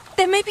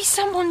 There may be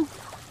someone...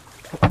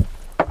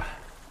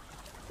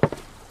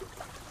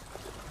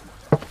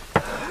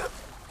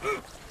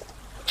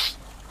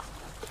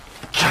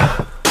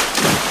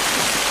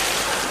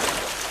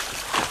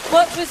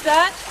 What was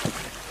that?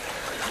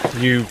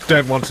 You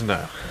don't want to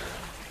know.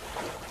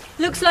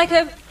 Looks like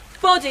a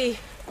body.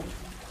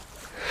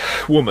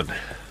 Woman.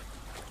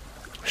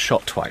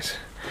 Shot twice.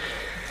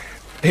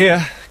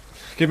 Here,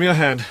 give me your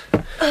hand.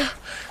 There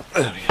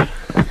we go.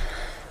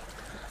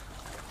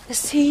 A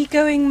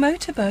sea-going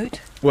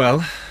motorboat?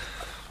 Well,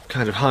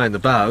 kind of high in the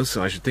bows,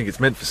 so I should think it's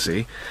meant for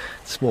sea.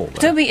 It's small, though.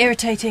 Don't be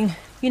irritating.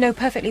 You know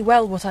perfectly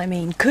well what I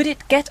mean. Could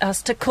it get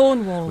us to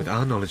Cornwall? With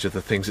our knowledge of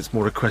the things, it's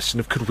more a question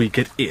of could we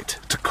get it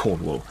to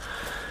Cornwall.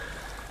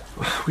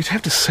 We'd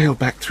have to sail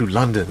back through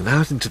London and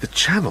out into the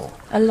Channel.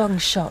 A long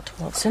shot,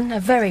 Watson. A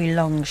very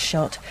long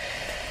shot.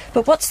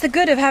 But what's the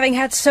good of having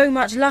had so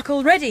much luck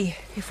already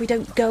if we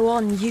don't go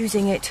on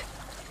using it?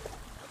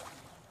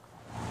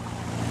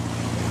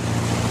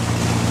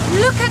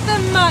 Look at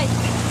them, Mike!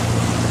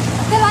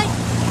 They're like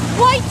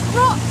white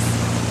rocks!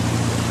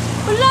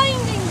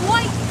 Blinding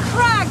white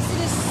crags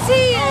in a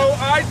sea of... Oh,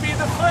 I'd be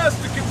the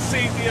first to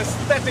concede the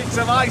aesthetics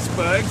of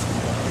icebergs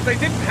if they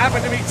didn't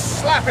happen to be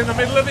slap in the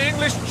middle of the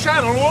English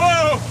Channel.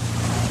 Whoa!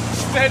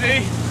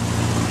 Steady!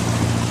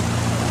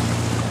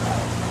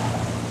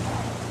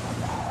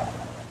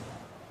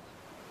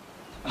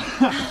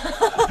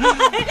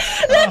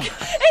 Look!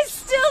 It's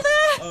still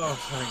there! Oh,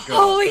 thank God.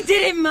 Oh, we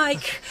did it,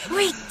 Mike!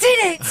 We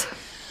did it!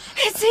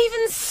 It's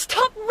even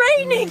stopped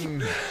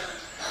raining!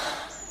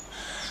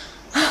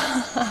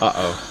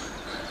 Uh-oh.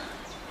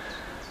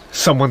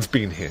 Someone's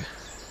been here.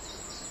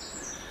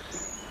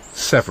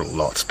 Several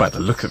lots by the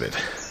look of it.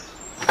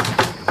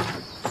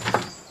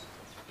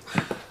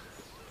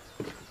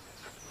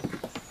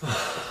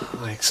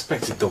 I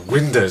expected the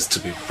windows to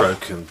be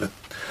broken, but...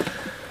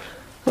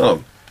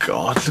 Oh,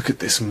 God, look at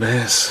this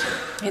mess.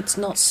 It's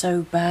not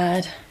so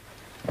bad.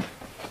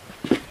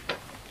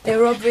 They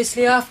were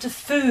obviously after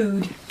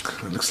food.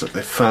 It looks like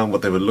they found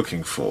what they were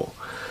looking for.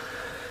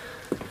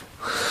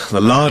 The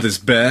larder's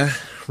bare,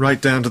 right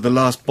down to the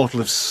last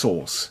bottle of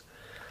sauce.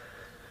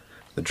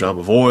 The drum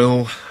of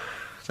oil,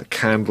 the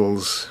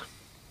candles,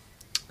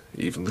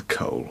 even the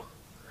coal.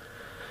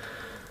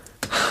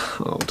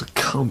 Oh, to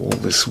come all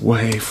this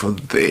way for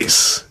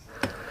this.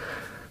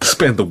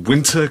 Spend the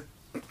winter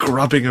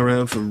grubbing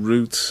around for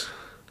roots.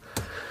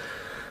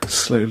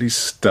 Slowly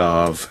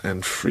starve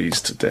and freeze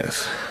to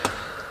death.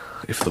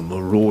 If the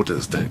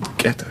marauders don't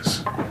get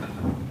us.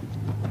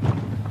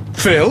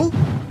 Phil?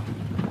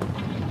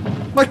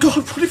 My God,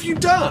 what have you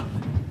done?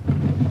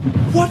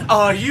 What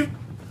are you...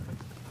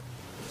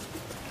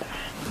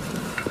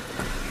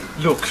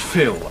 Look,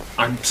 Phil,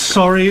 I'm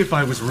sorry if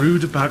I was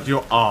rude about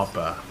your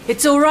arbour.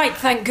 It's all right,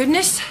 thank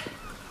goodness.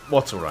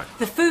 What's all right?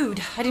 The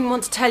food. I didn't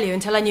want to tell you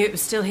until I knew it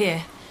was still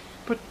here.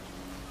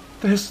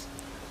 There's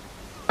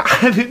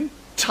an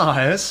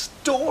entire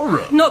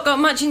storeroom. Not got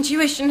much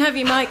intuition, have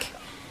you, Mike?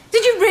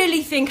 Did you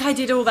really think I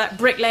did all that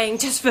bricklaying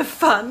just for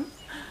fun?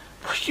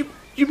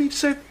 You mean to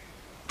say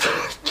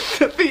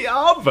the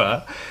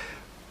arbour?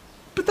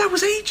 But that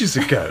was ages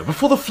ago,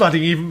 before the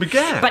flooding even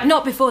began. But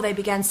not before they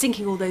began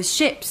sinking all those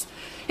ships.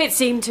 It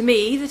seemed to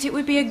me that it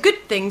would be a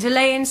good thing to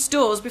lay in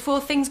stores before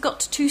things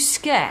got too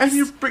scarce. And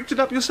you've bricked it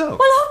up yourself?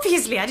 Well,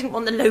 obviously, I didn't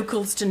want the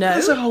locals to know.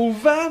 There's a whole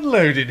van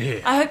load in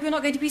here. I hope you're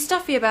not going to be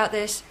stuffy about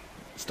this.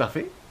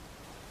 Stuffy?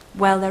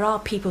 Well, there are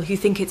people who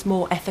think it's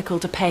more ethical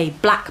to pay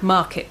black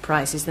market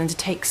prices than to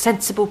take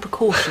sensible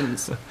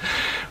precautions.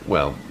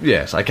 Well,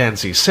 yes, I can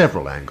see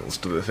several angles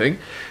to the thing,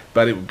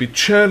 but it would be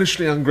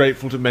churlishly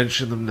ungrateful to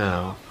mention them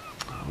now.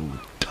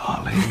 Oh,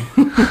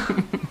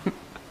 darling.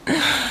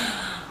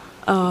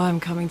 Oh, I'm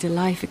coming to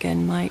life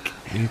again, Mike.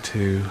 Me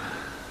too.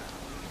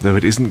 Though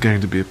it isn't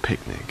going to be a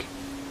picnic.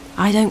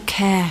 I don't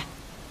care.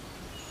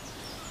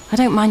 I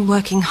don't mind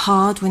working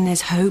hard when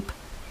there's hope.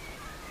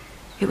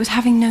 It was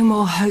having no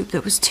more hope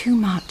that was too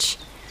much.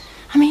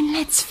 I mean,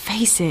 let's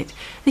face it,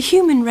 the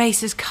human race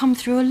has come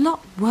through a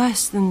lot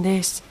worse than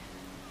this.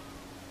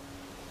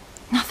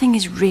 Nothing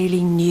is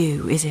really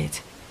new, is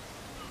it?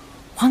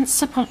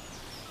 Once upon...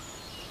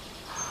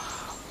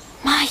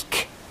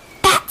 Mike,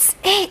 that's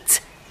it!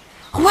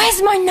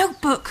 Where's my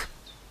notebook?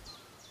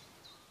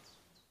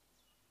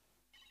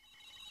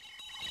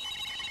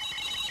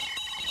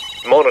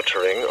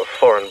 Monitoring of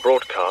foreign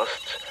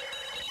broadcasts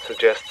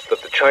suggests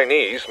that the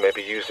Chinese may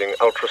be using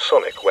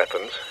ultrasonic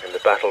weapons in the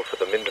battle for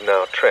the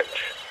Mindanao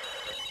Trench.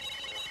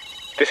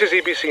 This is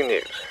EBC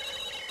News.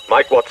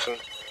 Mike Watson,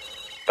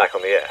 back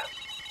on the air.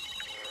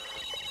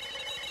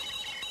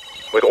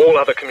 With all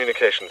other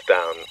communications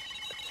down,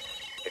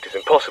 it is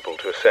impossible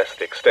to assess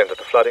the extent of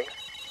the flooding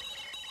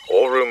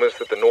or rumours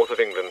that the north of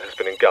England has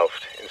been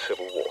engulfed in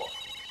civil war.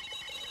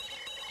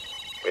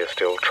 We are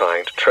still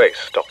trying to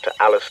trace Dr.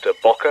 Alistair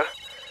Bocker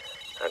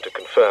and to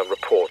confirm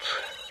reports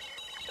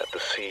that the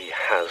sea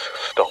has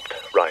stopped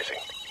rising.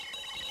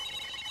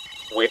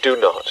 We do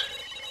not,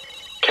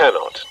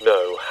 cannot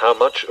know how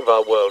much of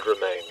our world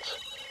remains,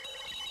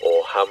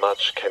 or how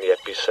much can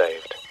yet be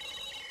saved.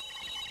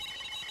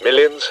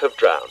 Millions have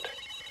drowned,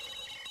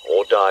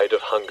 or died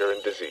of hunger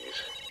and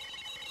disease.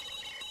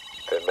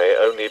 There may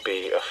only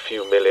be a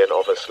few million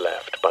of us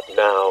left, but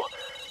now,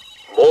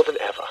 more than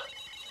ever,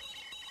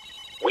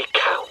 we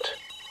count.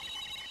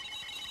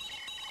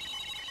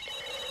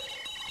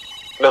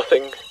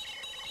 Nothing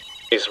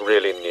is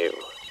really new.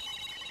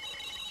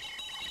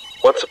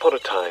 Once upon a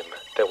time,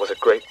 there was a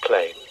great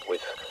plain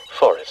with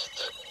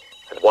forests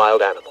and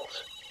wild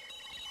animals.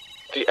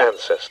 The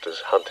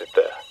ancestors hunted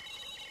there.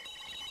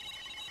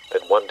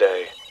 Then one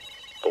day,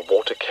 the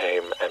water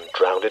came and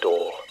drowned it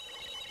all,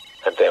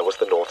 and there was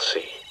the North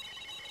Sea.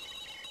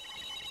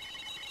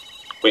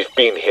 We've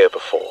been here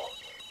before,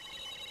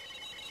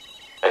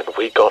 and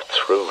we got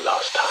through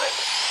last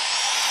time.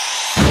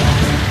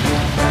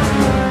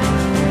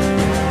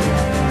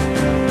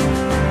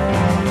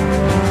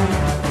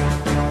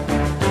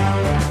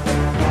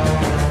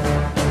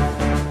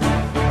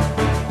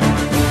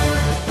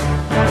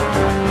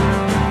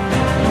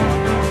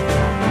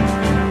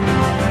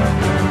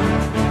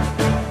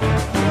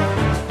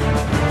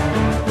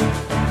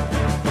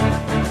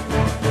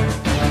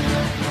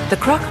 The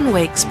Kraken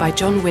Wakes by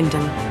John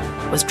Wyndham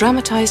was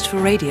dramatised for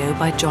radio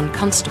by John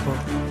Constable.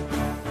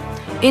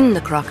 In The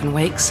Kraken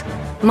Wakes,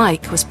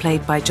 Mike was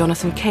played by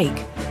Jonathan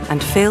Cake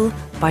and Phil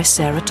by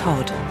Sarah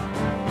Todd.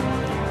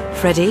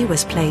 Freddie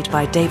was played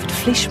by David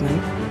Fleischman,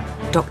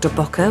 Dr.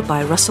 Bocker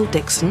by Russell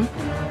Dixon,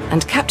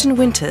 and Captain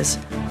Winters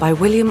by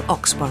William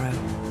Oxborough.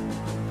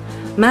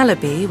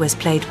 Malaby was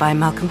played by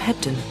Malcolm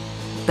Hebden,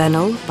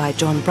 Bennell by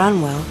John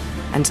Branwell,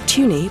 and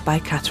Tuny by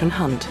Catherine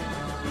Hunt.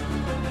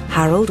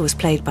 Harold was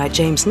played by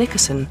James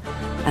Nickerson,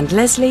 and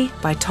Leslie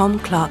by Tom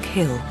Clark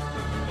Hill.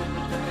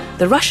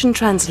 The Russian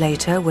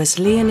translator was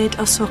Leonid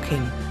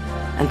Osokin,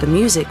 and the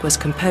music was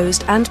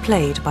composed and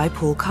played by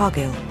Paul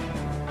Cargill.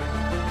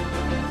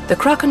 The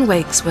Kraken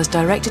Wakes was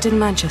directed in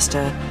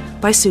Manchester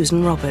by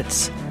Susan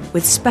Roberts,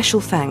 with special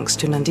thanks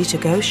to Nandita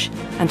Ghosh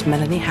and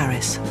Melanie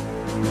Harris.